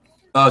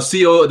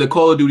 The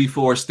Call of Duty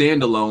 4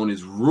 standalone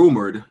is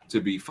rumored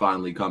to be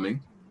finally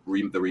coming.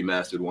 The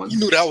remastered one. You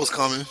knew that was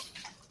coming.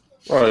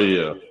 Oh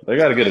yeah, they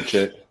got to get a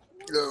check.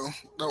 Yeah,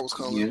 that was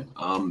coming.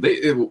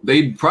 Yeah.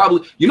 They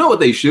probably, you know what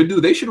they should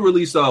do? They should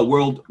release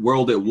World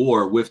at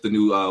War with the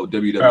new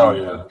WWE. Oh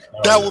yeah,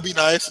 that would be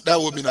nice. That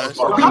would be nice.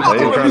 How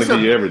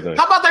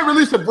about they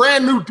release a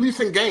brand new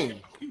decent game?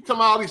 You talking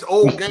about all these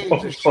old games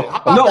and shit?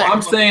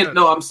 I'm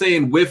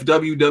saying with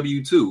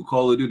WW2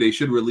 Call of Duty, they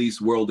should release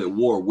World at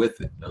War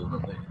with it. That's what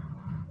I'm saying.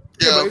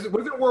 Yeah, but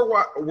was it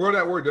World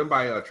at War done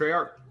by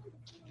Treyarch?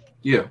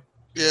 Yeah.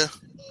 Yeah.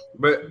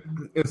 But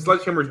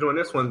Sledgehammer's doing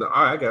this one.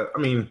 I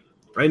mean,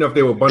 I don't know if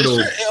they will bundle.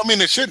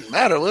 It shouldn't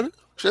matter, would it?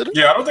 Should it?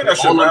 Yeah, I don't think that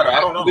should matter. I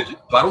don't know.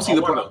 But I don't see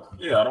the problem.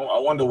 Yeah, I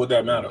wonder would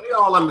that matter. They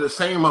all under the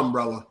same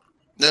umbrella.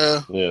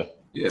 Yeah.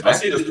 I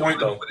see this point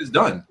though. But it's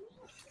done.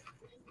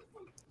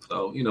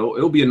 So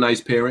it'll be a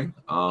nice pairing.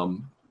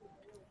 And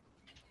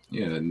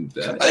even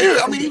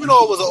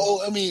though it was an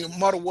old,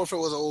 Modern Warfare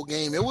was an old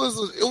game. It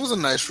was a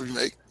nice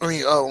remake.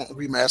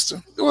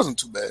 Remaster. It wasn't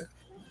too bad.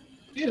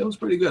 Yeah, it was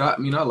pretty good. I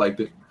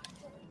liked it.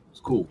 It's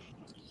cool.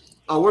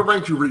 What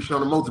rank you reached on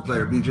the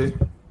multiplayer, BJ?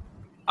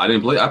 I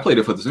didn't play. I played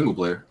it for the single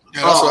player.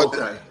 Yeah,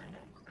 okay.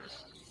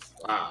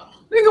 Wow.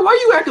 Nigga, why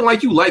you acting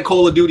like you like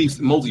Call of Duty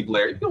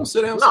multiplayer? You don't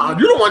sit down. No,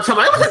 you don't want to tell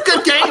me. It was a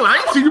good game. I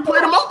ain't see you play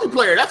the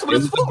multiplayer. That's what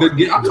it's for. Good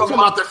game. I'm talking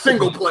about the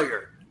single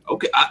player.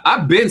 Okay,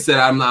 I've been said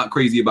I'm not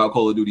crazy about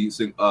Call of Duty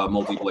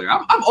multiplayer.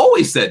 I've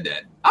always said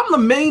that. I'm the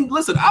main.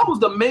 Listen, I was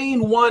the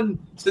main one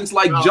since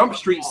Jump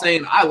Street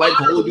saying I like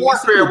Call of Duty.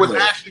 Warfare was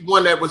actually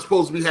one that was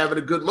supposed to be having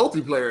a good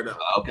multiplayer though.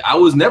 Okay, I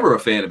was never a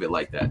fan of it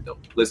like that though.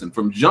 Listen,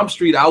 from Jump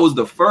Street, I was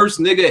the first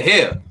nigga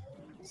here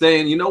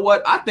saying, you know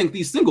what? I think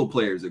these single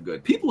players are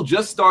good. People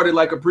just started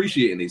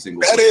appreciating these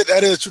single players.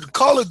 That is true. The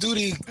Call of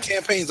Duty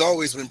campaign's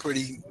always been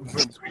pretty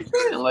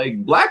yeah,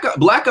 like Black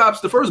Ops,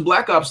 the first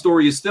Black Ops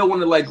story is still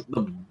one of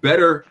the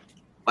better,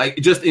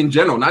 just in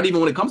general, not even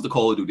when it comes to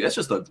Call of Duty. That's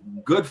just a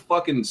good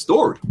fucking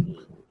story.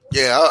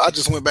 Yeah, I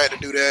just went back to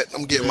do that.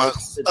 I'm getting my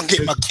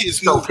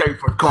kids okay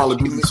for Call of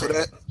Duty for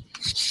that.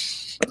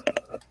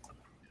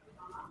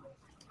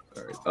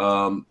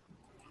 All right.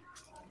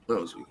 What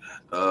else we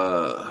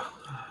got?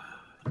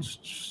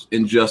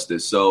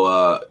 Injustice.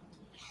 So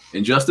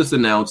Injustice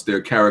announced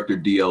their character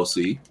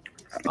DLC.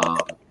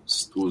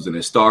 It was in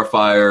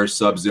Starfire,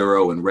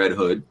 Sub-Zero, and Red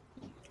Hood.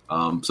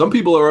 Some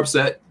people are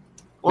upset.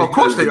 Well, of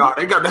course they are.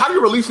 How do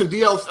you release a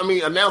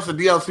DLC? Announce a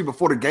DLC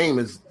before the game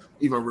is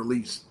even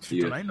released.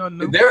 Yeah. It ain't nothing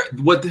new. It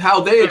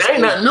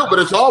ain't nothing new, but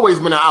it's always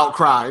been an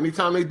outcry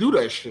anytime they do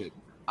that shit.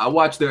 I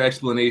watched their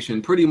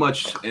explanation pretty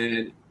much,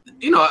 and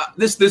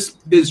this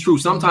is true.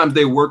 Sometimes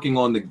they're working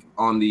on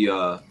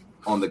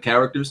the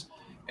characters,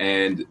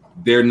 and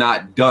they're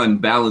not done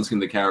balancing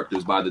the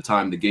characters by the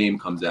time the game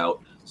comes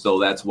out. So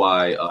that's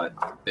why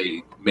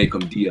they make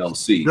them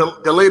DLC.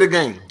 Delay the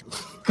game.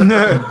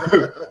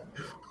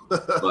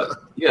 But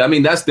yeah,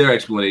 that's their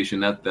explanation.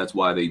 That's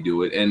why they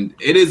do it, and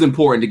it is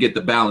important to get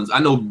the balance. I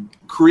know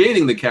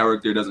creating the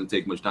character doesn't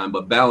take much time,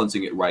 but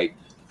balancing it right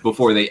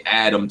before they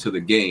add them to the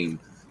game,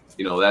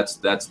 that's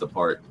the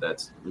part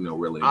that's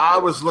really important. I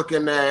was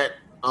looking at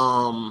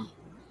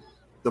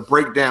the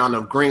breakdown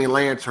of Green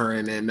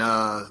Lantern and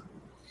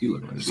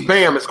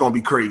Spam is going to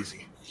be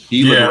crazy.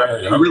 He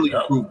really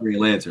improved Green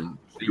Lantern.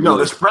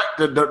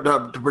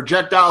 The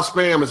projectile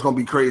Spam is going to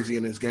be crazy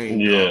in this game.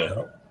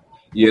 Yeah.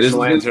 Which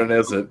Lantern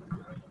is it?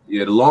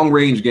 Yeah, the long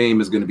range game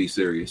is going to be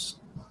serious.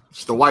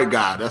 It's the white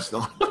guy. That's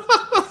the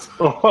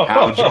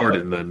Hal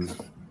Jordan then.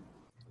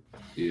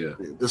 Yeah.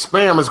 The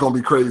Spam is going to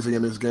be crazy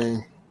in this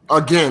game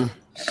again.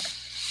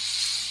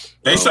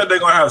 They said they're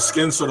gonna have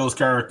skins for those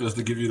characters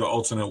to give you the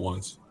alternate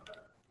ones.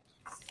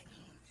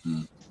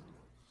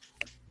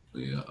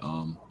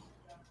 Yeah,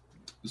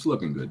 it's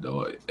looking good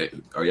though.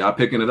 Are y'all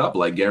picking it up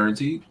like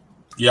guaranteed?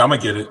 Yeah, I'm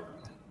gonna get it.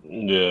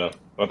 Yeah,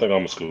 I think I'm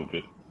gonna scoop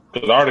it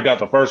because I already got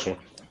the first one,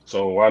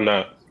 so why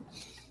not?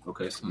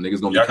 Okay, so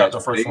niggas gonna be. I got the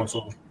first one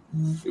too.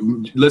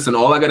 Listen,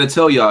 all I gotta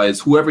tell y'all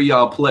is whoever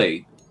y'all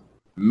play,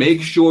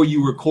 make sure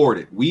you record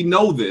it. We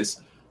know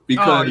this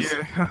because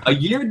a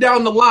year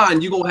down the line,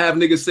 you're gonna have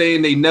niggas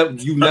saying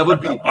you never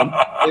beat them.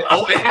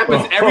 It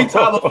happens every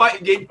time a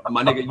fighting game.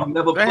 My nigga, you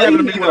never played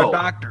me though.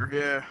 Doctor,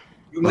 yeah.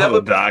 You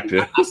never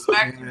doctor. I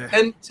smacked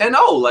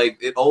 10-0. Like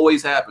it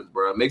always happens,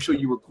 bro. Make sure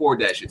you record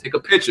that shit. Take a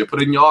picture,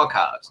 put it in your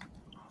archives.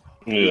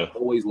 Yeah.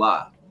 Always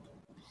lie.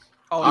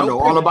 I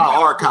know all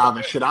about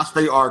archiving shit. I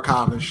stay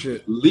archiving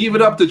shit. Leave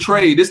it up to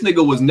Trey. This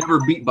nigga was never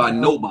beat by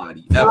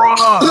nobody. Ever.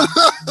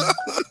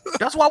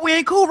 That's why we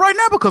ain't cool right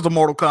now because of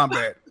Mortal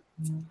Kombat.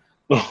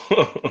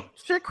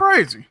 Shit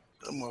crazy.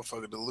 That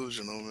motherfucker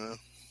delusional, man.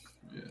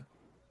 Yeah.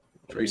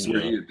 Trey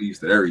swear he a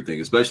beast at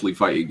everything, especially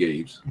fighting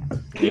games.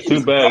 It's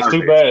too bad. It's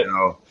too bad.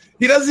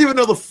 He doesn't even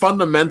know the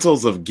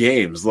fundamentals of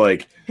games.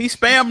 Like he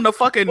spammed the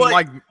fucking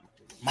minor.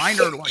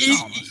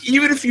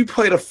 Even if you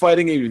played a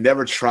fighting game you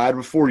never tried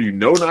before, you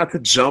know not to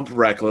jump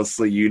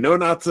recklessly. You know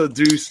not to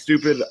do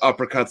stupid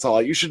uppercuts. All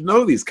you should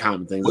know these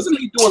kind of things. Wasn't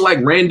he doing like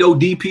rando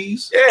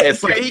DPs? Yeah,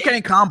 it's like he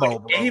can't combo.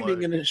 Bro,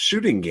 aiming in a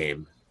shooting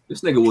game.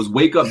 This nigga was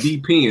wake up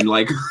DPing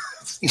like.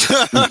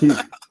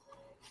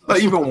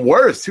 But even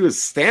worse, he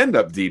was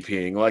stand-up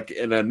DPing, like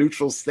in a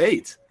neutral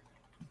state.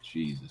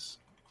 Jesus.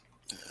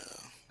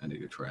 That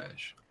nigga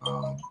trash.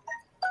 All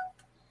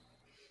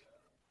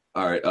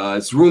right.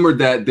 It's rumored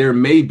that there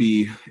may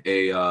be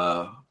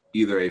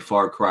either a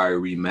Far Cry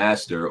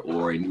remaster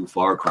or a new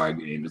Far Cry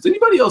game. Is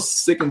anybody else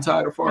sick and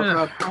tired of Far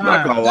Cry? I'm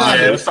not gonna lie.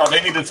 Yeah, so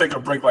they need to take a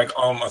break like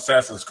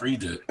Assassin's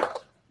Creed did.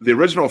 The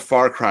original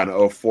Far Cry in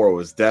 2004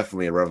 was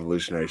definitely a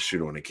revolutionary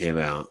shooter when it came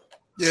out.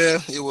 Yeah,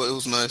 it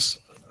was nice.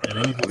 I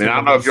mean, I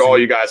don't know if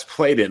you guys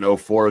played it in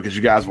 2004 because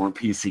you guys weren't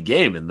PC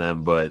gaming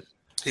then, but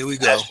here we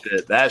go.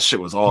 That shit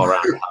was all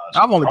around.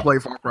 I've only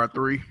played Far Cry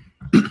 3.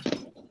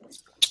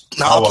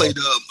 No, I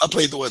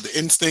played the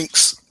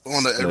Instincts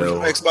on the original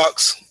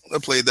Xbox. I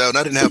played that, and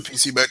I didn't have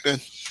PC back then.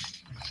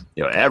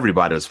 Yo,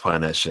 everybody was playing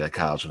that shit at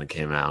college when it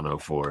came out in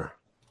 2004.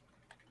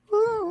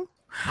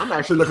 I'm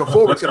actually looking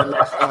forward to the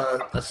next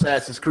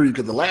Assassin's Creed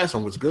because the last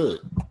one was good.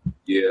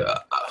 Yeah,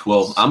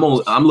 well,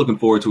 I'm looking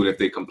forward to it if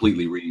they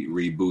completely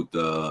reboot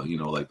the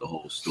the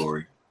whole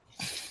story.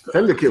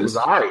 Syndicate was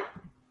alright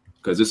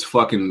because this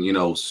fucking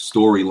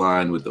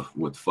storyline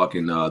with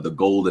fucking the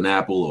Golden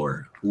Apple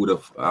or who the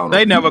I don't know.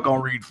 They never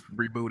gonna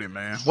reboot it,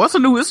 man. It's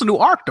a new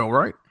arc though,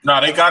 right? No,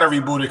 they gotta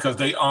reboot it because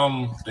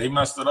they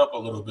messed it up a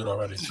little bit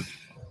already.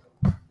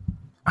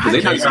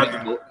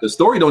 The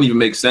story don't even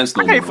make sense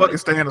no more. I can't fucking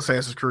stand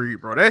Assassin's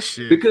Creed, bro. That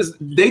shit. Because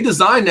they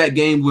designed that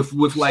game with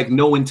like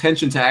no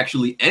intention to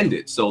actually end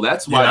it. So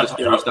that's why the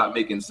story stopped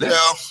making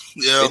sense.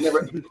 Yeah.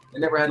 They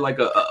never had like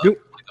a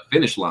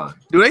finish line.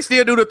 Do they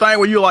still do the thing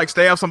where you like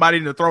stab somebody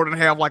in the throat and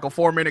have like a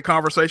 4-minute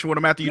conversation with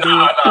them after you do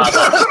it?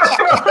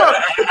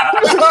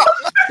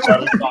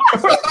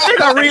 They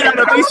gonna read out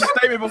the thesis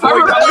statement before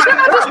you go.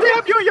 I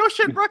stab you in your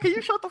shit, bro. Can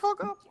you shut the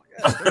fuck up?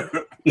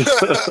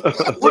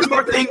 One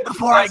more thing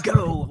before I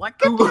go. Like,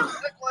 get the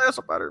glass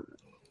about it.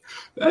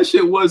 That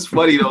shit was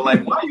funny though.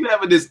 Like, why are you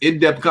having this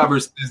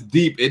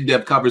deep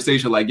in-depth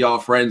conversation like y'all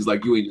friends?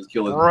 Like, you ain't just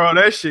killing. Bro,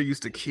 that shit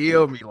used to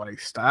kill me. Like,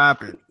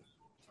 stop it.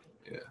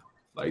 Yeah,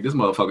 like this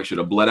motherfucker should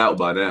have bled out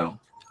by now.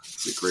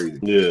 It's crazy.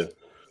 Yeah.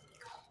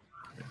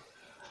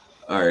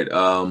 All right.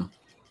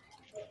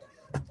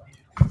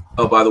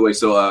 Oh, by the way,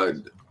 so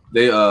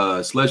they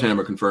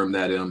Sledgehammer confirmed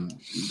that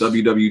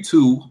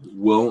WW2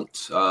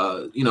 won't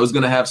is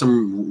gonna have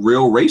some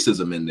real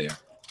racism in there.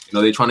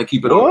 They're trying to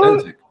keep it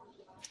authentic.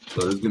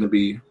 So there's gonna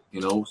be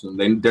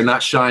they're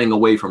not shying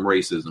away from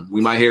racism.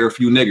 We might hear a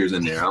few niggers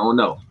in there. I don't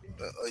know.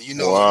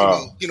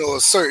 A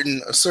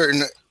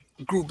certain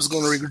group is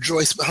gonna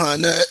rejoice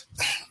behind that.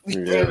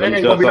 Yeah, that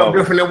ain't gonna be no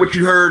different than what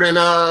you heard in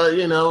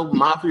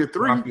Mafia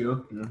 3.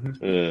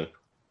 Mm-hmm. Yeah.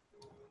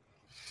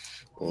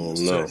 Oh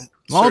no.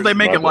 As long as they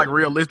make it like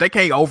realistic, they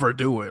can't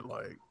overdo it.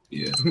 Like,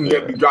 yeah,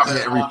 be dropping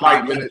it every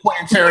 5 minutes.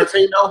 Quentin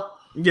Tarantino.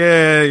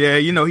 Yeah,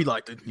 he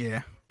liked it.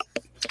 Yeah,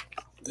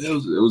 it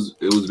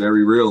was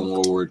very real in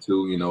World War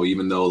II.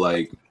 Even though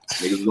like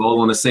niggas was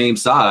all on the same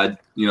side,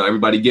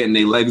 everybody getting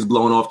their legs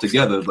blown off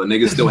together, but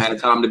niggas still had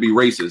time to be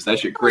racist. That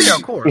shit crazy. Yeah,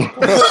 of course.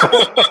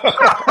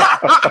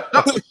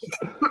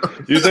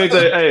 You think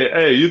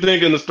you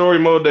think in the story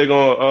mode they're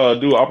gonna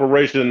do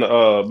Operation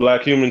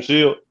Black Human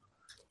Shield?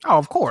 Oh,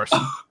 of course.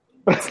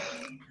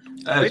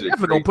 They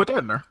definitely gonna put that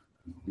in there.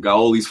 Got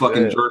all these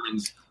fucking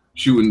Germans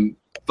shooting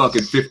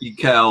fucking 50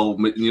 cal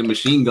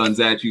machine guns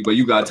at you, but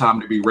you got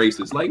time to be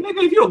racist. Like,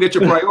 nigga, if you don't get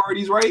your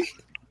priorities right.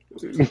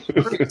 They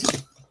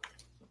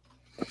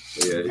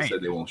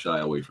said they won't shy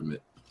away from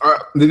it.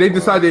 Did they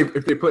decide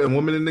if they put a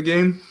woman in the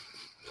game?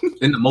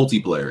 In the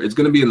multiplayer. It's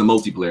going to be in the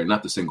multiplayer,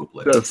 not the single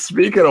player. So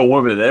speaking of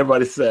women,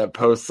 everybody said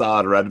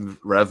post-sod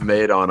Rev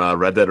made on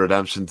Red Dead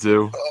Redemption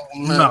 2.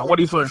 No, what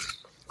do you say?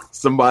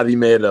 Somebody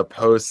made a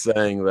post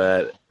saying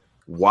that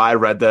why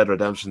Red Dead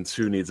Redemption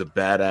 2 needs a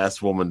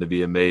badass woman to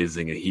be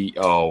amazing, and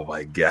oh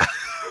my god.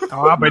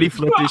 Oh, I bet he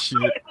flipped this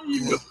shit. He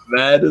was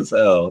mad as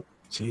hell.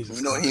 Jesus.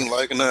 You know he ain't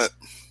liking that.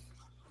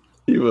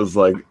 He was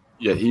like,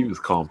 yeah, he was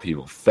calling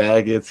people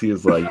faggots. He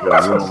was like, "You're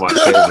one of my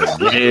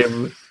favorite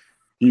game."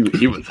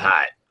 He was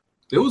hot.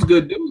 It was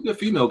good. There was good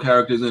female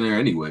characters in there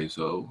anyway,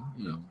 so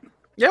you know.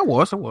 Yeah, it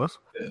was.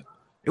 Yeah.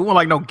 It wasn't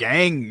like no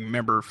gang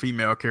member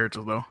female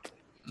characters though.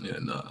 Yeah,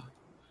 nah.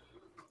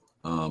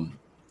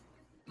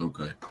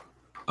 Okay.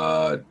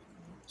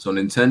 So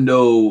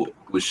Nintendo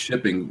was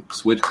shipping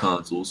Switch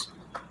consoles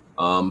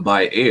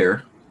by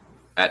air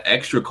at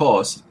extra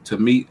cost to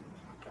meet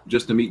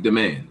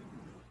demand.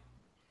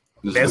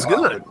 That's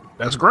good.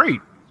 That's great.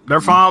 They're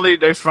finally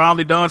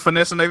done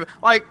finessing.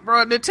 Like,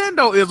 bro,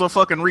 Nintendo is a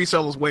fucking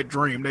reseller's wet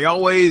dream. They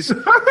always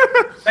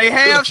they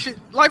have shit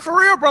like for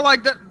real, bro.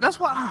 Like that's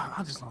why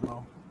I just don't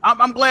know.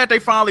 I'm glad they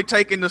finally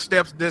taking the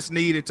steps that's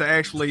needed to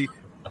actually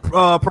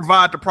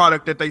provide the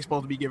product that they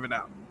supposed to be giving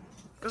out.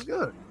 That's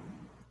good.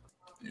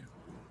 Yeah.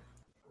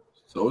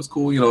 So it's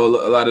cool, you know.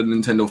 A lot of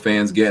Nintendo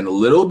fans getting a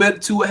little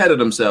bit too ahead of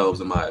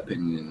themselves, in my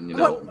opinion. You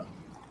know,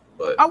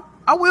 but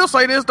I will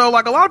say this though,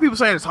 like a lot of people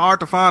saying it's hard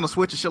to find a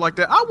Switch and shit like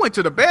that. I went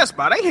to the Best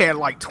Buy; they had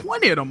like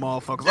 20 of them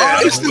motherfuckers. Yeah,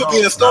 they still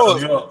be in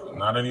stores.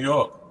 Not in New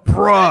York,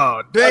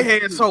 bro. They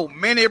had so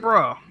many,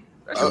 bro.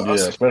 Yeah,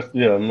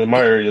 especially in my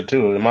area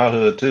too, in my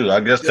hood too. I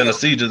guess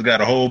Tennessee just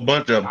got a whole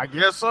bunch of them. I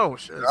guess so.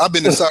 Shit. I've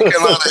been in South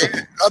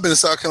Carolina. I've been in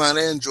South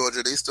Carolina and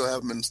Georgia. They still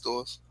have them in the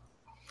stores.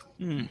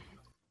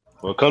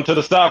 Well, come to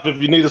the South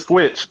if you need a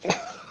Switch.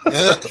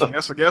 Yeah.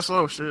 I guess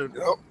so. Shit.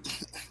 Yep.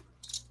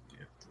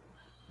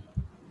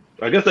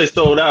 I guess they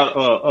sold out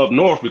up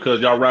north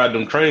because y'all ride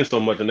them trains so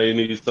much and they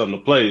need something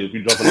to play if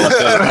you jumping on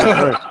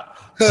that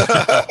train.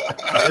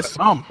 It's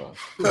some.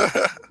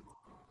 I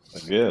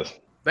guess.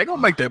 They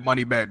gonna make that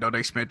money back though.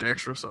 They spent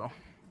extra, so.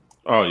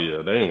 Oh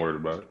yeah, they ain't worried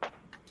about it.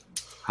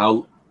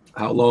 How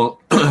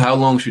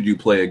long should you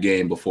play a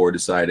game before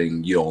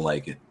deciding you don't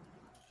like it?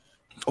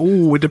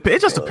 Oh, it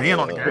just depends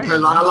on the game.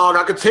 Depends on how long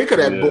I could take of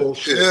that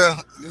bullshit. Yeah,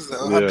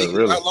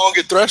 really. How long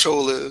your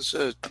threshold is.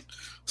 Shit.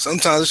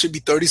 Sometimes it should be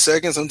 30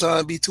 seconds.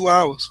 Sometimes it be 2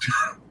 hours.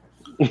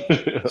 I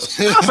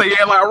say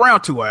like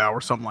around 2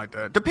 hours, something like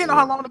that. Depending on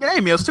how long the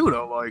game is too,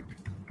 though. Like.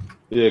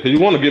 Yeah, because you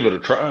want to give it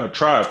a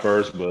try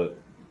first, but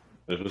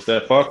if it's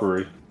that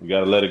fuckery, you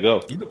gotta let it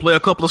go. You can play a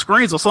couple of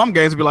screens or some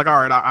games and be like,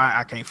 all right,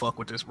 I can't fuck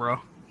with this, bro.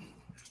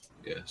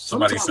 Yeah,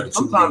 sometimes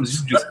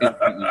you just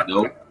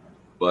know.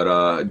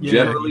 But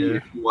generally,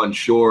 if you're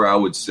unsure, I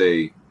would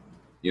say,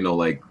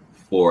 like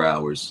 4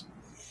 hours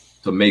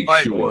to make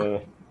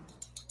sure.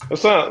 It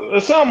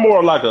sounds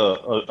more like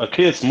a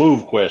Kid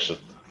Smooth question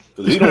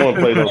because he don't want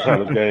to play those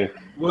kind of games.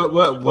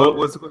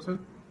 What's the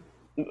question?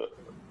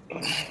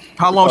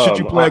 How long should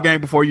you play a game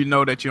before you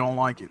know that you don't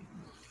like it?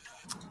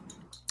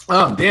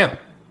 Oh damn!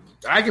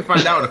 I can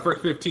find out in the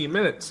first 15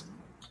 minutes.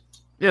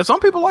 Yeah, some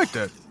people like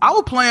that. I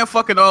was playing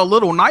fucking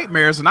Little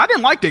Nightmares, and I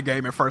didn't like that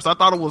game at first. I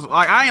thought it was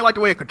like I ain't like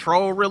the way it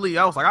controlled. Really,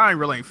 I was like, I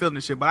ain't feeling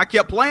this shit. But I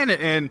kept playing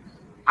it, and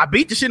I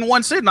beat the shit in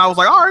one sitting. I was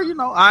like, all right,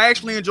 I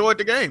actually enjoyed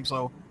the game.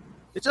 So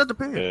it just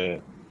depends. Yeah.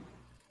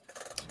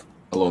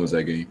 How long is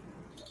that game?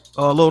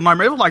 Little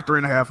Nightmare. It was like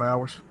 3.5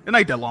 hours. It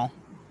ain't that long.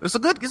 It's a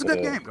good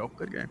game, though.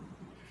 Good game.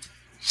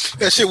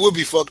 That shit would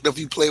be fucked up if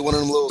you play one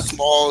of them little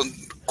small,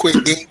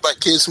 quick games like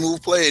Kid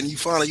Smooth play, and you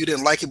find out you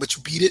didn't like it, but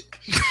you beat it.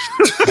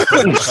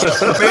 Man,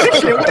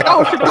 this shit went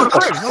off.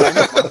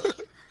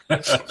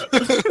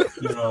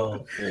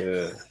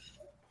 Yeah.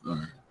 All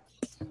right.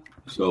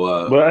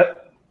 So,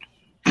 but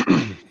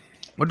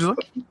what'd you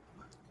say?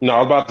 No, I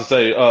was about to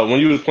say when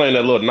you was playing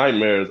that Little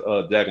Nightmares,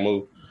 Jack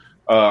Move,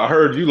 I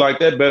heard you like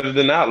that better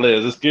than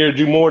Outlast. It scared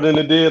you more than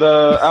it did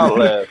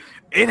Outlast.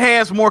 It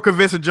has more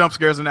convincing jump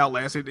scares than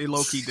Outlast. It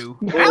low-key do.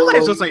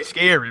 Outlast just ain't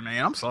scary,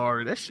 man. I'm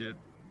sorry. That shit.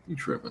 You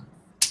tripping.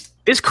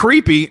 It's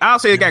creepy. I'll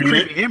say it got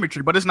creepy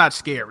imagery, but it's not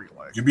scary.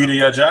 Like, you beat it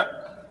yet, Jack?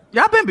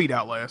 Yeah, I've been beat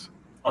Outlast.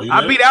 Oh,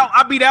 I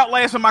beat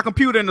Outlast on my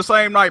computer in the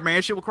same night, man.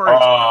 Shit was crazy.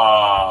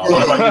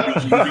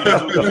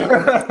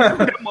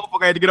 That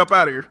motherfucker had to get up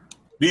out of here.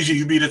 BG,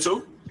 you beat it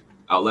too?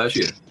 Outlast,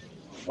 yeah.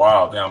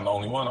 Wow, damn, I'm the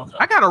only one. Okay.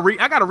 I gotta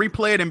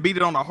replay it and beat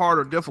it on a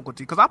harder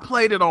difficulty because I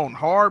played it on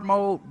hard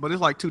mode, but it's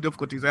like 2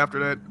 difficulties after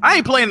that. I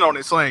ain't playing it on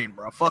insane,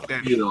 bro. Fuck that.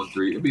 It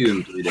beat it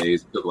in 3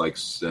 days. It took like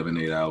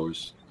 7-8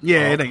 hours.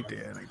 Yeah, it ain't that.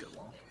 It ain't that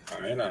long. All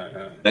right.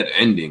 That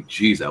ending,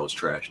 jeez, that was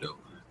trash though.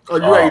 Oh,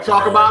 you ready to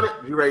talk about it?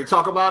 You ready to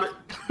talk about it?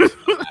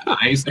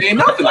 I ain't saying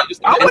nothing. I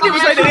wouldn't even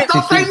say that.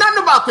 Don't say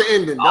nothing about the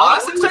ending.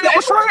 I didn't say that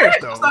was trash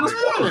though.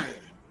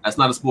 That's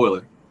not a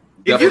spoiler.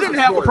 If you didn't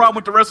have a problem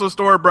with the rest of the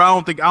story, bro,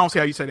 I don't see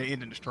how you say the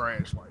ending is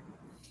trash. Like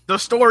the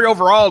story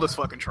overall is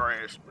fucking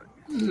trash. But.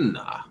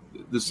 Nah,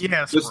 the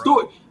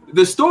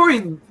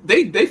story,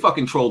 they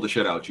fucking trolled the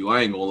shit out you.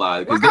 I ain't gonna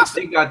lie because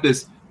they got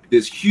this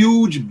this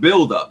huge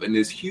buildup and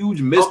this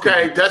huge mystery.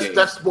 Okay,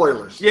 that's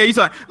spoilers. Yeah, he's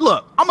like,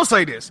 look, I'm gonna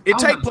say this. It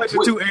takes place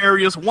in 2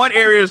 areas. One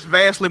area is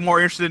vastly more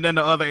interesting than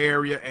the other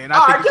area, and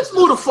I think just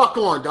move the fuck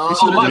on, dog. It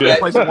should have taken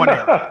place in one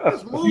area.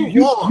 Just move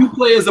on. You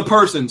play as a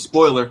person.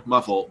 Spoiler,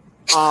 my fault.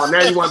 Oh,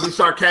 now you want to be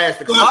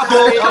sarcastic. My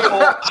fault.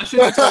 I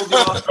shouldn't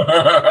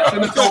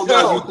have told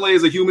y'all. You play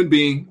as a human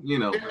being, you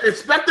know.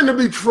 Expecting to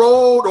be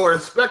trolled or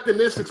expecting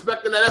this,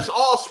 expecting that. That's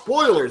all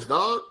spoilers,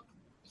 dog.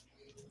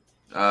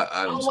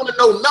 I don't want to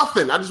know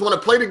nothing. I just want to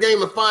play the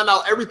game and find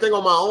out everything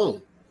on my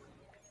own.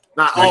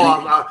 Now,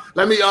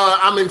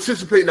 I'm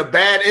anticipating a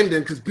bad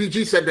ending because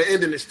BG said the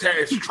ending is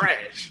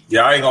trash.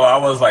 Yeah, I ain't gonna. I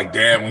was like,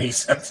 damn, when he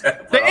said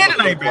that. The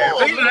ending ain't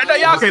bad.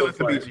 Y'all can't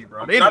listen to BG,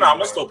 bro. No,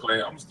 I'm still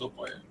playing.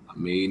 I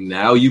mean,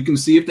 now you can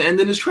see if the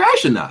ending is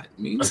trash or not.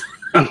 I mean, shut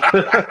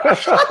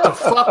the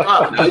fuck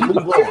up. Now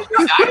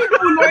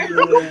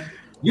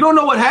you don't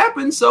know what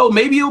happened, so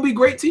maybe it'll be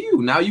great to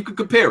you. Now you can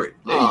compare it.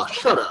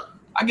 Shut up.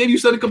 I gave you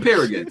something to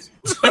compare against.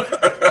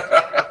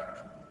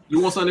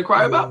 You want something to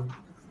cry about?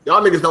 Y'all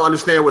niggas don't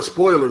understand what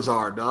spoilers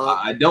are, dog.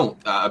 I don't.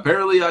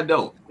 Apparently, I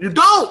don't. You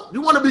don't.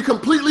 You want to be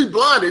completely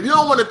blinded. You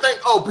don't want to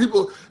think,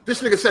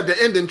 this nigga said the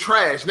ending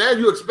trash. Now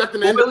you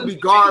expecting the ending to be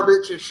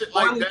garbage and shit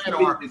like that,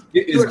 or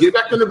you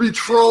expecting to be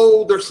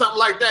trolled or something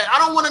like that. I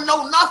don't want to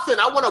know nothing.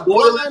 I want a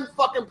blind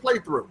fucking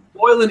playthrough.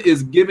 Boylan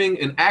is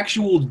giving an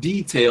actual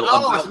detail.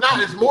 No, it's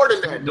not. It's more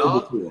than that,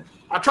 dog.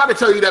 I tried to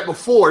tell you that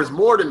before. It's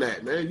more than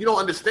that, man. You don't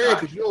understand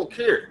because you don't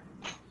care.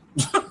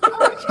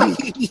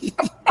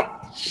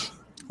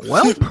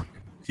 Well,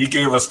 he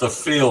gave us the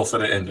feel for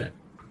the ending.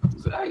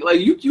 Like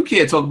you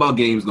can't talk about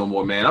games no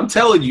more, man. I'm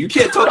telling you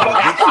can't talk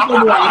about games no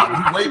more.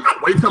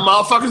 Wait till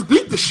motherfuckers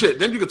beat the shit.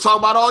 Then you can talk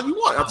about all you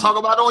want. I'll talk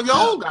about it on your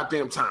own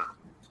goddamn time.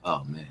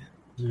 Oh man.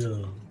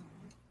 Yeah.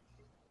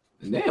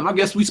 Damn, I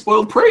guess we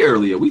spoiled Prey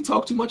earlier. We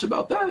talked too much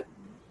about that.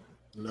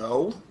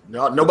 No,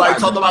 nobody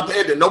talked about the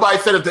ending. Nobody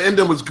said if the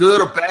ending was good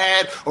or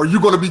bad, or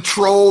you're going to be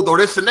trolled or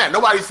this and that.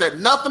 Nobody said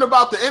nothing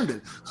about the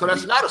ending. So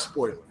that's not a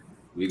spoiler.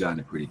 We got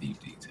into pretty deep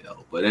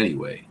detail. But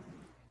anyway.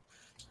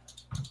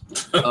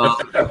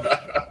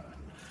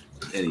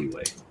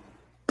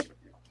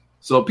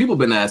 So people have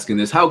been asking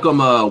this. How come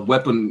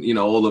Weapon,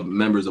 all the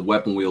members of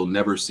Weapon Wheel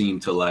never seem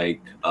to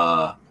like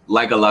a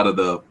lot of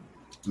the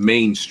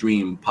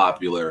mainstream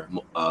popular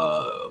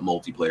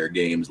multiplayer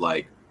games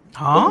like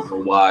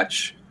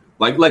Overwatch,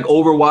 like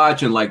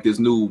Overwatch and like this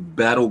new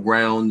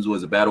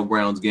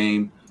Battlegrounds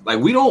game. Like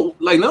we don't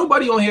like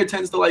nobody on here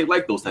tends to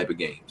like those type of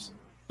games.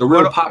 The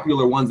real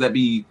popular ones that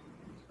be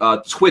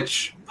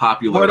Twitch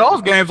popular. Well,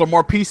 those games are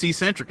more PC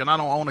centric, and I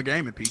don't own a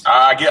game in PC.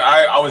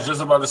 I was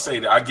just about to say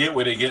that. I get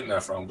where they're getting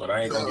that from, but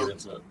I ain't gonna get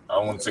into it. I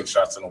don't want to take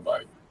shots at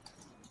nobody.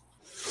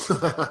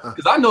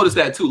 Because I noticed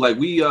that too. Like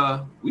we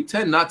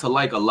tend not to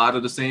like a lot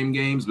of the same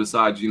games,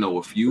 besides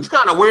a few. It's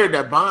kind of weird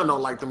that Bond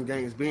don't like them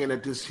games, being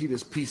that he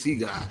this PC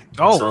guy.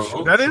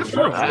 Oh, that is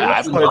true.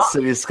 I played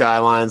City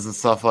Skylines and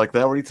stuff like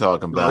that. What are you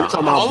talking about? We're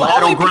talking about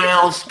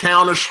Battlegrounds,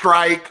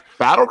 Counter-Strike.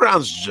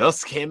 Battlegrounds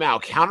just came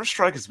out.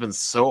 Counter-Strike has been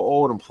so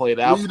old and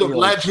played out. League of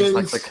Legends,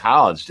 like the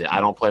college did.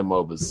 I don't play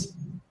MOBAs.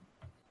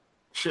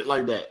 Shit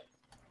like that.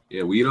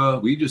 Yeah,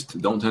 we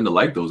just don't tend to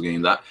like those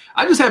games.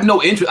 I just have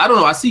no interest. I don't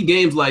know. I see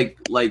games like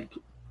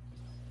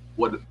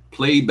what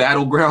Play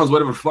Battlegrounds,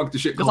 whatever the fuck the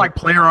shit. It's like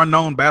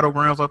PlayerUnknown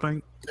Battlegrounds, I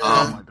think.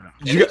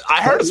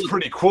 I heard it's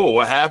pretty cool.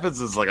 What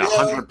happens is like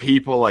 100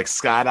 people like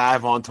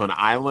skydive onto an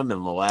island,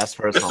 and the last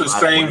person. It's the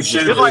same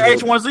shit. It's like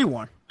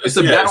H1Z1. It's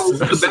a battle. It's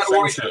the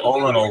same shit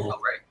over and over.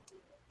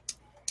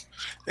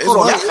 Hold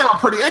on, that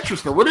sounds pretty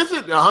interesting. What is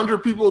it? 100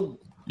 people.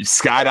 You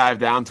skydive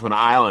down to an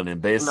island and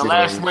basically the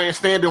last man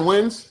standing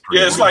wins.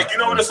 Yeah, it's like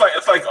what it's like.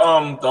 It's like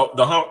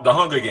the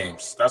Hunger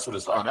Games. That's what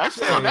it's like. That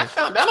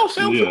don't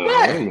sound too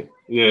bad.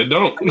 Yeah, it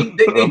don't. I mean,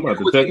 I'm about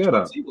to check that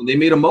out. They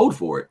made a mode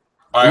for it.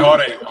 All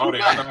right, hold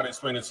it. I know how to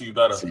explain it to you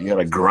better. So you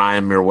gotta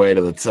grind your way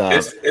to the top.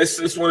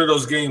 It's one of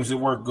those games that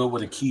work good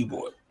with a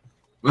keyboard.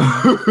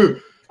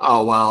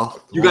 Oh wow!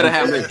 You gotta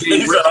have that game.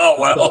 He said, "Oh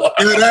well."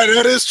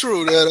 That is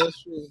true.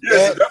 That's true.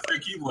 Yeah, it's definitely a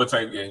keyboard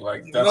type game.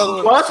 Like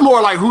that's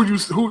more like who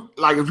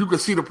like if you can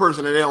see the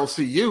person and they don't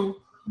see you.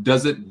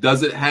 Does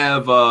it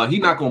have? He's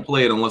not gonna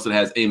play it unless it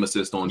has aim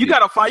assist on. You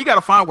gotta find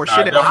where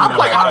shit.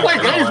 I play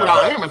games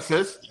without aim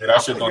assist. Yeah,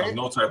 that shit don't have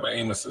no type of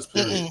aim assist.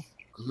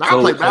 I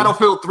play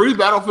Battlefield 3,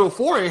 Battlefield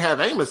 4 ain't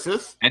have aim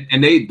assist.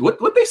 And they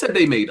what they said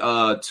they made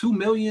 $2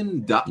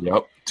 million.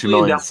 Yep, 2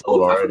 million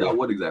sold already.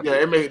 What exactly?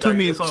 Yeah, it made 2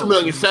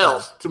 million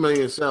sales. 2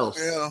 million sales.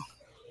 Yeah.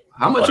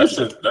 How much is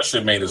it? That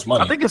shit made his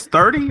money. I think it's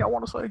 30. I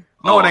want to say.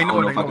 No, it ain't.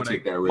 No, it ain't.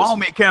 Take that risk. My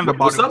homie Canada.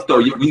 What's up though?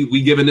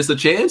 We giving this a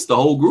chance? The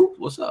whole group?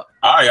 What's up?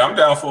 All right, I'm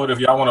down for it. If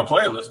y'all want to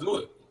play it, let's do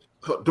it.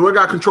 Do it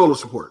got controller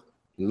support?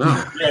 No.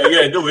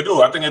 Yeah, do it.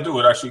 I think it do.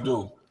 It actually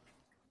do.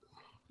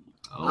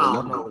 I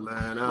don't know,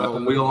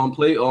 man. We on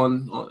play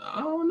on. I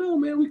don't know,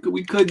 man.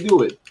 We could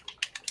do it.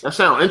 That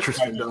sounds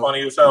interesting, though.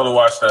 Funny as hell to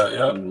watch that.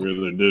 Yeah,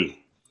 really do.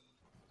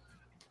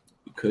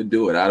 We could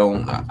do it. I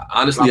don't.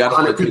 Honestly, I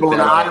don't. 100 people on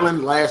the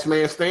island, last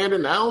man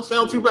standing. That don't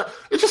sound too bad.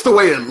 It's just the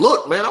way it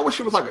looked, man. I wish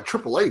it was like a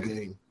AAA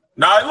game.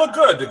 Nah, it look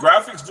good. The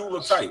graphics do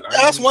look tight.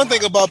 That's one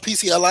thing about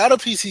PC. A lot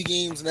of PC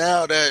games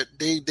now that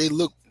they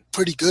look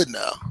pretty good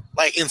now.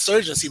 Like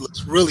Insurgency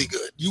looks really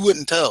good. You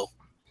wouldn't tell.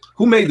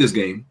 Who made this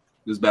game?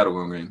 This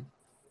Battleground game?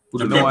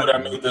 The people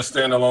that made the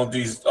standalone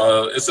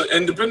it's an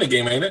independent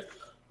game, ain't it?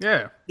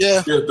 Yeah.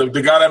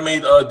 The guy that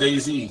made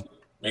DayZ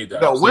made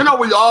that. No, when are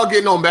we all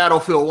getting on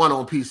Battlefield 1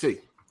 on PC?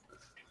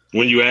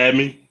 When you add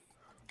me?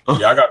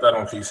 Yeah, I got that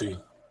on PC.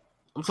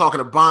 I'm talking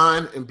to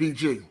Bond and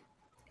BG.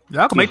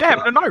 Yeah, I can make that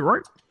happen tonight,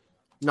 right?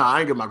 No, I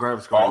ain't get my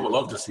graphics Oh, I card. would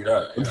love to see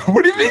that. Yeah.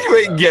 What do you mean you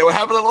ain't get? What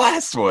happened to the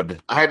last one?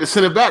 I had to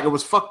send it back. It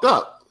was fucked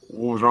up.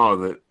 What was wrong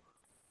with it?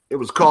 It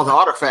was causing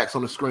artifacts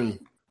on the screen.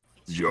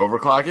 Did you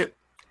overclock it?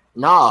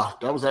 Nah,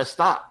 that was at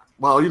stock.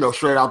 Well,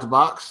 straight out the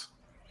box.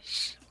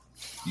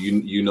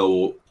 You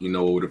know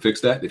to fix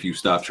that if you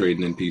stop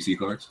trading in PC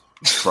cards?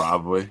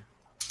 Probably.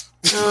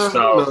 Who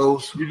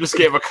knows? You just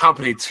gave a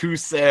company 2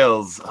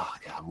 sales. Oh,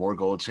 God, more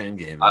gold chain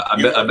gaming. I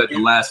bet the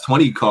last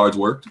 20 cards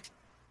worked.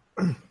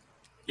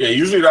 Yeah,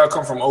 usually that'll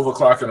come from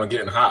overclocking or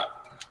getting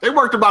hot. They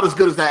worked about as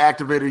good as that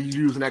activator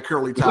you use in that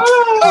curly top.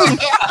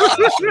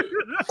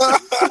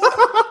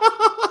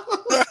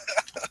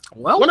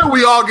 Well, when are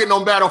we all getting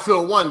on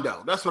Battlefield 1,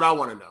 though? That's what I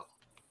want to know.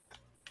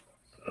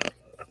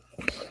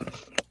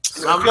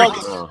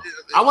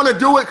 I want to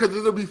do it because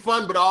it'll be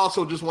fun, but I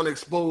also just want to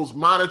expose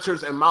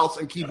monitors and mouse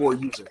and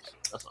keyboard users.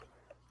 That's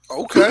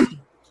all. Okay.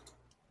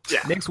 Yeah.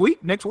 Next week.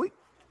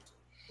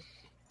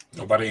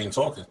 Nobody ain't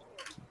talking.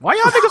 Why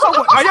y'all niggas so?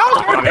 Are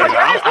y'all?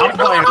 I'm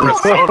playing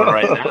Persona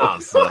right now.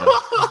 So.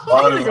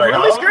 Niggas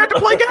really scared to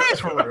play games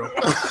for real.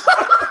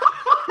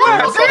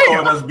 Yeah,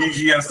 damn. That's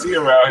BGST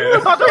around here. I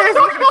thought they had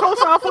some nigga to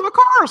co-sign for the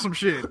car or some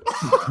shit.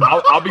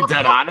 I'll be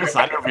dead honest.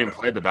 I never even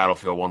played the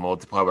Battlefield 1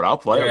 multiplayer, but I'll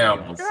play it.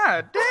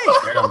 God damn.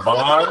 Damn,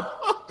 Bond.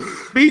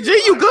 BG,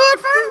 you good,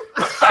 fam?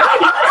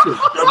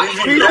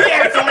 BG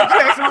acting like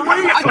Jackson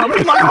Reed.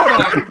 He's like,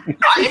 hold on.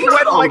 I ain't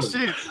sweating like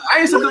shit. I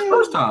ain't said this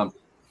first time.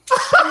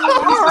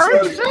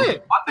 Shit.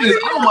 My thing is,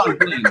 I don't want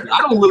to play.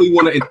 I don't really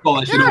want to install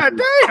that shit. God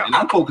damn. And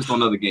I'm focused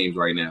on other games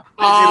right now.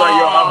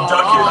 I'm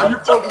ducking. You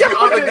focus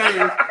on other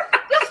games.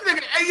 This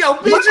nigga, hey yo,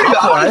 BG,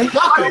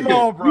 come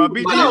on, bro.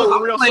 BG is a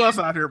real sus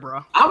out here,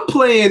 bro. I'm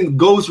playing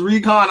Ghost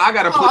Recon. I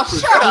gotta play.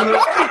 Shut up.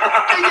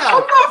 Hey yo,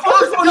 I'm not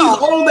focused on these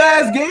old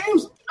ass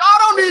games. I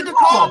don't need to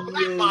call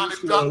Black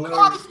the duck.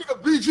 Call this nigga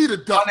BG the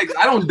duck.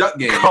 I don't duck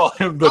games. Call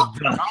him the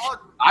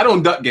duck. I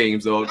don't duck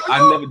games though. I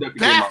never duck a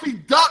game. Daffy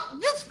Duck.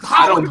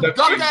 I don't duck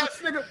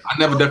ass nigga. I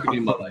never duck a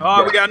game up like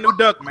Oh, we got a new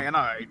duck, man.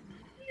 All right.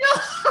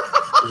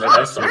 Yeah,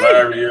 that's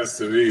hilarious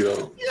to me,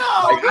 though.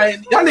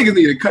 Y'all niggas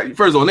need to cut.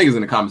 First of all, niggas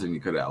in the comments need to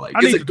cut it out. Like,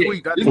 it's a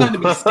game. There's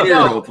nothing to be scared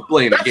of for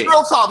playing a game. That's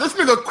real talk. This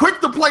nigga quick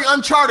to play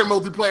Uncharted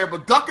multiplayer,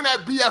 but ducking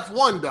at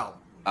BF1 though.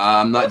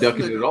 I'm not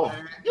ducking it at all.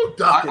 You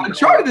ducking.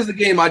 Uncharted is a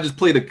game I just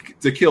play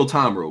to kill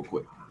time real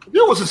quick.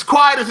 You was as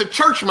quiet as a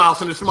church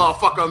mouse in this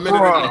motherfucker a minute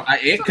ago.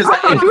 I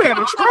thought you had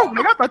a stroke,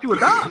 nigga. I thought you were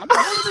dying.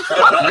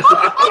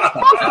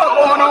 What's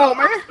going on,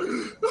 man?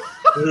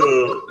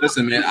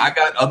 Listen, man, I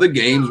got other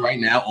games right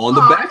now on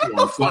the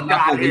backlog, so I'm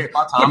not gonna waste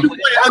my time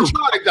playing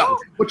Uncharted though.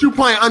 But you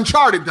playing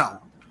Uncharted though.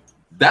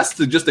 That's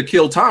just to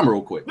kill time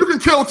real quick. You can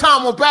kill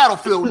time on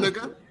Battlefield,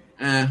 nigga.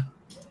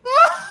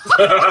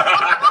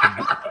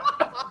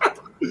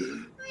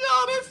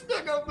 Yo, this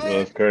nigga, man.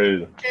 That's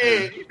crazy.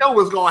 Yeah, you know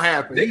what's gonna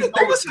happen.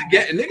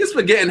 Niggas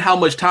forgetting how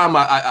much time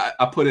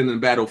I put in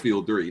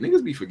Battlefield 3.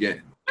 Niggas be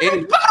forgetting.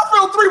 And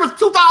Battlefield 3 was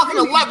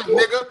 2011,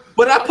 nigga.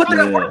 But I put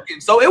that work in,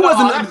 so it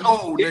wasn't. That's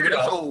old, nigga.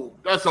 That's old.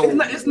 That's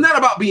old. It's not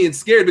about being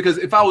scared, because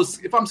if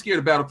I'm scared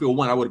of Battlefield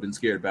 1, I would have been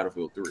scared of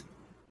Battlefield 3.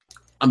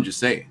 I'm just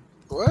saying.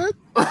 What?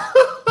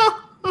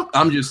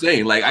 I'm just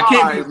saying, like I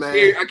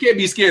can't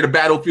be scared of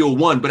Battlefield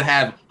 1, but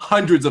have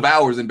hundreds of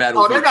hours in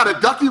Battlefield. Oh, they got a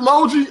duck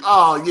emoji?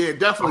 Oh yeah,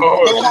 definitely.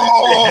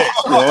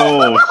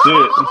 Oh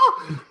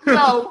shit.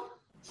 Yo,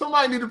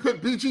 somebody need to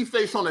put BG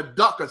face on a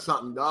duck or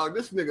something, dog.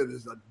 This nigga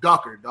is a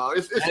ducker, dog.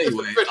 It's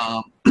official.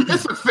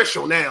 It's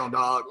official now,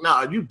 dog.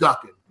 Nah, you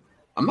ducking.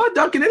 I'm not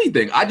ducking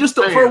anything. I just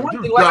for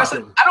one thing, like I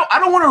said, I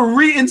don't want to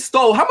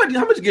reinstall. How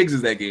much gigs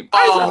is that game?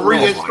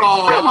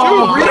 Reinstall.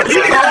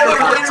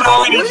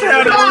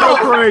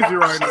 Crazy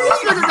right now. This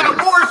nigga got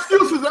more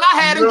excuses than I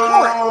had in court.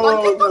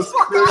 Like, get the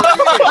fuck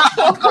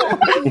out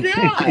of here.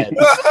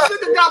 This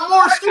nigga got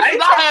more excuses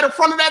than I had in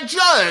front of that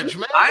judge,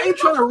 man. I ain't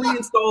trying to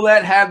reinstall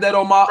that. Have that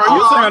on my. Bro,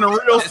 you saying a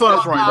real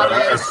sus right now?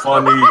 That's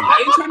funny.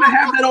 I ain't trying to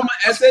have that on my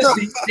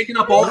SSD, picking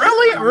up all.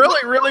 Really,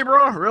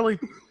 bro, really.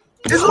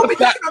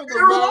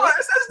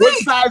 What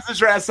size is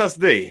your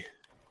SSD?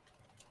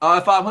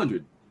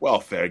 500.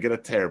 Well, fair. Get a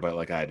terabyte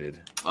like I did.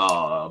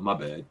 My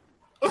bad.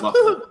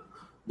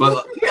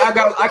 But yeah, I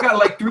got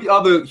like 3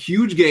 other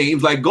huge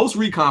games, like Ghost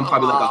Recon,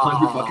 probably like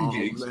 100 fucking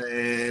gigs.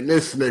 Man,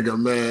 this nigga,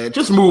 man,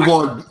 just move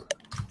on.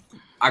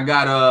 I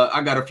got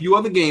a few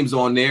other games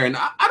on there, and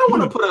I don't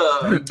want to put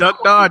a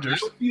Duck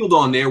Dodgers field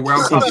on there where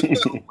I'm probably going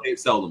to play it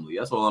seldomly.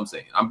 That's all I'm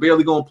saying. I'm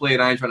barely going to play it.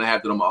 I ain't trying to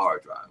have it on my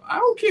hard drive. I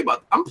don't care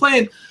about. I'm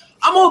playing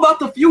I'm all about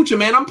the future,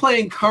 man. I'm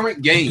playing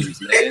current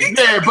games, man.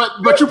 Yeah,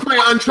 but you play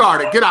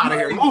Uncharted. Get out of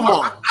here. Move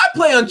on. I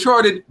play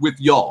Uncharted with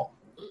y'all.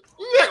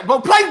 Yeah,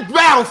 but play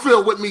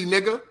Battlefield with me,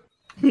 nigga.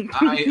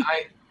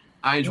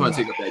 I ain't trying to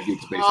take up that gig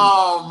space.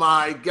 Oh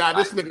my god,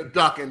 this nigga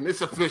ducking.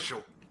 It's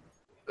official.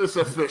 It's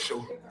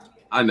official.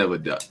 I never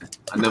duck.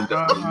 In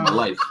my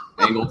life.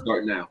 I ain't gonna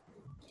start now.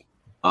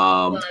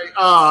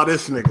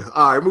 This nigga.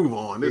 All right, move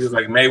on. This is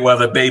like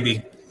Mayweather,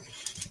 baby.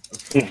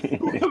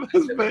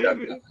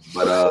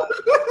 But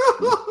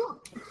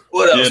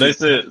what else?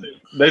 Yeah,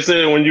 they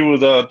said when you was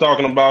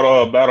talking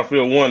about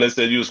Battlefield 1, they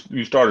said you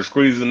started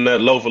squeezing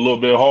that loaf a little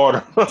bit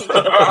harder.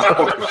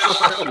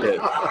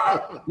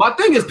 My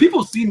thing is,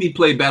 people see me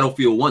play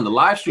Battlefield 1. The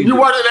live stream. You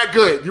weren't that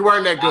good.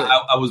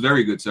 I was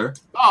very good, sir.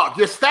 Oh,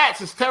 your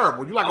stats is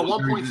terrible. You like a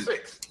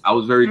 1.6. I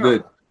was very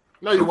good.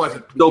 No, you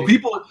wasn't.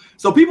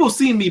 So people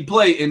see me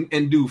play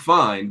and do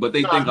fine, but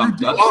they think I'm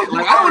ducking.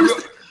 Like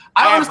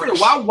I understand.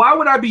 Why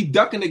would I be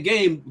ducking a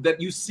game that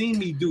you seen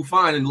me do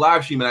fine in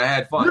live stream and I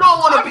had fun? You don't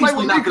want to play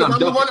with me because I'm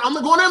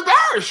going to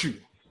embarrass you.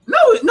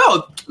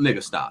 No,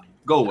 nigga, stop.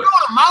 Go away. You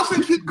want a mouse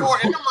and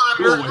keyboard in the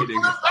monitor. I'm going to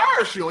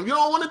embarrass you, and you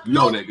don't want to.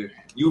 No, nigga,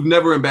 you've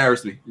never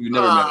embarrassed me. You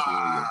never embarrassed me.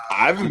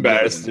 I've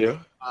embarrassed you.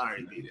 All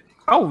right.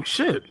 Oh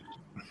shit.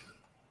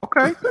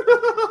 Okay.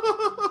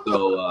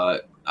 So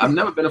I've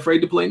never been afraid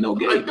to play no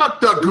game. Hey, duck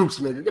goose,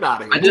 nigga. Get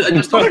out of here. I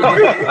just told you.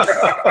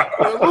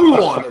 Move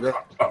on, nigga.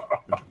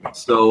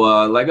 So,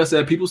 like I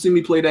said, people see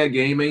me play that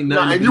game. Ain't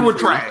nothing. Nah, and you were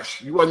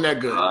trash. You wasn't that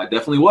good. I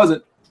definitely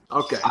wasn't.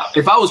 Okay.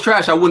 If I was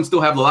trash, I wouldn't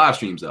still have the live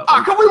streams up.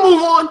 Can we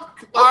move on? All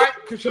right,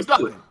 because you're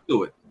done.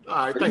 Do it. All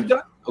right, Are thank you you.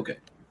 done? Okay.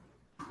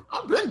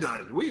 I've been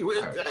done.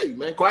 Hey,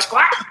 man, quack,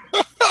 quack.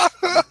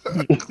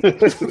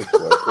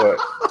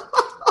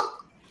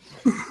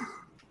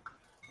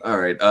 All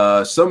right.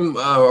 Some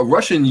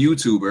Russian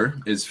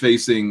YouTuber is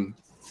facing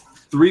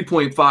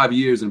 3.5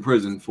 years in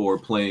prison for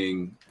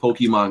playing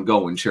Pokemon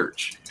Go in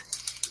church.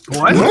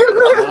 What?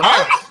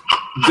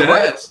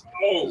 Yes.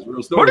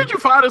 Where did you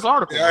find this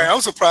article? Yeah,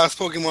 I'm surprised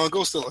Pokemon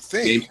Go still a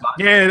thing.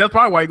 Yeah, that's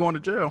probably why you're going to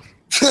jail.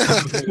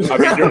 I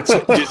mean, he was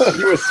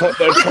told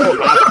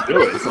not to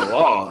do it. It's a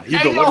law. He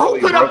Hey, yo, who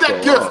put up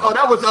that gift? Oh,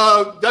 that was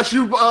that's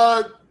you,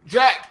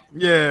 Jack.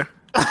 Yeah.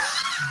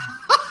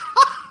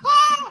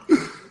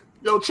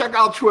 Yo, check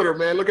out Twitter,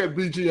 man. Look at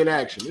BG in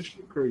action. This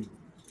shit crazy.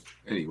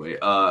 Anyway,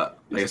 like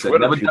I said,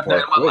 never done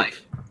that in my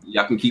life.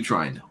 Y'all can keep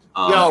trying though.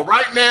 Yo,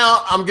 right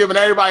now I'm giving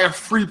everybody a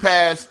free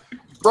pass.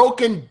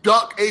 Broken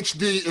Duck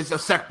HD is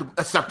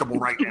acceptable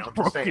right now.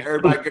 Just saying,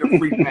 everybody get a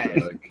free pass.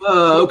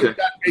 Okay. Duck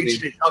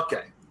HD.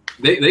 Okay.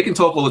 They can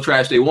talk all the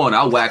trash they want.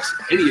 I'll wax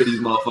any of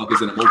these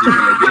motherfuckers in a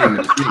multiplayer game in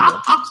the stream.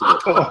 So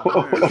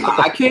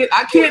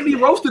I can't be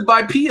roasted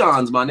by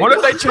peons, my nigga. What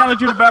if they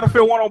challenge you to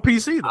Battlefield 1 on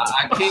PC though?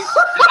 I can't.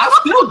 I'll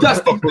still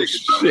dust these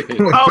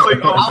niggas.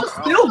 I'll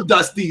still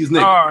dust these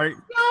niggas. All right.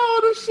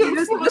 this shit.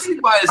 This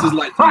is why this is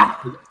like.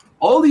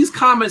 All these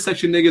comment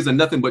section niggas are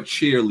nothing but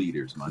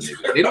cheerleaders, my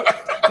nigga.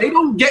 They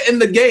don't get in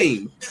the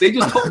game. They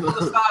just talk on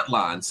the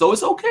sideline. So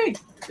it's okay.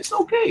 It's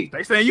okay.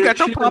 They saying you got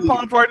your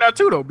pom-poms right now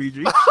too, though,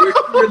 BG.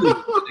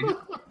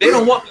 They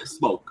don't want the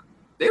smoke.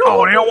 They don't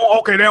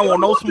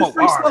want no smoke.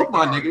 Free smoke,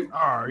 my nigga.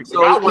 All right.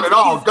 So I want it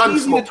all.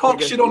 It's easy to talk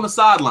shit on the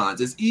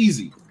sidelines. It's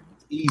easy.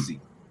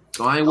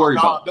 So I ain't worried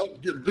about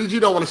it. BG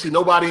don't want to see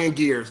nobody in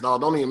gears, dog.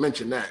 Don't even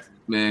mention that.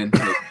 Man.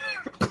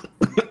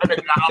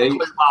 They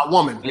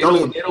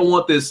don't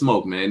want this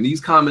smoke, man.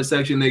 These comment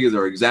section niggas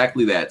are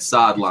exactly that.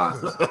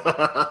 Sidelines.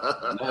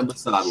 Nothing but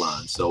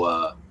sidelines.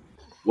 So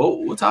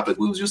what topic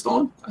we was just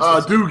on?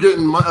 Dude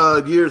getting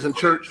years in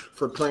church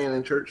for playing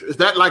in church. Is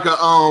that like a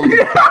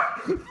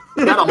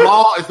is that a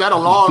law? Is that a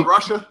law in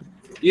Russia?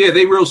 Yeah,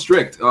 they real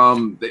strict.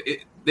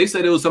 They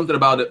said it was something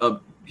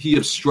about he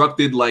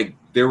obstructed like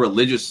their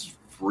religious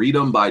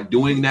freedom by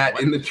doing that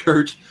in the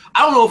church.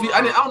 I don't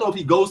know if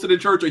he goes to the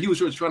church or he was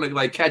just trying to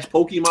like catch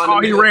Pokemon. Oh,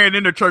 he ran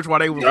in the church while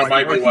they was. That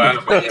might be why.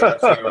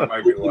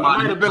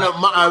 Might have been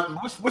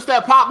what's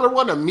that popular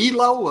one? A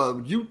Milo,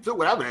 YouTube,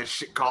 whatever that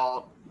shit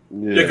called.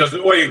 Yeah, because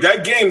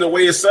that game, the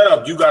way it's set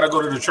up, you got to go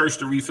to the church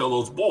to refill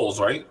those bowls,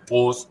 right?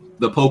 Bowls.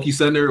 The Poke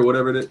Center or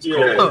whatever it is.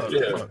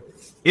 Yeah.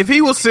 If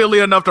he was silly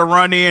enough to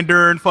run in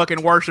during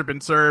fucking worship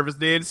and service,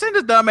 then send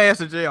his dumb ass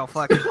to jail.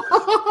 Fuck it.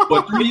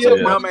 But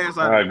dumb ass.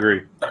 I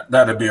agree.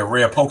 That'd be a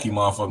rare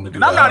Pokemon for him to do.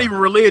 I'm not even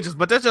religious,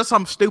 but that's just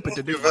something stupid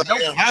to do.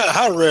 Damn,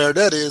 how rare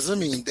that is. I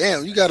mean,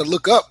 damn, you got to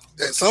look up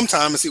at some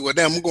time and see what.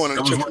 Damn, I'm going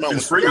to check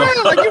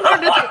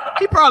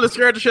he probably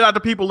scared the shit out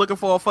of people looking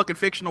for a fucking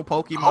fictional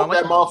Pokemon. I hope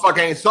that motherfucker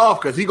ain't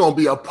soft because he gonna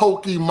be a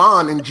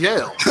Pokemon in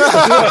jail.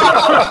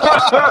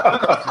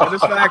 That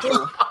is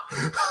factual.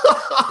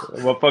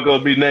 Motherfucker will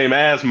be named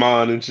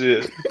Asmon and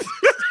shit.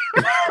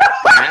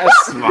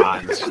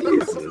 Asmon,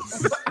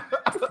 Jesus.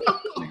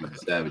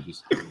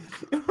 Savages.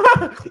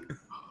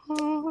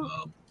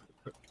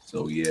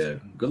 So yeah,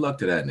 good luck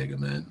to that nigga,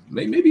 man.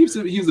 Maybe he's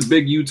a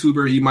big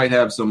YouTuber. He might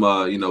have some,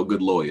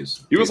 good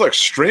lawyers. He was like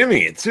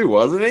streaming it too,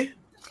 wasn't he?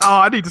 Oh,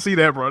 I need to see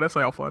that, bro. That's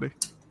how funny.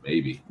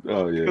 Maybe.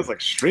 Oh yeah. It was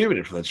like streaming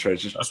it from the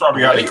church. That's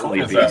probably how they caught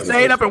He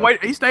stayed up and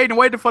waited. He stayed and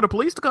waited for the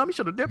police to come. He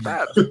should have dipped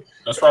out.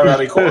 That's probably how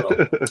they caught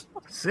him.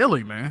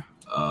 Silly, man.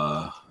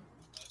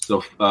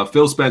 So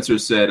Phil Spencer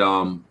said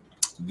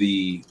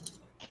the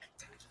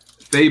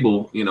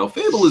Fable,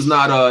 Fable is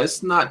not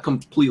it's not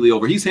completely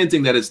over. He's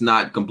hinting that it's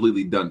not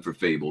completely done for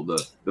Fable.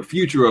 The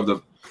future of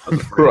the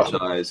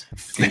franchise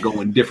can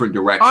go in different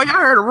directions. Oh, yeah,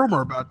 I heard a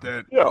rumor about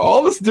that. Yeah,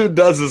 all this dude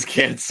does is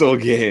cancel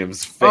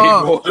games.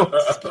 Fable.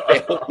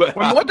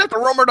 Wasn't that the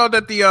rumor though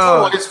that the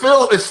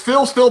is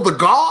Phil still the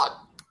god?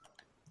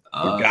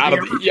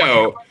 Gotta be,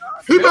 yo.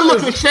 He's been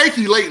looking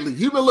shaky lately.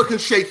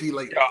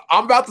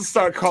 I'm about to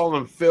start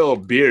calling him Phil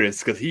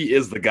Beerus because he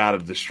is the god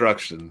of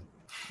destruction.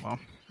 Well,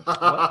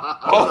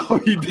 all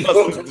he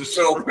does is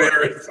Phil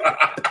Beerus.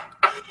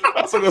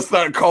 That's what I'm gonna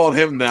start calling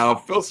him now.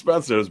 Phil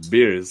Spencer is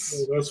Beerus.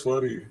 Oh, that's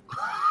funny.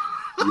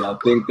 Yeah,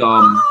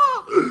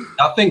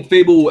 I think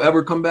Fable will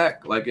ever come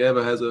back. Like it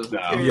ever has a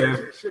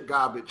shit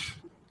garbage.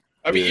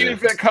 I mean, even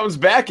if it comes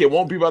back, it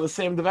won't be by the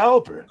same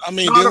developer.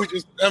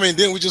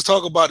 Didn't we just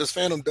talk about this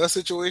Phantom Dust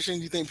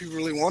situation? You think people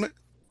really want it?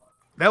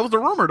 That was the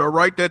rumor, though,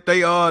 right? That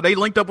they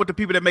linked up with the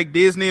people that make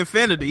Disney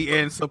Infinity,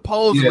 and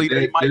supposedly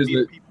they might be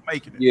the people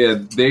making it. Yeah,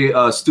 they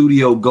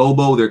Studio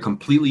Gobo. They're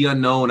completely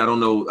unknown. I don't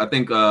know. I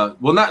think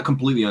not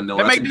completely unknown.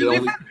 They make Disney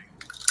Infinity.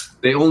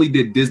 They only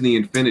did Disney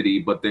Infinity,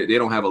 but they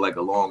don't have a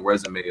long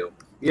resume.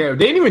 Yeah, they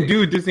didn't even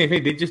do Disney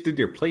Infinity. They just did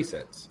their play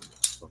sets.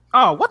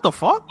 Oh, what the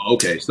fuck?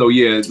 Okay, so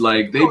yeah,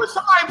 like they. Is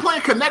somebody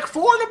playing Connect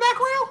 4 in the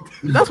background?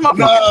 That's my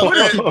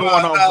Twitter keep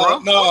going on, bro.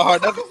 No,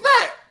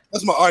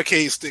 that's my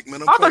arcade stick,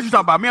 man. I thought you were talking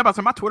about me. I'm about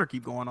to say my Twitter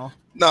keep going on.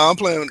 No, I'm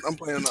playing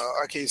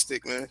arcade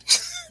stick, man.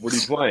 What are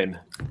you playing?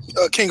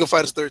 King of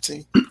Fighters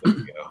 13. There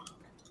you go.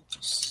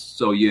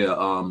 So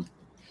yeah,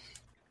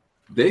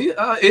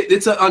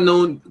 it's a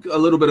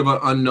little bit of an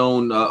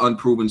unknown,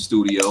 unproven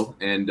studio,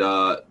 and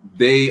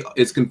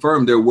it's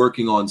confirmed they're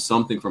working on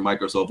something for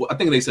Microsoft. I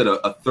think they said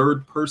a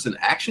third-person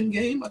action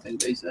game. I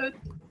think they said.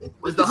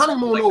 Is the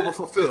honeymoon over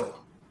for Phil?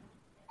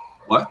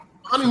 What?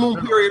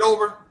 Honeymoon period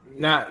over? He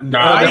got the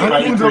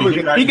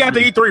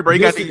E3, bro. He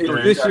got the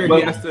E3. This year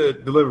he has to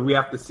deliver. We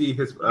have to see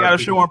his. Got to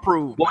show and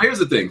prove. Well, here's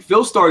the thing.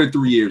 Phil started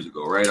 3 years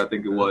ago, right? I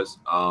think it was.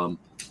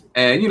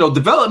 And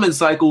development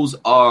cycles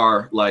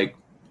are like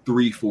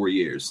 3-4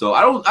 years. So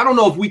I don't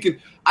know if we can.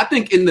 I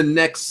think in the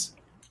next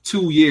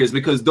 2 years,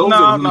 because those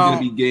are really going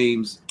to be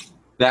games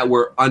that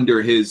were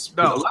under his.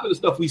 A lot of the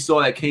stuff we saw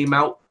that came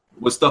out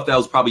was stuff that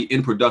was probably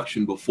in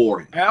production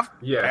before him.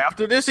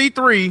 After this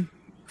E3.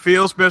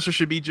 Phil Spencer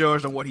should be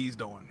judged on what he's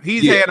doing.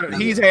 He's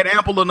had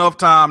ample enough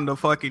time to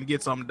fucking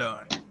get something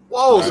done.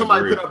 Whoa!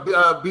 Somebody put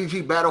up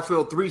BG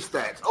Battlefield 3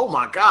 stats. Oh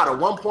my god, a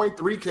 1.3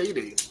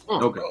 KD.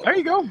 Okay, there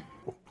you go.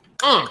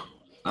 All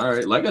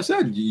right, like I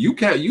said, you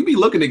be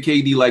looking at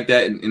KD like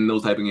that in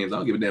those type of games. I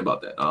don't give a damn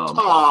about that.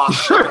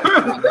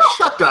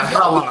 Shut the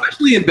hell up.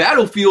 Especially in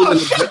Battlefield.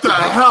 Shut the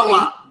hell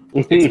up.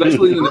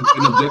 Especially in an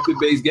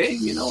objective-based game,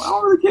 I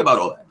don't really care about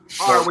all that.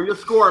 All right, well, your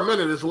score a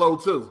minute is low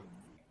too.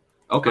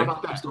 Okay, how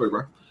about that story,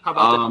 bro? How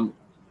about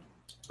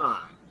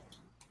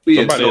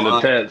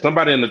that?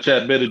 Somebody in the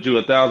chat betted you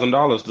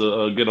 $1,000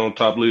 to get on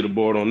top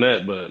leaderboard on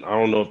that, but I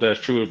don't know if that's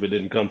true if it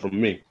didn't come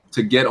from me.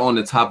 To get on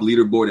the top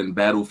leaderboard in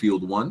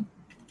Battlefield 1?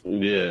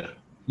 Yeah.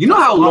 You know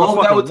how long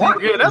that would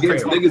take? Yeah,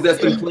 that's niggas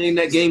that's been playing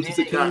that game since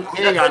it came out.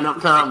 He ain't got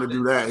enough time to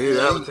do that. Yeah,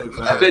 that would take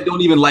time. That don't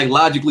even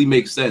logically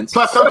make sense.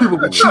 Plus, some people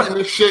be cheating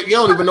this shit. You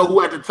don't even know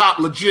who at the top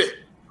legit.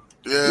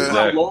 Yeah,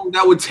 how long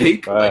that would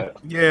take? Yeah,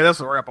 that's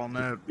a wrap on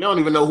that. You don't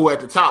even know who at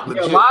the top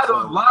legit. A lot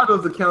of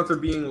those accounts are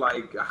being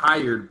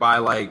hired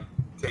by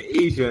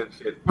to Asia and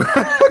shit.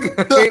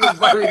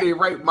 Anybody in their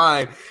right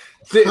mind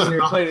sitting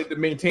there playing to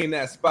maintain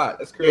that spot.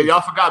 That's crazy. Yeah,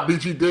 y'all forgot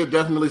BG did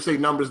definitely say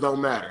numbers don't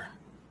matter.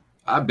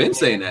 I've been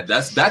saying that.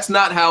 That's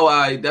not how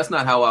I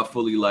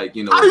fully How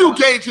do you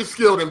gauge your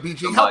skill then,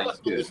 BG? Help us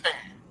understand.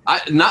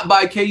 Not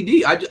by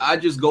KD. I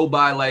just go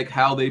by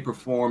how they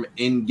perform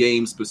in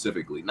game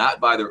specifically,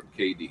 not by their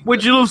KD.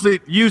 Which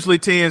usually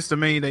tends to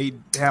mean they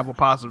have a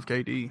positive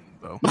KD.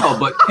 So. No,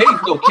 but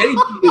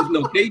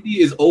KD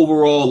is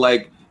overall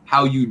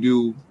how you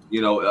do,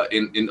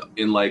 in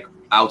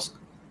outs.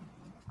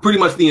 Pretty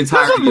much the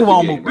entire. Let's move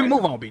on,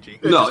 BG.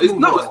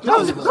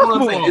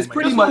 It's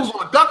pretty much.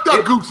 Duck,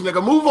 goose,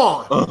 nigga. Move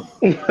on.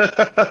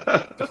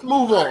 Just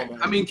move on. Man.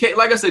 I mean,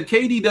 like I said,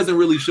 KD doesn't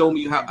really show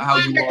me how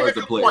you are as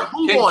a player.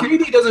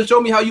 KD doesn't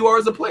show me how you are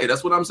as a player.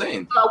 That's what I'm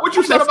saying. What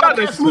you said about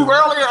this move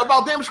earlier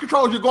about damage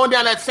control? You're going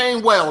down that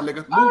same well,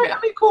 nigga. I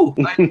mean, cool.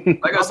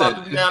 Like I said,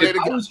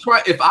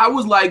 if I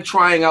was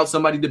trying out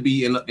somebody to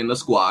be in a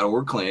squad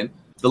or a clan.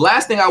 The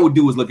last thing I would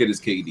do is look at his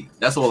KD.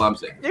 That's all I'm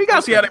saying. You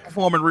gotta see how they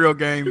perform in real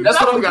games.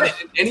 That's what I'm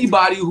saying.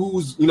 Anybody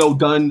who's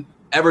done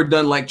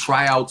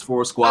tryouts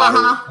for a squad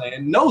or a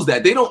clan knows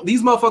that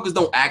these motherfuckers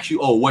don't ask you,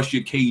 oh, what's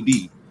your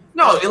KD?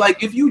 No,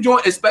 if you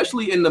join,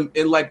 especially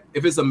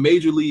if it's a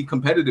major league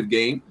competitive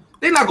game,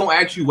 they're not gonna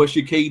ask you what's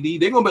your KD.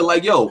 They're gonna be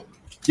like, yo,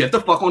 get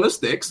the fuck on the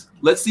sticks.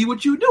 Let's see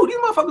what you do. These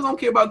motherfuckers don't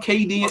care about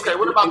KD. Okay,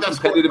 what about that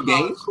competitive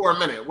game? Score a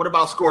minute. What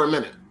about score a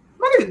minute?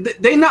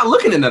 They're not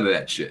looking at none of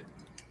that shit.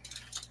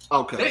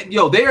 Okay.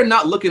 They are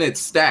not looking at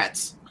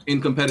stats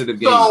in competitive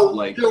games.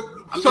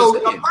 So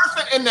the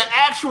person in the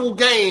actual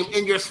game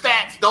in your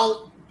stats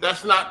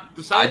that's not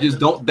the same. I just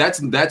don't.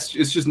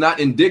 It's just not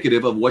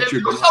indicative of what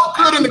you're doing. So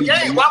good in the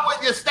game. Why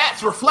wouldn't your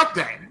stats reflect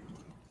that?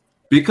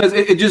 Because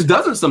it just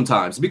doesn't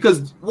sometimes.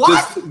 Because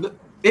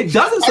it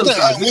doesn't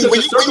sometimes. Because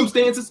the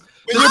circumstances.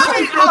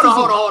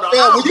 Hold on.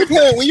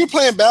 Yeah, when you're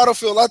playing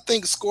Battlefield, I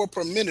think score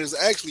per minute is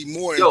actually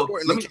more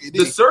important than KD.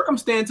 The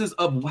circumstances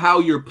of how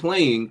you're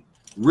playing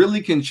really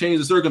can change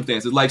the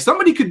circumstances. Like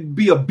somebody could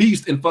be a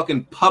beast in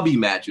fucking pubby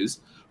matches,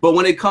 but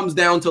when it comes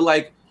down to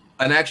like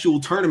an actual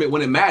tournament,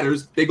 when it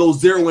matters, they go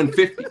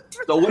 0-50.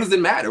 So what does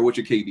it matter what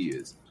your KD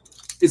is?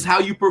 It's how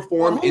you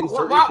perform in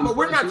certain. But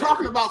we're not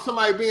talking about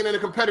somebody being in a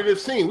competitive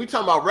scene. We're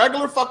talking about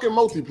regular fucking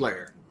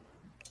multiplayer.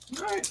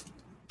 Right.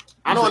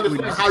 I don't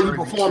understand how you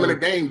perform in a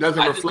game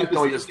doesn't reflect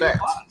on your stats.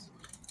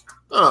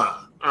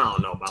 I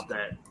don't know about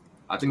that.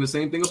 I think the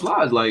same thing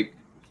applies. Like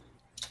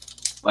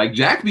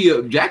Jack be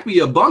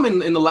a bum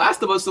in The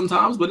Last of Us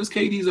sometimes, but his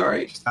KD's all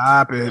right.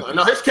 Stop it.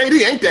 No, his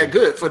KD ain't that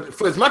good.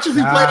 For as much as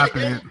he played that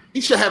game, he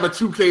should have a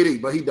 2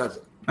 KD, but he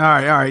doesn't. All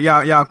right.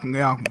 Y'all can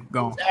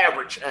go. He's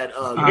average at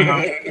Well,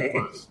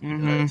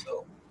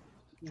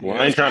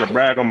 I ain't trying to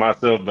brag on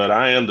myself, but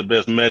I am the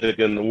best medic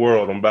in the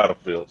world on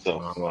Battlefield. So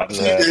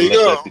there you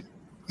go.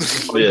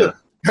 Yeah.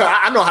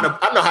 I know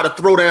how to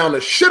throw down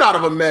the shit out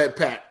of a med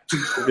pack.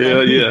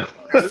 Yeah.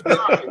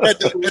 That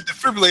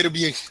defibrillator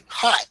be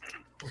hot.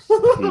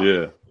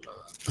 Yeah.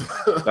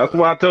 That's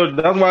why I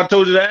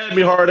told you to add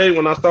me, Hard 8,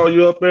 when I saw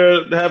you up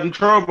there having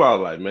trouble. I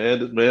was like, man,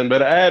 this man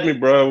better add me,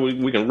 bro.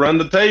 We can run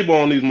the table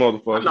on these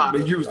motherfuckers. I know how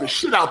to use the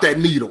shit out that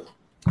needle.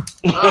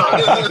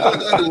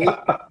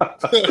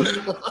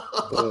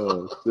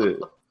 Oh shit.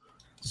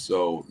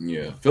 So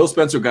yeah, Phil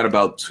Spencer got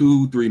about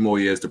 2-3 more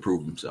years to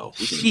prove himself.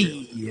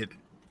 Shit.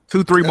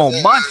 2-3 more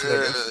months.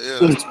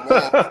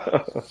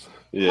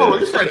 Yeah. Oh,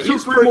 you said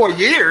 2-3 more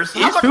years.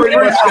 How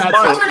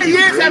many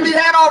years have he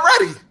had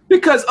already?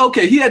 Because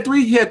he had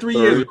 3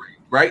 years,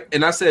 right?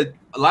 And I said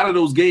a lot of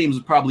those games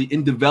were probably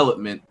in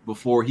development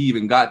before he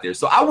even got there.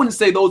 So I wouldn't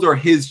say those are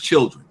his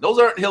children. Those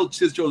aren't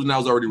his children that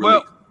was already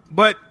released.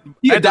 But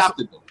he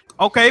adopted them.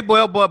 Okay,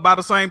 but by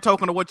the same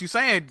token of what you're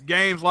saying,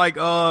 games like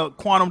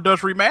Quantum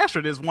Dust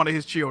Remastered is one of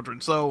his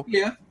children. So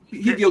yeah,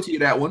 he's guilty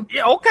of that one.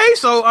 Yeah, okay.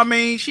 So I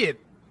mean, shit.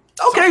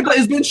 Okay, but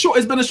it's been short.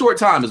 It's been a short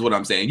time, is what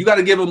I'm saying. You got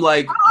to give him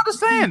like. I don't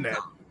understand that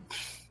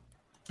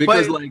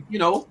because,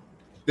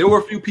 there were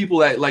a few people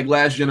that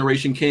last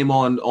generation came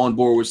on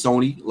board with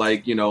Sony,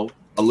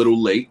 a little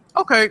late.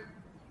 Okay,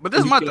 but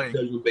this is my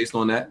thing. Based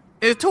on that,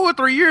 in 2 or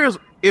 3 years,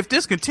 if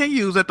this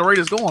continues at the rate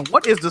it's going,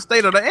 what is the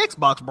state of the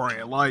Xbox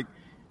brand? Like,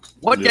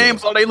 what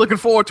games are they looking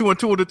forward to in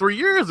 2 to 3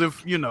 years?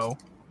 If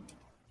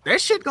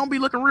that shit gonna be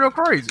looking real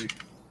crazy.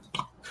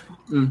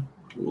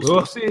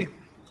 We'll see.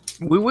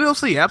 We will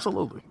see.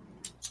 Absolutely.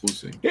 We'll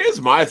see.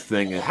 Here's my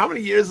thing. How many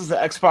years has the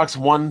Xbox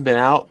One been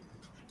out?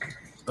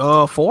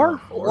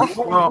 4? Almost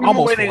 4.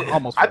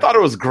 I thought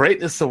it was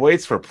greatness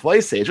awaits for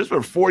PlayStation. It's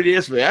been 4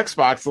 years for the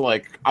Xbox. So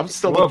I'm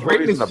still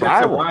greatness just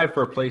arrived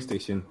for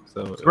PlayStation.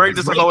 So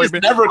greatness has always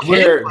been never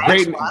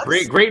came.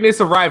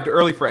 Greatness arrived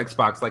early for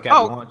Xbox, at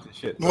launch and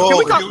shit.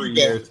 So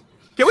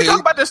Can we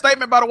talk about this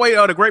statement, by the way,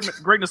 the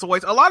greatness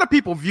awaits? A lot of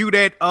people view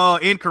that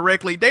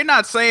incorrectly. They're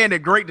not saying that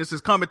greatness is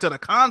coming to the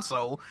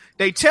console.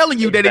 They telling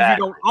you that if you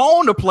don't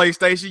own the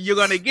PlayStation, you're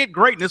going to get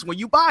greatness when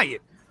you buy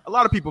it. A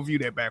lot of people view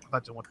that backwards. I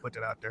just want to put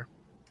that out there.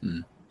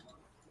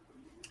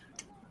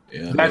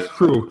 Yeah, that's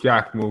true,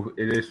 Jack Move.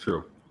 It is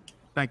true.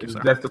 Thank you,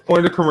 sir. That's the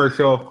point of the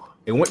commercial.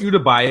 They want you to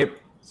buy it,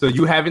 so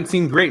you haven't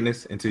seen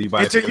greatness until you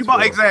buy it.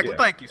 Exactly. Yeah.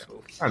 Thank you, sir.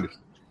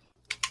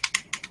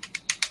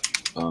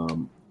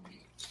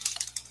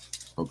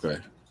 Okay.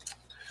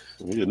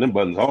 Yeah, them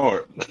buttons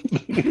hard.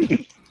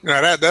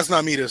 No, that's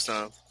not me this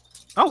time.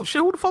 Oh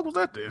shit! Who the fuck was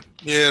that then?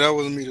 Yeah, that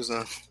wasn't me this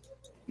time.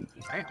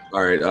 Damn.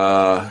 All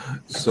right.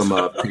 Some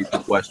people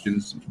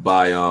questions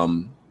by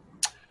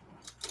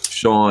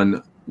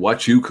Sean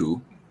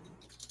Wachuku.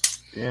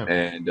 Yeah.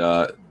 And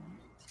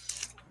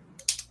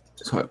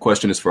this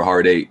question is for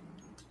Hard 8.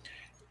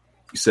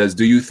 He says,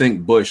 "Do you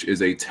think Bush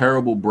is a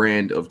terrible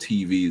brand of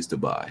TVs to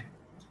buy?"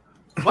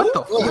 What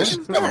the fuck?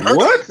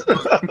 What?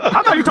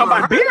 I thought you were talking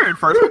about beer at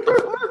first.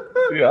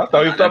 Yeah, I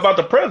thought you were talking about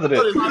the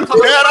president. Yeah, that's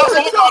what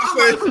I'm about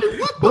to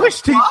say.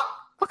 Bush TV.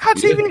 What kind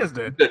of TV is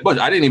that? Bush.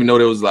 I didn't even know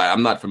there was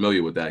I'm not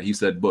familiar with that. He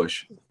said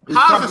Bush.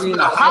 How is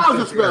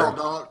it spelled,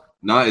 dog?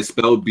 Nah, it's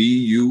spelled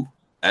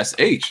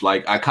BUSH.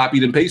 I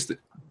copied and pasted.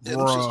 Yeah,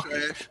 this shit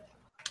trash.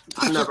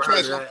 I never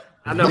heard of that.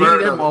 I never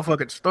heard of that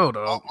motherfucking store,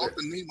 dog. Off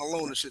the name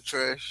alone, this shit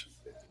trash.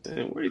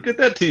 Damn, where you get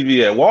that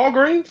TV at?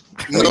 Walgreens?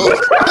 No.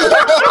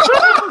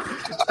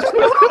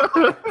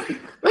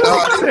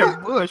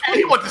 Bush. Hey,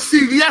 he went to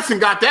CVS and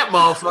got that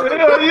motherfucker.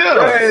 Hell yeah.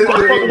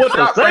 Motherfucker went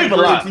to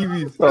Save-A-Lot.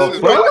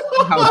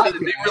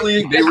 They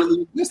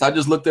really exist. I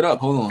just looked it up.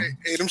 Hold on.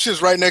 Hey, them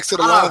shit's right next to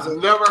the lines. I've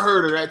never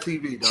heard of that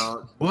TV,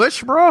 dog.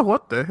 Bush, bro?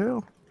 What the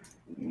hell?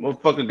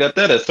 Motherfucker got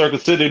that at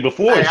Circuit City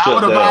before. Hey, I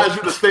would advise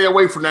you to stay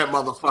away from that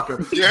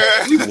motherfucker.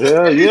 Yeah.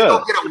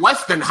 Go get a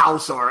Weston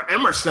House or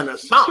Emerson or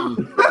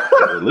something.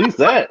 At least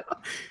that.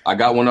 I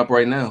got one up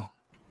right now.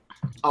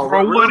 Oh,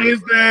 bro, what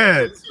is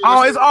that?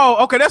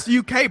 Okay. That's a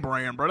UK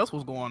brand, bro. That's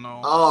what's going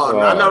on. Oh,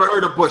 I never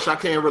heard of Bush. I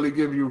can't really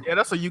give you. Yeah,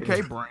 that's a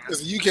UK brand.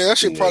 It's a UK. That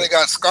shit probably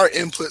got SCART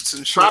inputs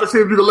and shit. Try to see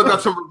if you can look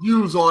up some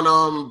reviews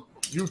on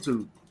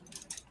YouTube.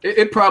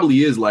 It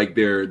probably is like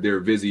their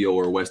Vizio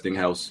or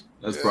Westinghouse.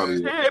 That's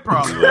probably. Yeah, it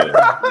probably.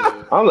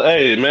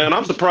 Hey man,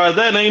 I'm surprised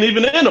that ain't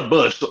even in a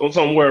bush or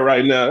somewhere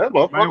right now. That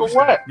motherfucker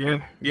whack.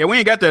 Yeah, we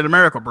ain't got that in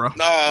America, bro.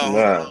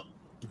 No.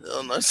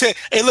 Say,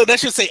 hey, look, that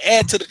should say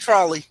add to the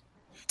trolley.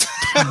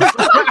 That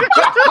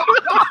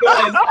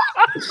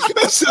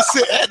should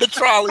say add the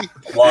trolley.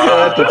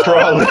 Wow. Add the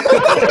trolley.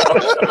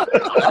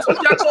 That's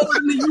what y'all call it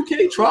in the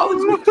UK,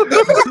 trolleys.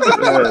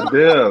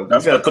 Damn. You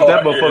gotta put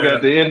that motherfucker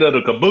at the end of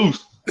the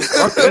caboose.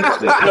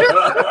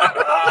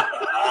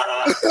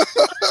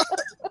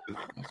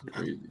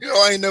 Yo,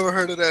 I ain't never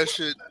heard of that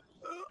shit.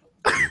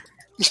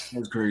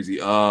 That's crazy.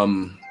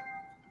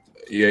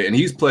 Yeah, and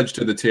he's pledged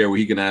to the tier where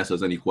he can ask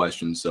us any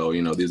questions. So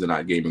these are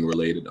not gaming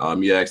related.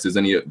 He asked,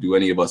 do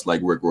any of us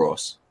like Rick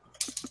Ross?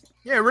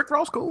 Yeah, Rick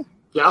Ross cool.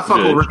 Yeah, I fuck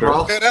with Rick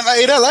Ross. Yeah,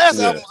 that last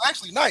album was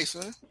actually nice,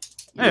 man.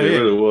 Yeah, it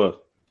really was.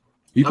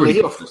 He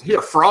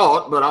a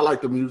fraud, but I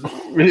like the music.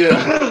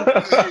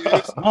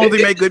 Yeah.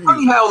 Only make good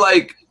music. How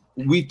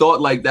we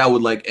thought that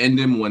would end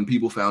him when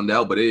people found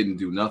out, but it didn't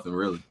do nothing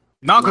really.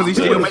 No, because he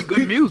still make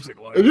good music.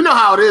 And you know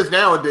how it is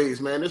nowadays,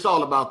 man. It's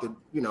all about the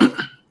If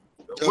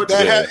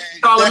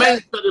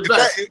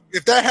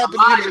that happened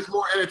to him, it's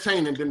more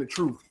entertaining than the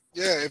truth.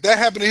 Yeah, if that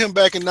happened to him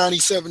back in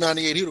 97,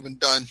 98, he would have been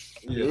done.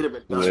 Yeah, he'd have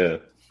been done. Yeah.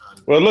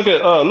 Well, look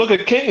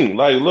at King.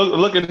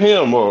 Look at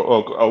him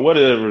or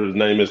whatever his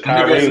name is,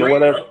 Kyrie or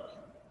whatever.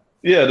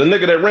 Yeah, the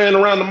nigga that ran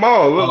around the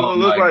mall.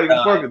 Look like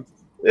fucking.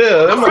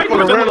 Yeah, that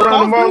motherfucker ran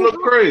around the mall.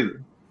 Look crazy.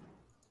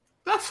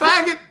 That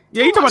faggot.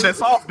 Yeah, you talking about that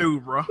soft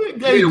dude, bro? A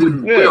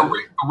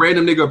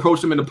random nigga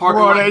approached him in the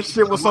parking lot. That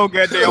shit was so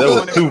goddamn funny.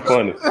 That was too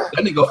funny.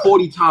 That nigga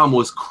 40 Tom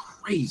was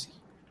crazy.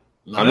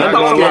 I'm not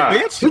gonna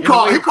lie. He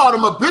called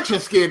him a bitch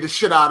and scared the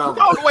shit out of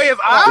him. The way his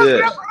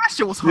eyes got, that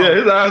shit was hard. Yeah,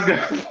 his eyes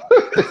got.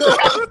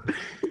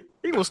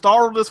 He was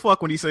startled as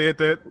fuck when he said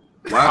that.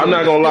 I'm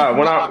not gonna lie.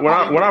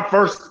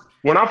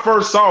 When I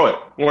first saw it,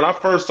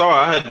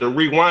 I had to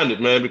rewind it,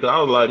 man, because I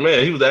was like,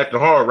 man, he was acting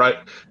hard, right?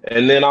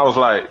 And then I was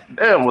like,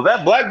 damn, was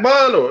that Black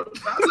Bond or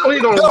I know he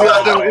gonna be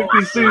out there with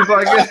NPCs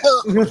like that?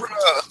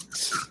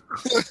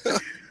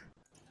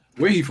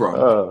 Where he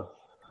from?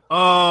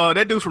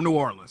 That dude's from New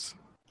Orleans.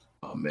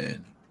 Oh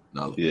man,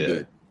 not looking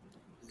good.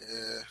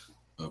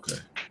 Yeah. Okay.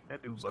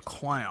 That dude was a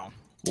clown.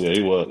 Yeah,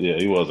 he was. Yeah,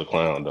 he was a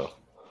clown though.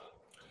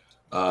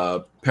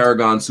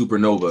 Paragon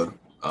Supernova.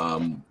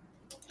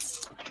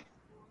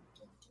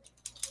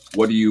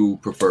 What do you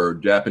prefer,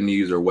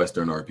 Japanese or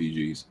Western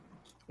RPGs?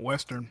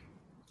 Western.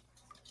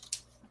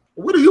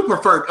 What do you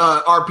prefer,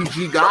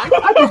 RPG guy?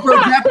 I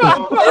prefer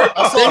Japanese.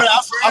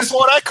 I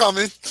saw that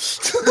coming.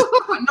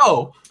 I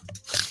know.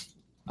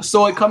 I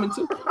saw it coming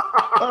too.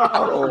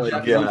 Oh my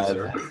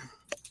god.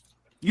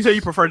 You say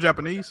you prefer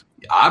Japanese?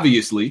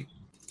 Obviously.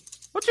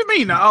 What you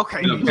mean? Now,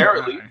 okay.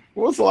 Apparently.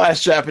 What's the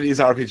last Japanese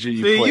RPG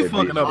you played? You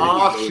fucking up.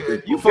 Oh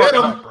shit! You fucking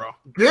up, bro.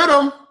 Get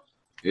him.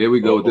 Here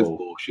we go with this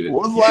bullshit.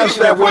 What's the last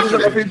Japanese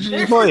RPG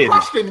you played?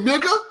 Question,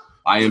 nigga.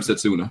 I Am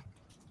Setsuna.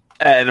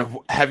 And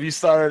have you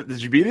started?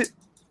 Did you beat it?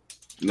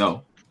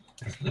 No.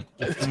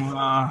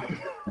 Are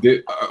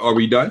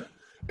we done?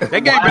 That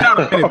game been out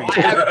a minute.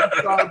 I haven't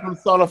started from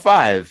Persona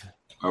 5.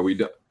 Are we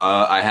done?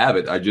 I have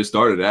it. I just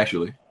started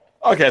actually.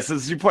 Okay,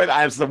 since you played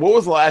I Am Setsuna, what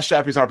was the last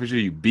Japanese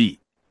RPG you beat?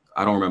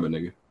 I don't remember,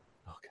 nigga.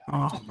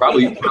 Oh,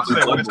 probably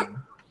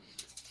Bloodborne.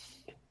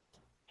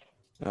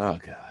 Oh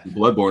god.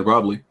 Bloodborne,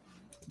 probably.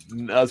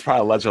 That's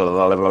probably Legend of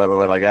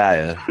the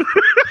Gaia.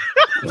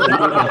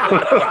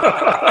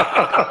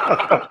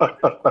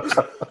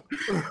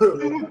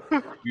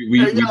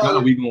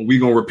 we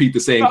gonna repeat the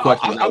same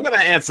question. I'm gonna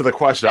answer the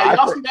question. Hey,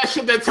 y'all see that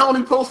shit that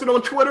Tony posted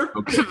on Twitter?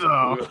 Okay.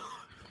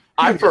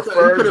 I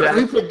prefer.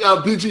 He put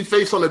BG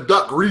face on the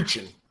duck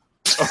reaching.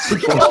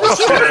 Tipping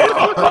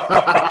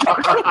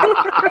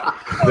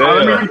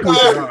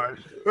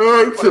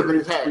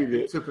his hat.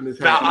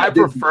 Now I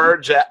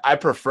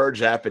prefer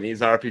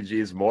Japanese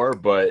RPGs more,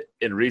 but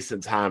in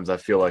recent times I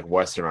feel like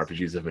Western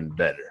RPGs have been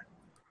better.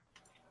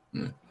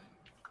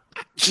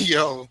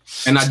 Yo.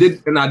 And I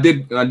did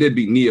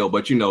beat Neo,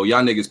 but y'all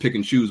niggas pick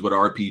and choose what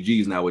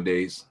RPGs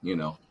nowadays,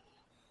 Well,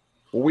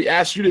 we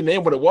asked you to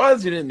name what it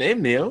was. You didn't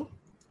name Neo.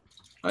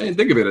 I didn't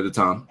think of it at the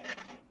time.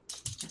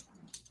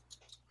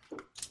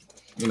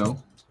 I don't know.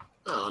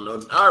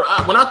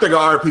 When I think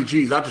of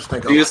RPGs, I just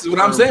think of. This is what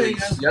I'm saying.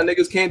 Y'all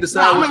niggas can't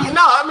decide.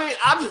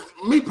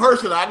 Me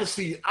personally, I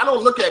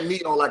don't look at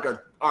Neo like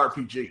a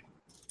RPG.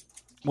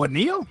 What,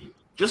 Neo?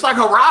 Just like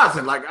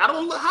Horizon. Like I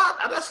don't look.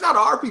 That's not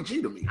an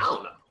RPG to me. I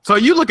don't know. So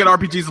you look at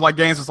RPGs like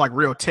games that's like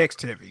real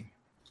text heavy.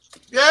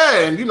 Yeah,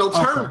 and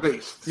turn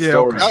based. Yeah,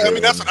 okay. I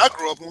mean that's what I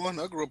grew up on.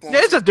 Yeah,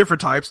 it's just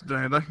different types.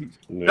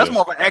 That's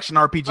more of an action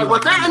RPG. Like,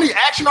 was there any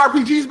action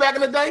RPGs back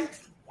in the day?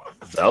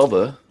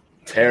 Zelda,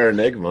 Terra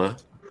Enigma,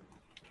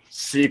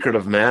 Secret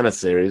of Mana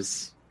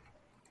series.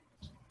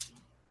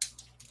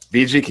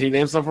 BG, can you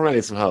name some for me? I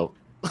need some help.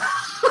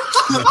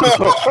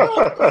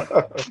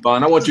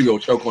 Fine, I want you to go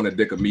choke on a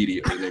dick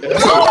immediately. Nigga.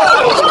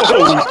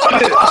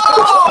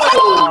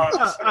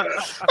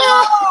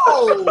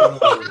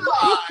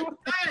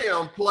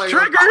 Damn, player.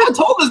 Triggered. I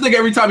told this nigga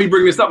every time he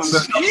bring this up.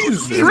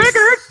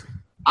 Triggered.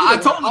 I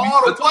told him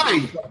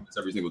this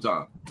every single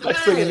time.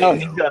 Next thing you know,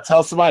 he's gonna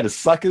tell somebody to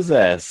suck his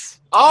ass.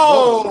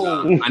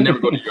 Oh, I never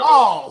go to your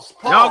pause.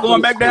 Y'all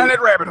going back down that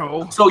rabbit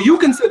hole. So you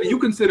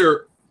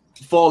consider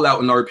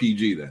Fallout an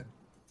RPG then?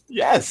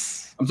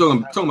 Yes. I'm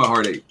talking about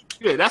Hard 8.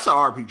 Yeah, that's an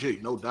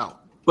RPG, no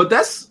doubt. But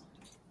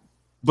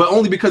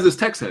only because it's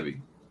text heavy.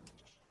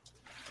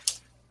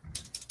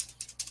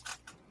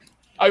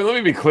 I mean, let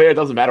me be clear. It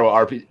doesn't matter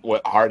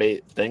what Hard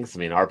 8 thinks. I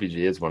mean, RPG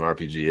is what an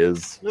RPG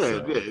is.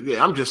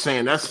 Yeah. I'm just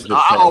saying I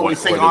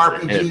always think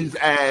RPGs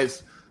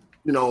as,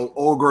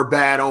 Ogre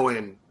Battle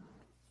and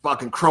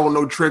fucking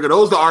Chrono Trigger.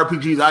 Those are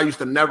RPGs I used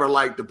to never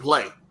like to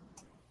play.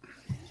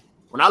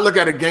 When I look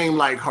at a game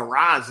like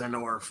Horizon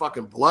or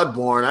fucking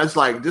Bloodborne, I was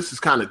like, this is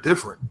kind of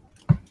different.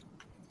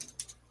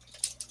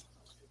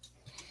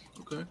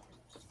 Okay.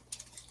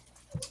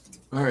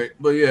 All right.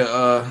 But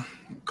yeah,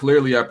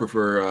 clearly I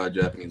prefer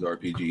Japanese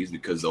RPGs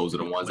because those are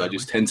the ones I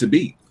just tend to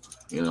beat.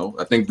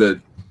 I think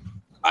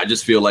I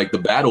just feel like the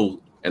battle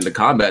and the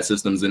combat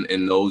systems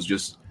in those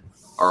just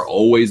are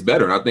always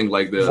better. And I think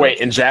like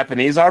in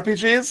Japanese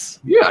RPGs?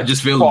 Yeah, I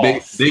just feel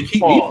they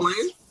keep me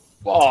playing.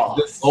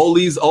 All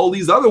these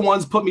other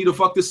ones put me to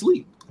fuck to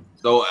sleep.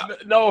 So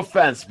no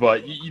offense,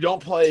 but you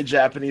don't play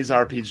Japanese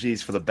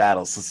RPGs for the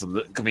battle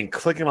system. I mean,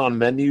 clicking on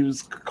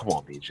menus. Come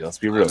on, BG. Let's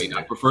be real.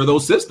 I prefer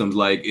those systems.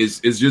 Like it's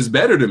just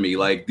better to me.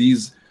 Like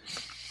these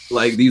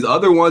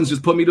other ones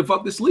just put me to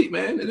fuck to sleep,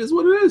 man. It is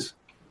what it is.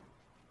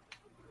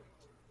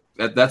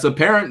 That's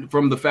apparent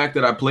from the fact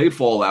that I played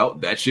Fallout.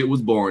 That shit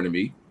was boring to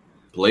me.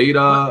 Played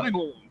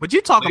but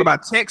you're talking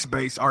about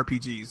text-based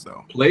RPGs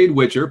though. Played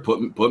Witcher,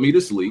 put me to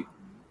sleep.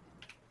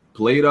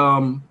 Played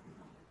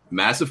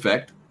Mass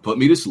Effect, put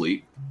me to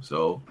sleep.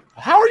 So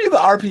how are you the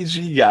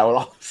RPG guy when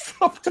all this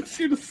stuff puts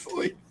you to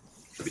sleep?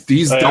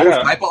 Those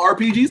type of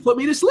RPGs put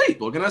me to sleep.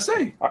 What can I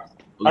say? I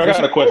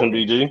got a question,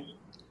 BG.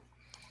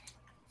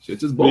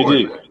 Shit's just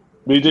boring.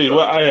 BG,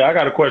 well, I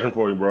got a question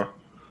for you, bro.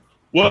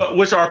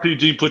 Which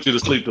RPG put you to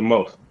sleep the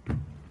most?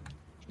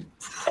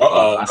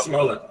 I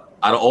smell it.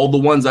 Out of all the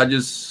ones I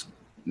just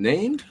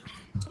named?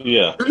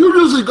 Yeah. Do you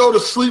usually go to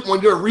sleep when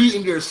you're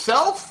reading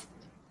yourself?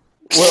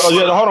 Well,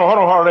 yeah, hold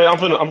on, Hardy. I'm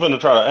finna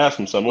try to ask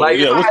him something. Like,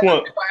 yeah, if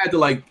I had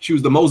to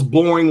choose the most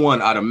boring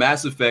one out of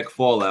Mass Effect,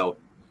 Fallout,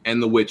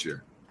 and The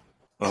Witcher.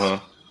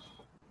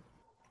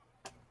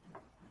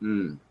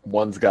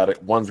 One's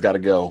gotta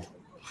go.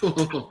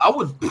 I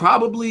would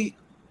probably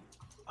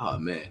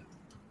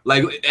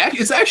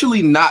it's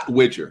actually not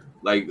Witcher.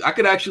 Like I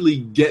could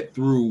actually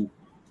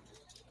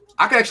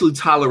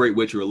tolerate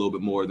Witcher a little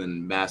bit more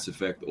than Mass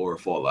Effect or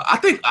Fallout.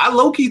 I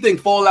low-key think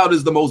Fallout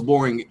is the most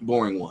boring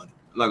one.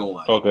 I'm not gonna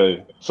lie.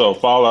 Okay, so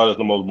Fallout is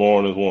the most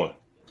boring one.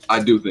 I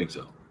do think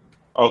so.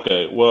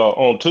 Okay, well,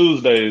 on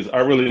Tuesdays, I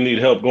really need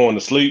help going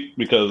to sleep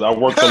because I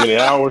work so many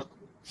hours.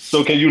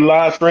 So can you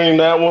live stream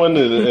that one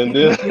and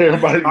then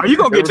everybody? Are you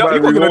gonna get a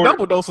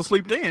double dose of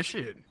sleep then?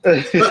 Shit,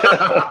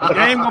 the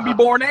game gonna be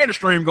boring and the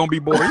stream gonna be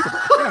boring.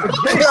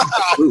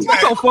 You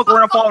gonna fuck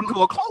around, fall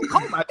into a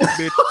coma out this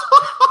bitch.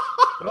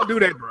 Don't do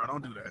that, bro.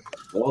 Don't do that.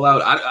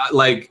 Fallout, I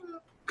like.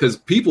 Because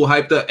people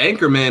hyped up.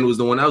 Anchorman was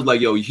the one. I was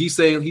like, yo, he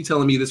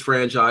telling me this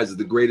franchise is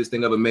the greatest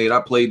thing ever made.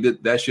 I played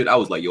that shit. I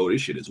was like, yo,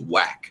 this shit is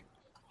whack.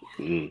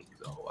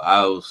 So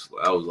I was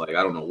like,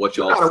 I don't know what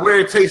y'all. Got a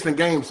weird taste in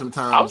games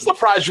sometimes. I'm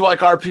surprised you like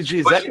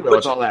RPGs anyway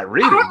with all that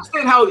reading. I don't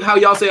understand how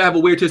y'all say I have a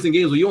weird taste in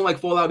games, but you don't like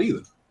Fallout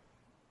either.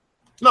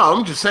 No,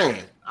 I'm just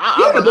saying.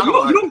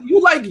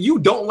 You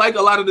don't like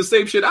a lot of the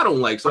same shit I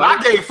don't like. So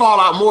I gave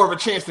Fallout more of a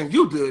chance than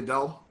you did,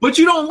 though. But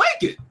you don't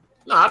like it.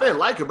 No, I didn't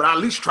like it, but I at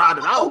least tried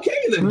it out. Okay,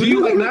 then. Do you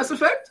like Mass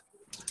Effect?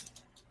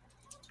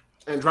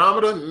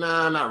 Andromeda?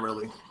 Nah, not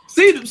really.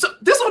 See, so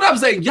this is what I'm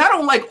saying. Y'all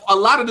don't like a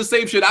lot of the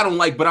same shit I don't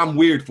like, but I'm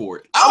weird for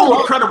it. I'm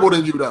more credible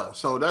than you, though.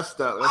 So that's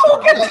shit.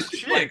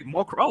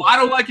 I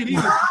don't like it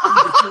either.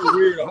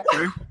 Weird.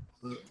 Okay.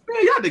 Man,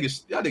 y'all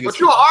niggas. But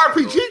you're an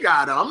RPG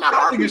guy, though. I'm not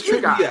an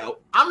RPG guy.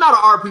 I'm not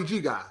an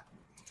RPG guy.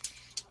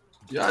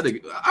 Y'all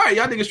niggas. All right,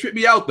 y'all niggas trip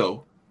me out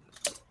though.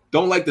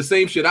 Don't like the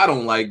same shit I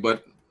don't like,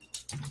 but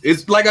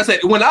it's like I said,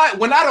 when I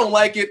don't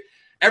like it,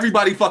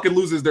 everybody fucking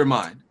loses their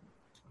mind.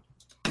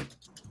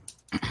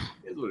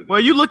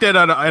 Well, you looked at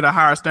it at a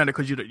higher standard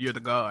because you're the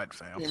god,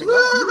 fam.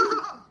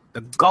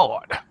 The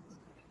god.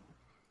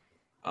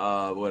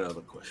 What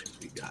other questions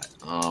we got?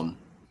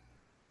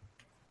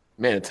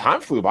 Man,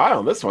 time flew by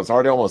on this one. It's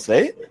already almost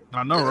 8.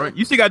 I know, right?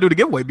 You still gotta do the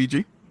giveaway,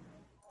 BG.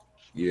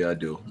 Yeah, I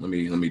do. Let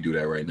me do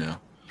that right now.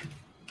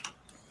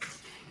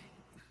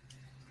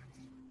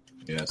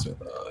 Yeah, so,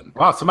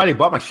 wow, somebody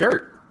bought my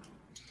shirt.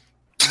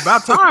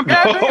 About time,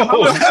 goddamn.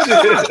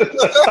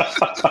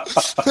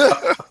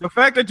 The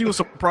fact that you were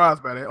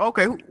surprised by that.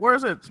 Okay, where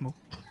is it? No,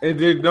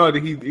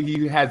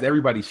 he has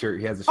everybody's shirt.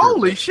 He has a shirt.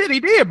 Holy shit, he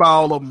did buy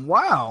all of them.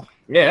 Wow.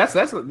 Yeah,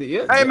 that's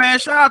yeah. Hey man,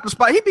 shout out to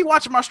Spider. He be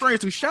watching my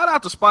streams too. Shout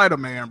out to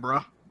Spider-Man,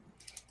 bro.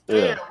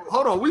 Yeah.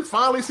 Hold on, we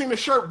finally seen the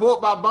shirt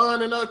bought by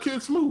Bond and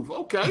Kid Smooth.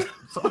 Okay,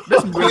 so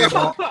this is weird.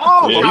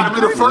 Gotta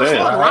be the first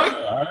one, right?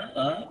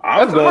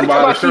 I was going to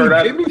buy the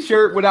shirt. Jimmy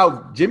shirt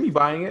without Jimmy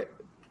buying it.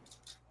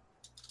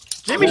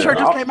 Jimmy shirt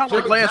just came out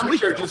like last week.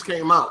 Shirt just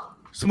came out.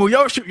 Smooth,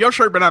 your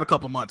shirt been out a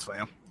couple of months,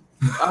 fam.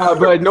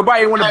 But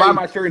nobody want to buy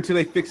my shirt until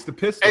they fix the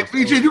pistol. Hey,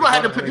 BG, you gonna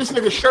have to put this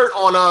nigga's shirt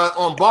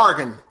on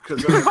bargain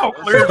because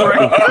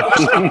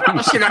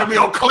that shit gotta be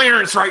on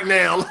clearance right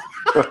now.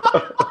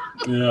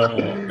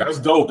 Yeah, that's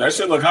dope. That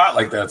shit look hot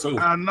like that too.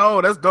 I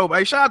know that's dope.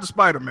 Hey, shout out to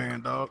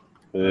Spider-Man, dog.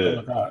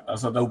 Yeah,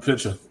 that's a dope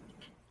picture.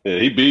 Yeah,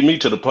 he beat me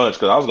to the punch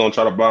because I was gonna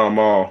try to buy them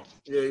all.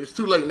 Yeah, it's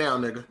too late now,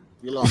 nigga.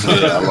 You lost.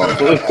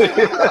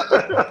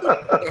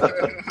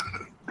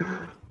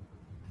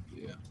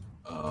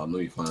 Let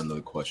me find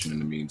another question in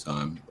the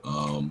meantime.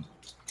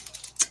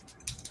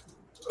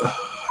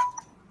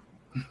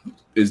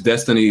 Is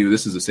Destiny?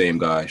 This is the same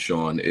guy,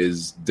 Sean.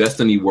 Is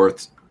Destiny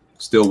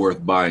still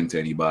worth buying to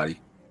anybody?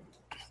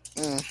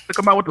 They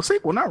come out with the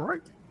sequel now,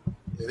 right?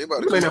 Yeah, they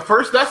about to the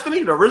first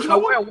Destiny, the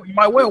original. You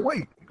might well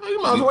wait.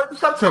 You might as well wait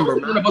until September.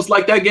 None of us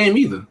like that game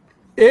either.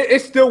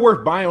 It's still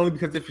worth buying only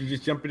because if you're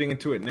just jumping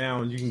into it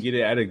now, you can get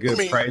it at a good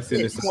price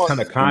and it's a ton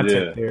of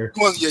content there.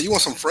 You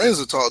want some friends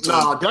to talk to.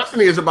 No,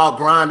 Destiny is about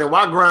grinding.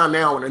 Why grind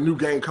now when a new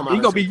game come out?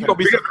 You gonna be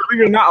believe it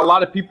or not, a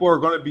lot of people are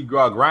going to be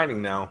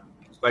grinding now.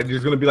 Like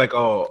there's going to be like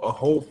a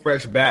whole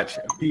fresh batch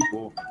of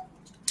people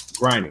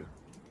grinding.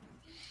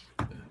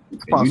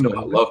 And you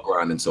know I love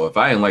grinding, so if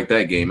I ain't like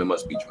that game, it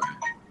must be trash.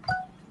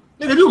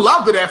 Nigga, you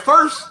loved it at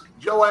first.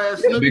 Your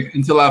ass. Yeah,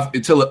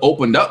 until it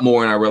opened up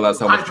more and I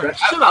realized how much trash.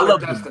 I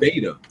love the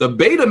beta. The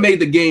beta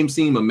made the game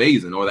seem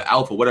amazing, or the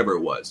alpha, whatever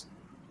it was.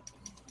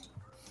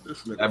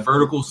 That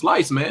vertical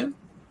slice, man.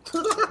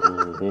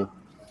 Mm-hmm.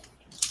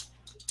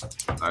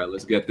 All right,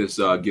 let's get this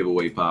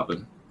giveaway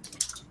popping.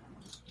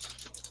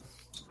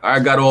 I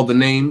got all the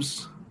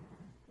names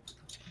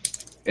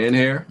in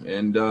here,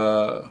 and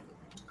we're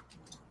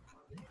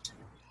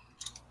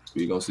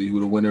gonna see who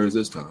the winner is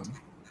this time.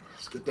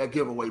 Let's get that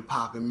giveaway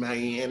popping,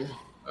 man.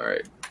 All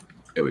right,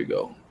 here we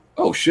go.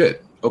 Oh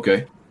shit!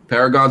 Okay,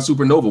 Paragon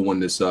Supernova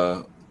won this.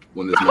 Month.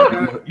 You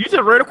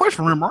just read a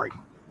question from him, right?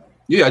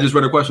 Yeah, I just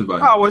read a question by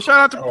him. Oh well,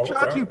 shout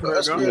out to you,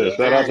 Paragon. Yeah,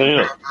 shout out to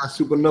him.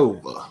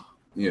 Supernova.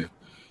 Yeah.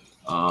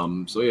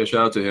 So yeah,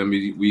 shout out to him.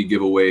 We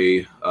give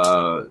away.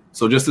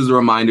 So just as a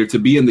reminder, to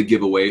be in the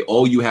giveaway,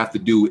 all you have to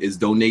do is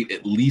donate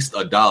at least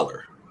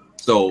 $1.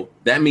 So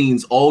that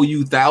means all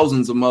you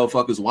thousands of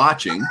motherfuckers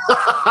watching,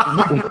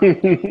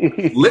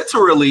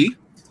 literally,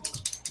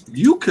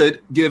 you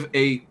could give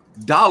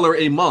 $1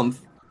 a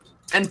month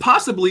and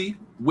possibly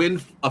win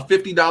a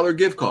 $50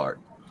 gift card.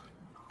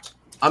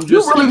 You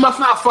really must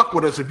not fuck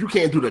with us if you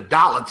can't do the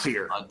dollar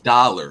tier.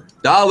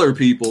 $1,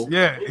 people.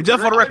 Yeah,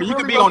 just for the record, you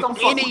can be on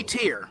any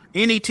tier.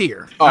 Any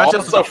tier.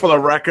 Also, for the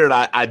record,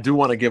 I do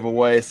want to give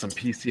away some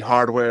PC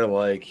hardware,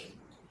 like.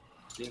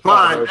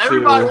 Fine.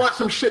 Everybody wants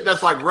some shit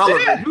that's like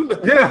relevant.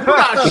 Yeah. You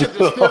got shit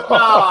that's still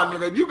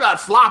nigga. You got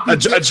floppy.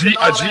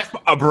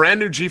 A brand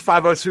new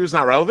G502 is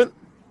not relevant.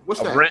 What's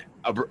that?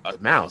 A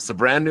mouse. A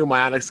brand new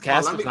Myonix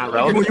cast is not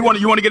relevant. You want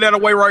to get that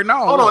away right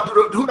now? Hold on.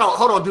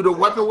 Do the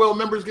Weapon Wheel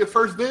members get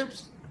first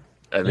dibs?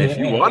 And if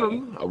you want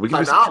them, we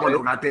can. I want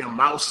no goddamn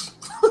mouse.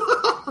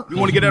 You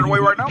want to get that away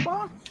right now,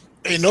 Bob?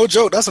 Hey, no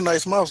joke. That's a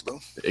nice mouse,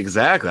 though.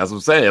 Exactly. That's what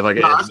I'm saying. Like,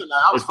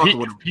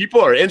 if people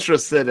are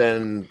interested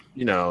in,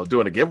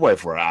 doing a giveaway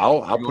for it,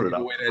 I'll put it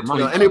up.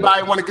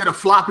 Anybody want to get a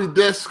floppy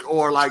disk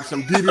or like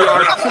some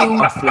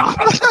DDR2,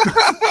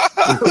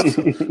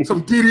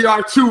 some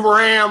DDR2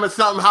 RAM or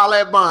something? Holla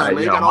at Bond.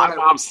 My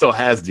mom still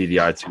has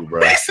DDR2,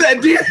 bro. He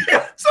said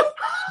DDR2.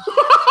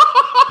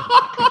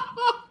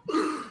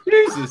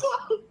 Jesus.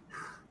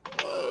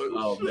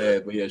 Oh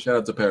man, but yeah, shout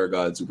out to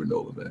Paragon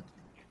Supernova, man.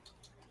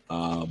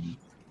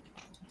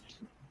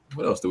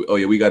 What else do we? Oh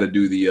yeah, we got to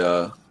do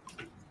the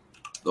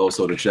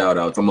also the shout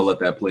outs. I'm gonna let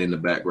that play in the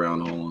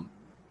background. Hold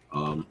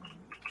on.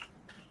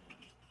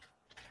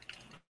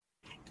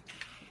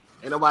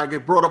 Ain't nobody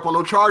get brought up on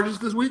no charges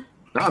this week?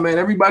 Nah, man.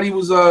 Everybody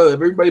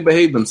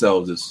behaved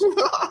themselves this.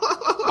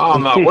 Oh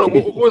no! What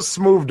was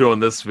Smooth doing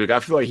this week? I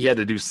feel like he had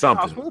to do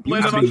something.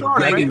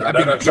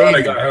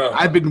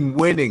 I've been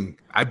winning.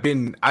 I've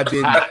been. How's he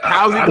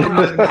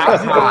doing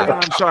on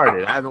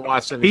Uncharted? I haven't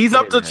watched any. He's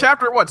up to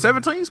chapter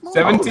 17? Smooth?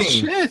 17. Oh,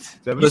 shit.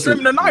 He's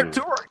streaming tonight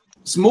too, right?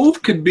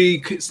 Smooth could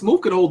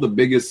hold the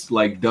biggest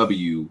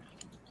W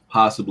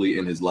possibly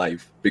in his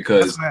life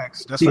because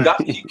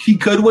he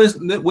could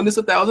win this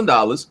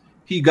 $1,000.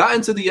 He got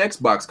into the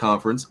Xbox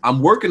conference.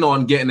 I'm working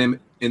on getting him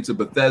into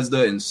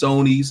Bethesda and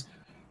Sony's.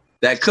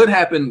 That could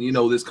happen,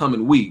 this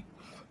coming week.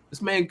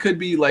 This man could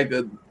be like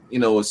a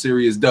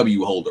serious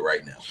W holder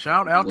right now.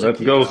 Shout out to Let's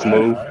go,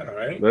 Smooth. All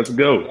right. Let's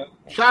go.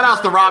 Shout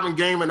outs to Robin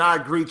Game, and I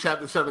agree.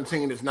 Chapter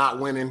 17 is not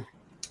winning.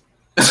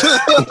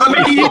 I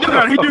mean, he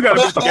do got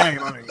to beat the game.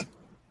 I mean,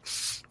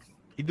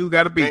 he do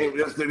got to beat.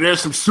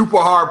 There's some super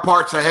hard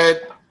parts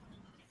ahead.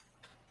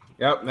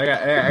 Yep,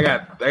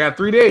 I got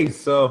 3 days,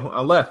 so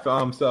I left.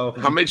 So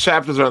how many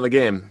chapters are in the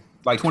game?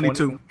 Like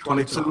 22. Oh,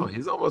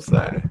 he's almost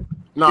there.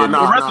 No. You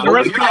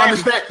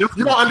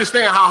don't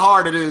understand how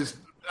hard it is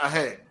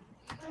ahead.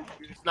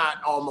 It's not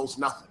almost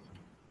nothing.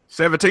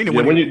 17 and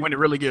when it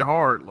really get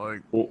hard,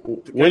 like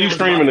when you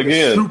streaming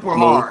again, super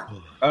hard.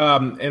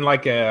 In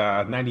like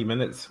 90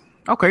 minutes.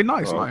 Okay,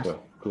 nice. Okay,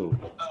 cool.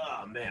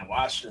 Oh man,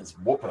 Washington's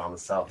whooping on the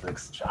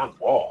Celtics. John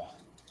Wall.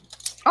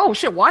 Oh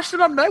shit,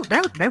 Washington. That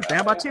was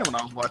down by 10 when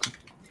I was watching.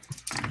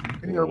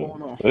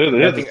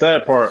 Here's the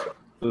sad part.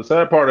 The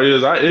sad part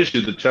is I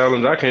issued the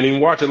challenge. I can't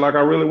even watch it like I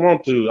really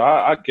want to.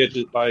 I catch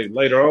it like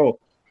later on.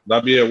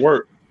 I'll be at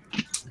work.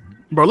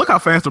 Bro, look how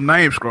fast them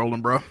names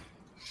scrolling, bro.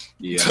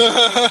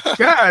 Yeah.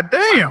 God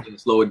damn.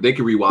 Slow it. They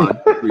can rewind.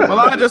 Well,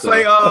 I just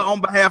say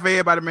on behalf of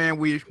everybody, man,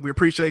 we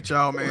appreciate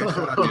y'all,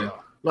 man.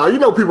 Now you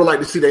know people like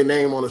to see their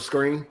name on the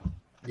screen.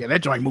 Yeah,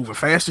 that joint moving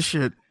fast as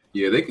shit.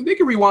 Yeah, they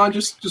can rewind.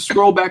 Just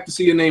scroll back to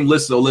see your name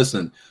listed. So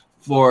listen,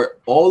 for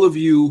all of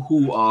you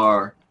who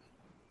are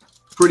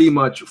pretty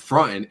much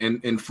fronting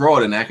and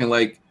fraud and acting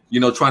like,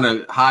 trying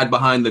to hide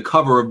behind the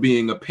cover of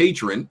being a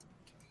patron,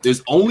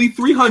 there's only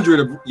 300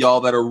 of y'all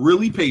that are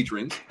really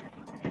patrons.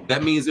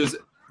 That means there's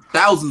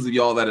thousands of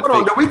y'all that are. Hold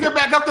on, did we get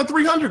back up to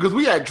 300 because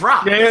we had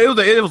dropped? Yeah,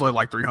 it was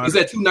like 300. He's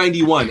at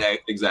 291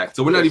 exact.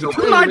 So we're not even.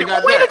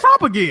 291. We had to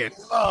drop again.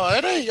 Oh,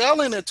 it ain't y'all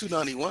ain't at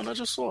 291. I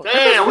just saw it.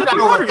 Damn, we got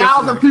over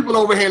 1,000 people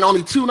over here and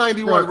only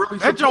 291. Really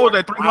that joint was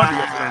at 300.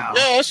 Wow.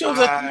 Yeah, that shows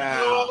that.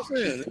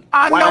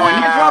 I know we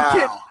can drop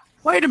 10.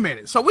 Wait a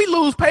minute. So we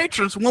lose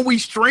patrons when we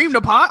stream the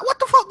pod? What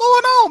the fuck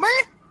going on,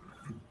 man?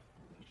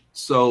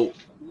 So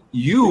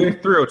you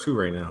 302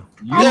 right now.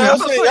 Yeah,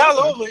 y'all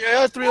over.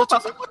 Yeah,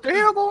 302. What the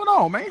hell going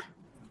on, man?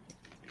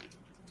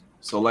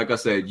 So like I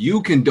said,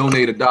 you can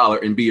donate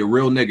 $1 and be a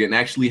real nigga and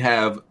actually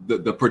have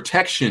the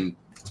protection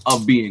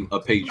of being a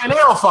patron. Man, they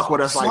don't fuck with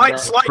us like that.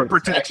 Slight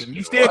protection.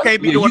 You still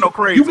can't be doing no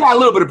crazy. You got a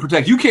little bit of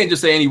protection. You can't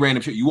just say any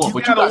random shit you want,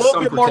 but you got a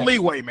little bit more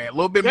leeway, man. A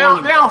little bit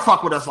more. They don't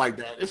fuck with us like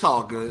that. It's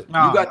all good. You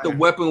got the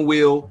Weapon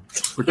Wheel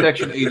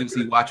Protection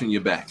Agency watching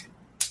your back.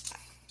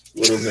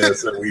 Little man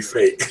said we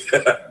fake.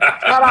 Shout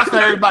out to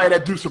everybody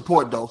that do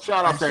support, though.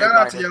 Shout out to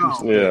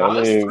y'all. Yeah,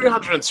 I mean,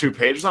 302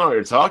 pages. I don't know what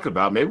you're talking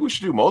about. Maybe we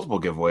should do multiple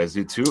giveaways.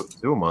 Do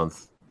two a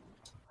month.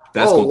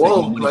 That's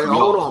whoa, player.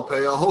 Hold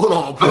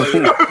on,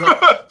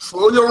 player.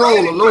 Slow your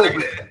roll a little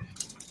bit.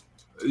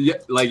 Yeah,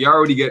 like y'all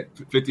already get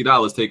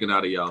 $50 taken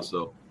out of y'all,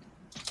 so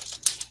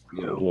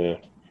yeah.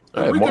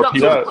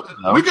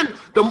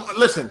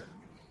 Listen.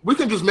 We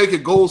can just make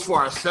it goals for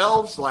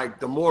ourselves. Like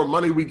the more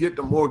money we get,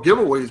 the more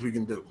giveaways we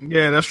can do.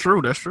 Yeah, that's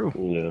true.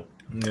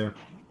 Yeah.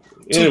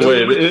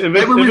 Anyway,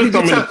 maybe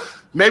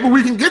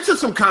we can get to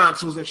some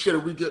consoles and shit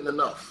if we getting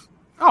enough.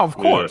 Oh, of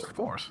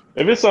course.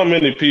 If it's so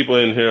many people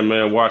in here,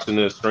 man, watching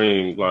this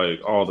stream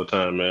like all the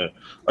time, man,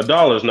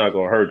 $1 is not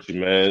gonna hurt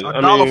you, man.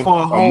 $1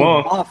 for a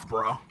whole month,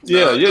 bro.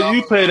 Yeah,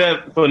 you pay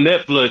that for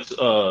Netflix.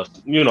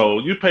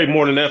 You pay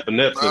more than that for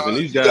Netflix, and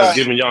these guys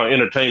giving y'all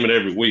entertainment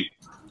every week.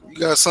 You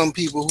got some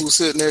people who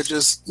sitting there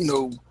just,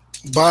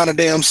 buying a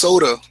damn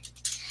soda.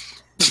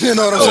 You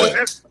know what I'm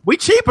saying? We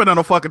cheaper than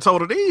a fucking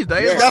soda these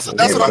days. Yeah, that's what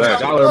I'm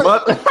 $1 a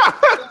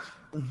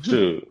month.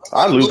 Dude,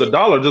 I lose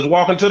 $1 just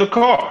walking to the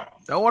car.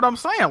 That's what I'm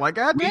saying. Like,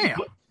 goddamn.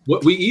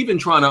 We even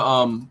trying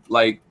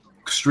to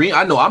stream.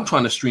 I know I'm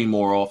trying to stream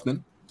more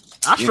often.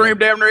 I stream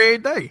damn near every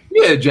day.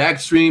 Yeah, Jack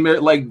stream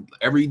like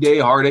every day.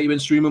 Hard been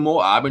streaming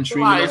more. I've been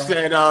streaming. I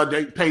said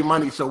they pay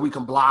money so we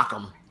can block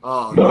them.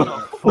 Oh,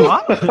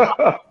 what?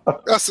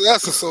 That's a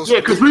social. Yeah,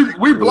 because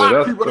we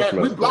block people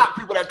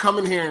that come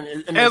in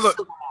here and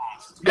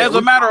as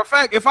a matter of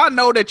fact, if I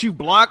know that you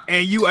block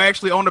and you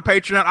actually on the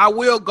Patreon, I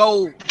will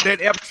go that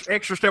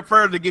extra step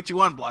further to get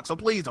you unblocked. So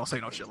please don't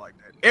say no shit like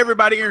that.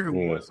 Everybody in here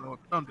would. So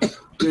don't do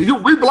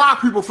it. We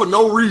block people for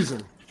no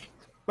reason.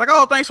 Like,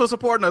 oh, thanks for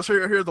supporting us.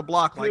 Here's a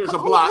block. Like, here's a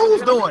block.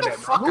 Who's doing that?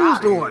 Who's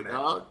doing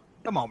that?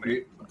 Come on,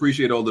 man.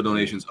 Appreciate all the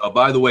donations.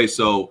 By the way,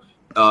 so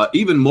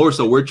even more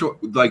so, we're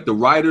like the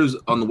writers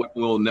on the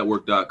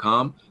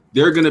weaponwheelnetwork.com,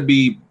 they're going to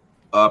be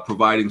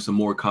providing some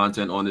more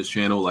content on this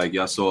channel. Like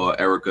y'all saw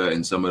Erica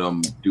and some of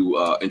them do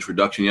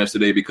introduction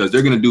yesterday, because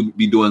they're going to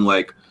be doing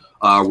like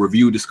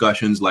review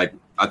discussions. Like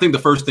I think the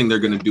first thing they're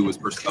going to do is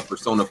a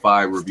Persona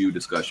 5 review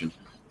discussion.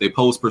 They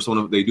post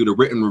Persona, they do the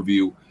written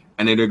review,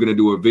 and then they're going to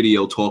do a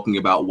video talking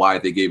about why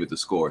they gave it the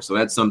score. So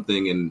that's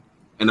something, and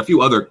a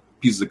few other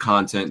pieces of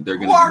content they're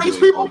going to be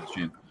doing on this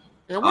channel.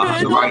 The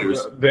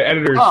writers, the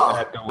editors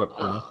at the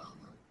web.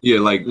 Yeah,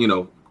 like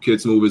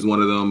Kids Move is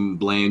one of them.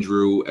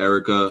 Blandrew,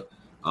 Erica,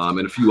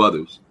 and a few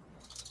others.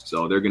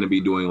 So they're going to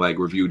be doing like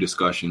review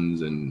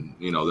discussions and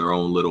their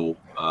own little,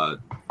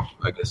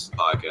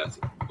 podcast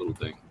little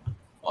thing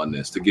on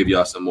this to give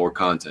y'all some more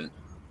content.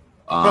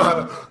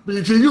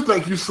 BG, you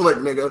think you slick,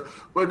 nigga?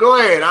 But go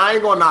ahead. I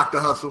ain't gonna knock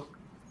the hustle.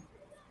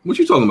 What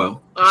you talking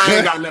about? I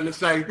ain't got nothing to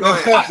say. Go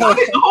ahead.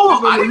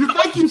 Hold on. You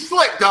think you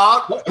slick,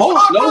 dog? Hold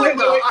on. No,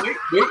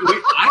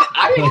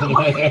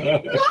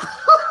 wait.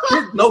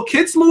 No,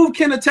 Kid Smooth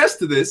can attest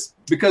to this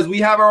because we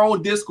have our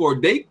own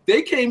Discord.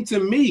 They came to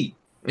me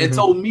and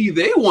told me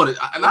they wanted.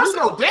 And I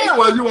know damn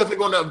well you wasn't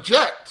going to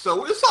object,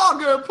 so it's all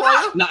good,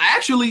 player. No,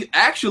 actually,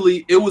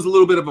 it was a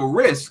little bit of a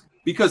risk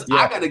because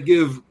I had to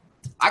give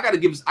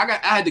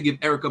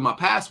Erica my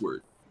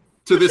password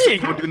to this. She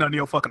ain't gonna do nothing to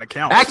your fucking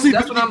account. Actually,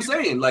 that's what I'm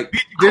saying. Like,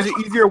 there's an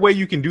easier way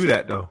you can do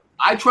that though.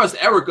 I trust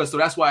Erica, so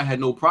that's why I had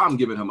no problem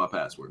giving her my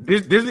password.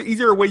 There's an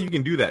easier way you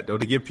can do that though,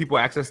 to give people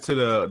access to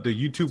the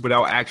YouTube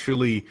without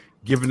actually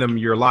giving them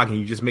your login.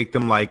 You just make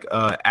them like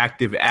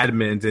active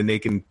admins, and they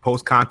can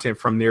post content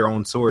from their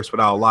own source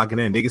without logging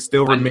in. They can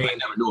still remain.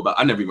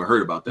 I never even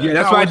heard about that. Yeah,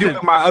 that's what I do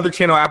with my other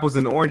channel, Apples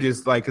and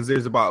Oranges. Like, because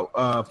there's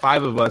about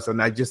 5 of us, and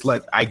I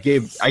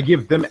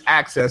give them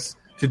access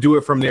to do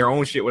it from their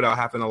own shit without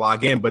having to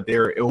log in. But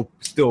it'll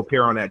still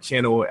appear on that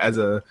channel as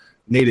a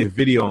native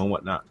video and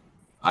whatnot.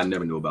 I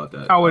never knew about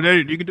that. Oh, well,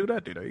 you can do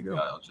that. There you go.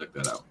 Yeah, I'll check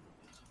that out.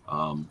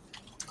 All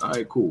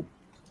right, cool.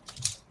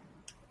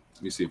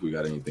 Let me see if we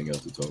got anything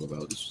else to talk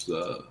about. This was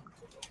a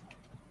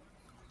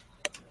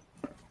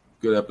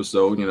good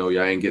episode. You know,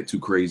 y'all ain't get too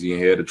crazy in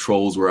here. The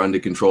trolls were under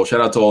control. Shout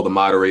out to all the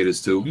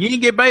moderators too. You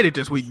didn't get baited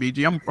this week,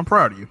 BG. I'm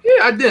proud of you.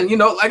 Yeah, I didn't. You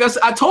know, like I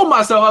said, I told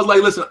myself, I was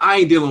like, listen, I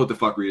ain't dealing with the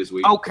fucking this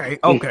week. Okay.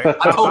 I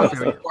told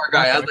myself, poor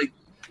guy, I was like,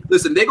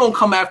 listen, they're gonna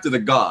come after the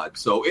god,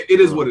 so it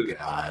is what it is.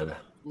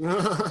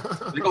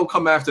 They're gonna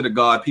come after the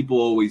god. People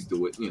always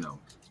do it, you know.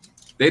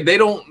 They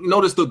don't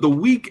notice the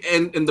weak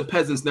and the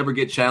peasants never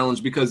get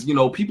challenged because, you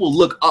know, people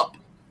look up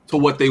to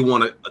what they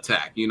want to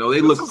attack. You know,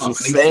 they look up. The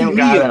same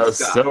guy that was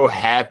so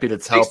happy to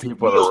tell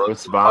people to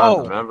roast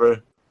bomb.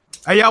 Remember?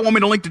 Hey, y'all want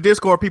me to link to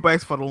Discord? People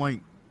ask for the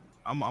link.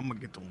 I'm gonna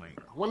get the link.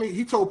 When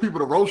he told people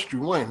to roast you,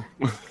 when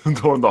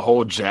during the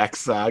whole Jack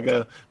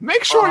saga,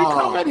 make sure you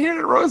come in here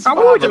and roast. We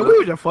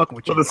were just fucking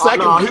with you. The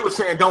second, he was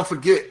saying, "Don't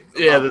forget."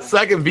 Yeah, the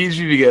second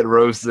BG get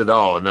roasted.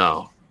 Oh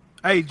no.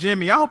 Hey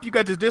Jimmy, I hope you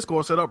got this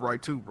Discord set up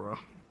right too, bro.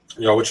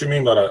 Yo, what you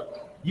mean by that?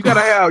 You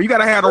gotta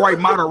have the right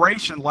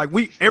moderation. Like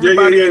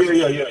everybody.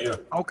 Yeah.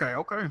 Okay.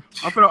 I'm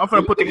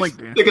finna put the link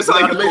there. Nigga, so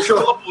I can make sure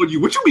up on you.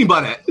 What you mean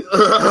by that?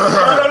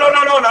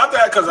 No, not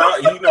that.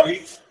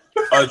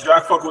 Because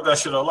Jack fuck with that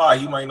shit a lot.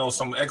 He might know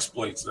some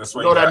exploits. That's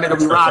why. You know that nigga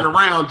be riding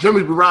around.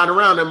 Jimmy be riding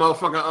around that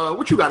motherfucker.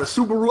 What you got, a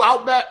Subaru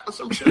Outback or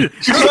some shit?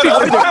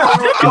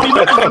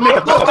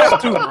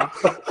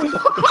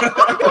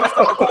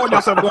 Recording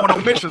yourself going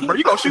on missions, bro.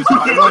 You gonna shoot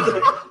somebody one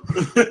day.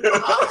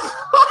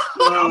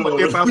 I'm gonna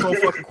dip out so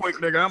fucking quick,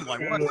 nigga. I'm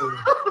like, what?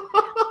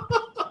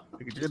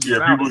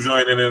 Yeah, people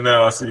joining in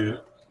now. I see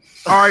it.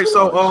 All right,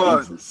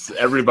 so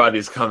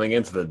everybody's coming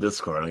into the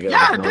Discord. I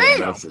get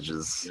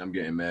messages. Yeah, I'm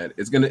getting mad.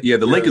 It's gonna the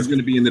link is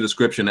gonna be in the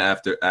description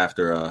after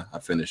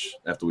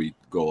we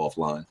go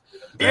offline.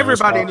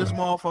 Everybody in this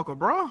motherfucker,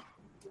 bro.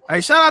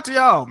 Hey, shout out to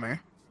y'all, man.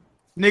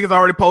 Niggas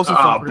already posted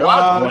something.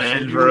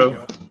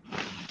 Andrew.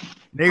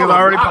 Niggas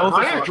already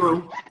posted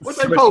Andrew. What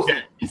they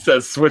posted? He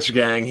says Switch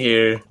Gang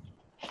here.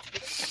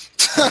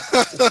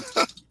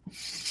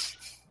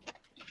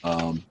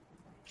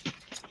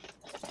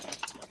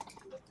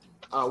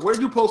 Where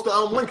did you post the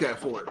link at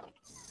for it?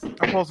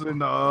 I posted in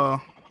the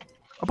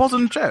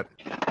chat.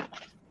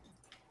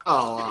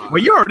 Oh,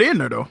 well, you already in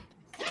there though.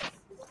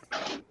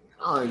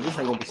 This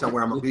ain't gonna be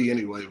somewhere I'm gonna be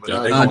anyway. But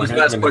just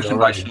last question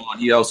by Sean.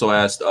 He also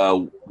asked,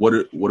 "What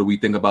do we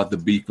think about the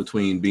beef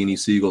between Beanie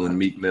Siegel and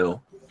Meek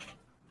Mill?"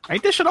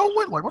 Ain't this shit over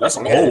with? Like, that's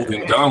old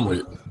and done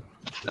with.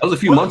 That was a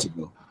few months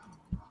ago.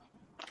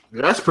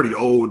 Yeah, that's pretty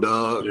old,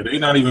 dog. Yeah, they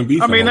not even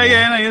beefing. I mean,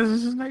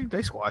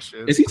 they squashed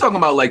it. Is he talking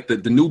about like the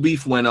new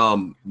beef when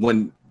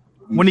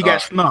he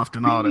got snuffed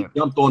and all that?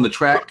 Jumped on the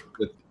track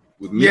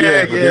with me.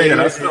 Yeah.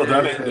 That's still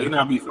they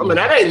not beefing. I mean,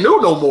 that ain't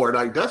new no more.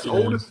 Like that's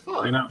old as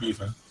fuck. They not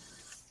beefing.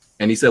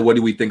 And he said, "What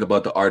do we think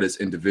about the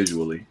artists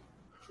individually?"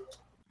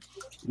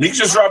 Meek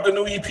just dropped a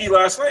new EP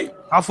last night.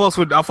 I fucks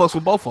with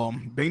both of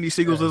them. Beanie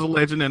Siegels is a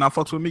legend, and I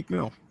fucks with Meek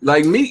Mill.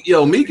 Like Meek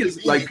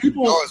is like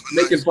people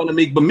making fun of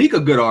Meek, but Meek a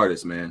good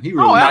artist, man. He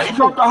really. He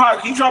dropped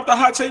the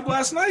hot tape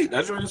last night.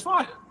 That joint is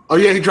fire. Oh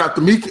yeah, he dropped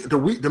the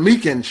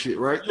Meekend shit,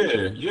 right?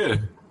 Yeah.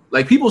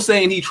 Like people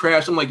saying he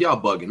trash. I'm like,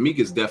 y'all bugging. Meek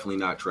is definitely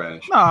not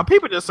trash. Nah,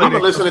 people just say. I've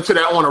been listening to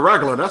that on a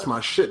regular. That's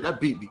my shit. That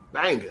beat be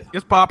banging.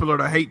 It's popular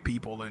to hate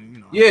people, and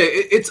you know. Yeah,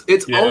 it's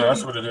only,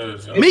 that's what it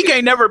is. Yeah. Meek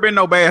ain't never been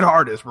no bad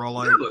artist, bro.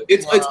 Like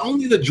it's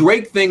only the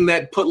Drake thing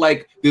that put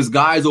like this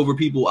guys over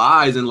people's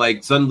eyes, and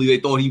like suddenly they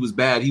thought he was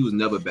bad. He was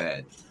never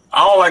bad.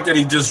 I don't like that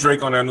he dissed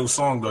Drake on that new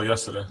song though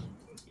yesterday.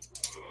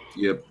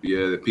 Yep,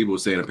 yeah. People were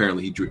saying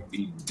apparently he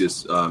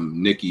dissed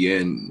Nicki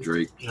and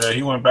Drake. Yeah,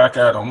 he went back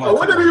at him.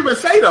 What did he even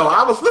say though?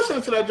 I was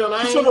listening to that, John.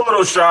 He took a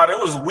little shot. It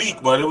was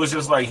weak, but it was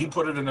just like he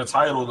put it in the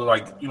title to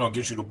like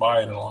get you to buy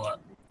it and all that.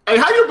 Hey,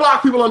 how you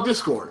block people on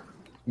Discord?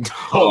 Nah,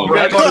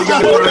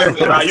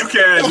 you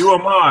can. You are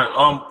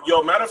mine.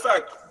 Yo, matter of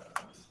fact,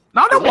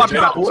 No, they want to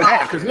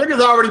because niggas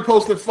already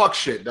posted fuck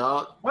shit,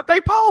 dog. What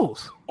they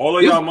post? All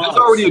of y'all There's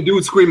already a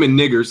dude screaming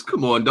niggers.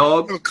 Come on,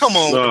 dog. Come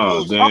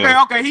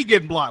on. Okay, he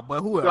getting blocked,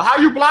 but who else? So how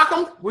you block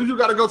them? Well, you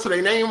got to go to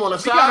their name on the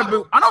side.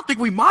 I don't think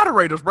we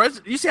moderators, bro.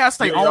 You see, I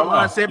say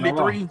online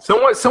 73.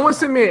 Someone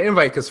send me an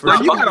invite because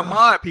you got to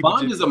mod people.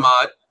 Bond is a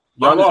mod.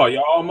 Y'all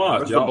all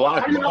mods. Y'all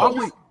block.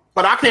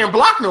 But I can't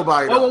block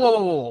nobody.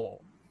 Whoa.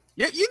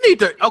 Yeah, you need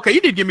to. Okay,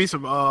 you need to give me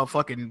some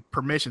fucking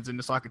permissions in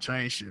this so I can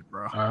change shit,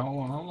 bro.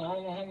 Hold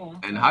on.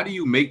 And how do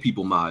you make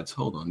people mods?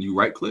 Hold on, you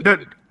right click.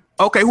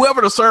 Okay,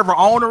 whoever the server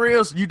owner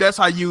is, that's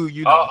how you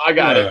know. Oh, I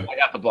got it. I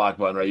got the block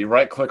button right. You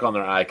right click on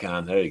their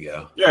icon. There you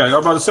go. Yeah, I'm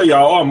about to say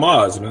y'all all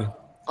mods, man.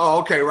 Oh,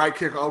 okay, right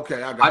click.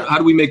 Okay, I got it. How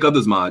do we make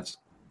others mods?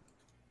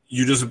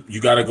 You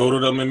got to go to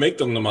them and make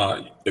them the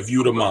mod. If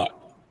you the mod.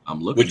 I'm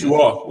looking.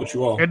 What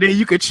you are? And then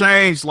you could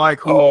change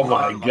like who. Oh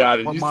my god!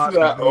 Did you see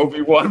that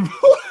Obi-Wan?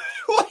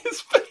 What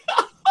is that?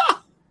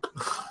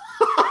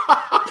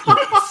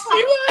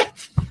 See that?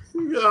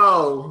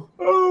 Yo.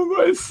 Oh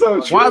my! It's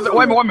so true. Wait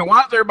a minute. Why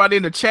is everybody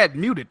in the chat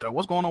muted though?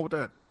 What's going on with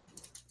that?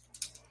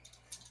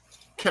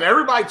 Can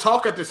everybody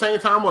talk at the same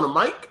time on a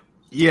mic?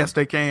 Yes,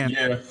 they can.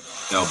 Yeah.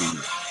 That'll be.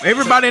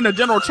 Everybody in the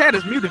general chat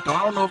is muted though.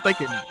 I don't know if they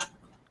can.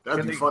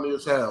 That'd be funny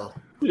as hell.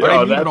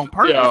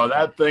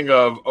 That thing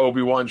of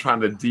Obi-Wan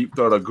trying to deep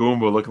throat a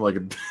Goomba looking like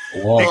a.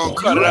 Oh,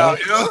 cut it out,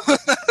 yo.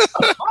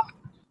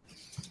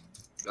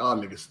 Y'all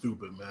niggas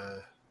stupid,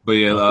 man. But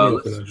yeah,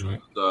 let's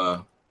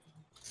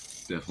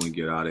definitely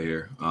get out of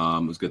here.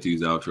 Let's get to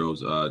these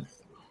outros.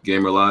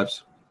 Gamer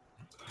Lives.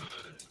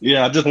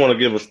 Yeah, I just want to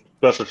give a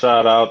special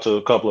shout out to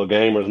a couple of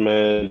gamers,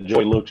 man.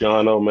 Joey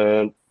Luciano,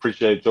 man.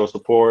 Appreciate your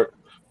support.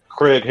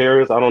 Craig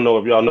Harris, I don't know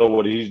if y'all know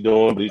what he's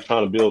doing, but he's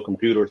trying to build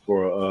computers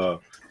for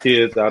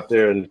kids out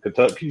there in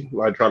Kentucky.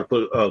 Like trying to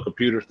put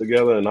computers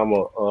together, and I'm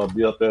gonna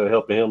be up there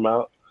helping him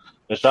out.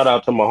 And shout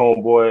out to my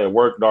homeboy at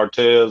work,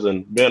 Dartez,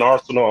 and Ben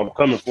Arsenal. I'm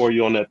coming for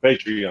you on that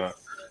Patreon,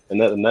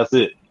 and that's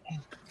it.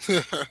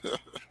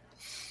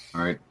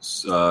 All right,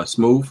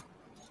 Smooth.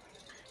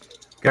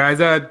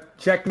 Guys,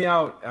 check me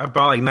out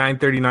about like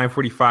 9:30,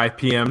 9:45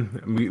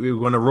 p.m.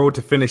 We're on the road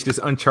to finish this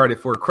Uncharted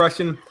 4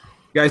 crushing.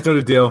 You guys know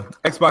the deal.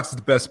 Xbox is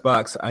the best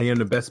box. I am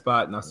the best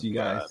spot, and I'll see you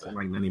guys in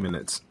like 90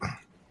 minutes.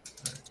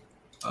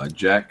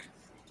 Jack.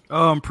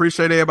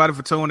 Appreciate everybody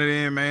for tuning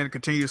in, man.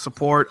 Continue to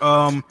support.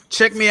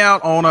 Check me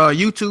out on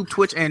YouTube,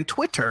 Twitch, and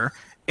Twitter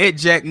at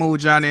Jack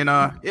Moonjohn. And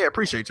yeah,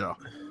 appreciate y'all.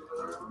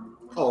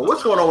 Oh,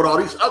 what's going on with all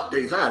these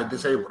updates? I had to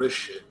disable this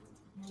shit.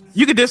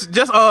 You could just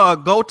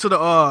go to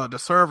the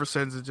server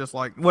settings and just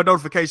like what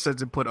notification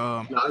settings and put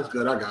No, it's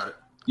good. I got it.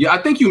 Yeah, I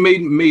think you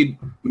made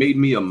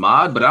me a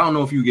mod, but I don't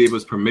know if you gave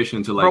us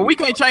permission to like. Bro, we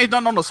can't change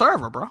nothing on the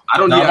server, bro.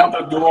 I'm about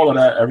to do all of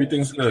that.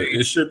 Everything's good.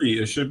 It should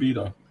be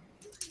though.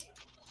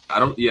 I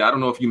don't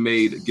know if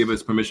you give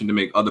us permission to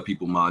make other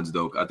people mods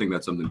though. I think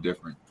that's something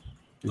different.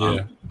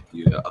 Yeah.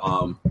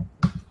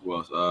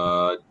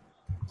 Well,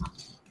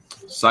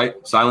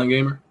 Silent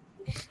Gamer.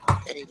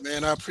 Hey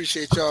man, I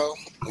appreciate y'all.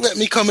 Let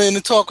me come in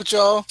and talk with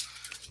y'all.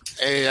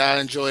 Hey, I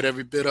enjoyed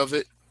every bit of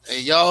it. Hey,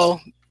 y'all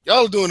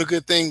are doing a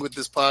good thing with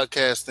this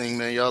podcast thing,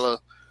 man. Y'all are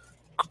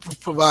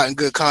providing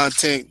good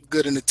content,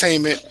 good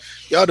entertainment.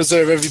 Y'all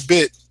deserve every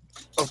bit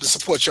of the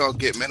support y'all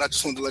get, man. I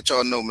just wanted to let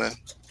y'all know, man.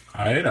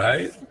 All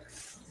right.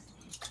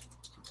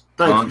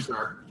 Thank you,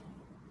 sir.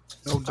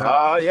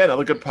 Yeah,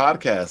 another good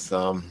podcast.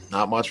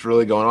 Not much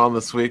really going on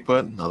this week,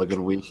 but another good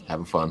week.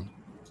 Having fun.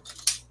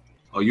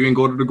 Oh, you ain't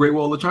go to the Great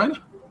Wall of China?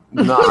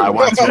 No, I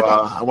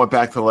went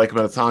back to Lake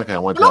Minnetonka. I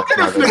went Don't get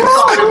this nigga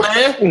started,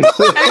 man.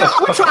 Hey,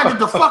 we're trying to get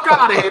the fuck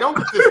out of here. Don't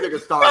get this nigga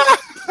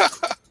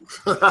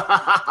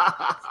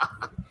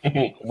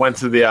started. Went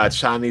to the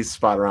Chinese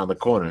spot around the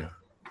corner.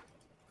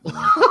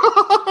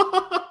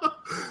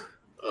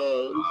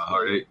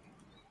 Heartache.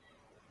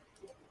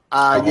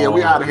 Yeah,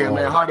 we out of here,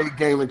 man. Heartache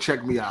Gaming,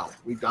 check me out.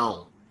 We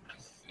gone.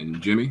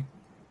 And Jimmy?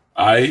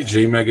 All right,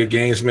 J Mega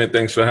Gamesman,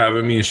 thanks for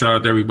having me, and shout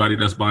out to everybody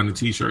that's buying the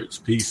t-shirts.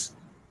 Peace.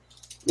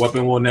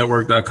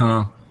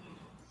 WeaponWarNetwork.com.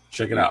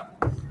 Check it out.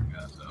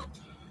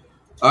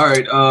 All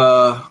right.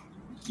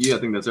 Yeah, I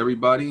think that's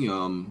everybody.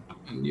 And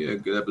yeah,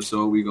 good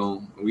episode. We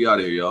out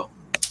of here, y'all.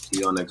 See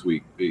y'all next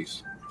week.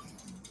 Peace.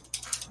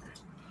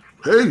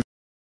 Peace.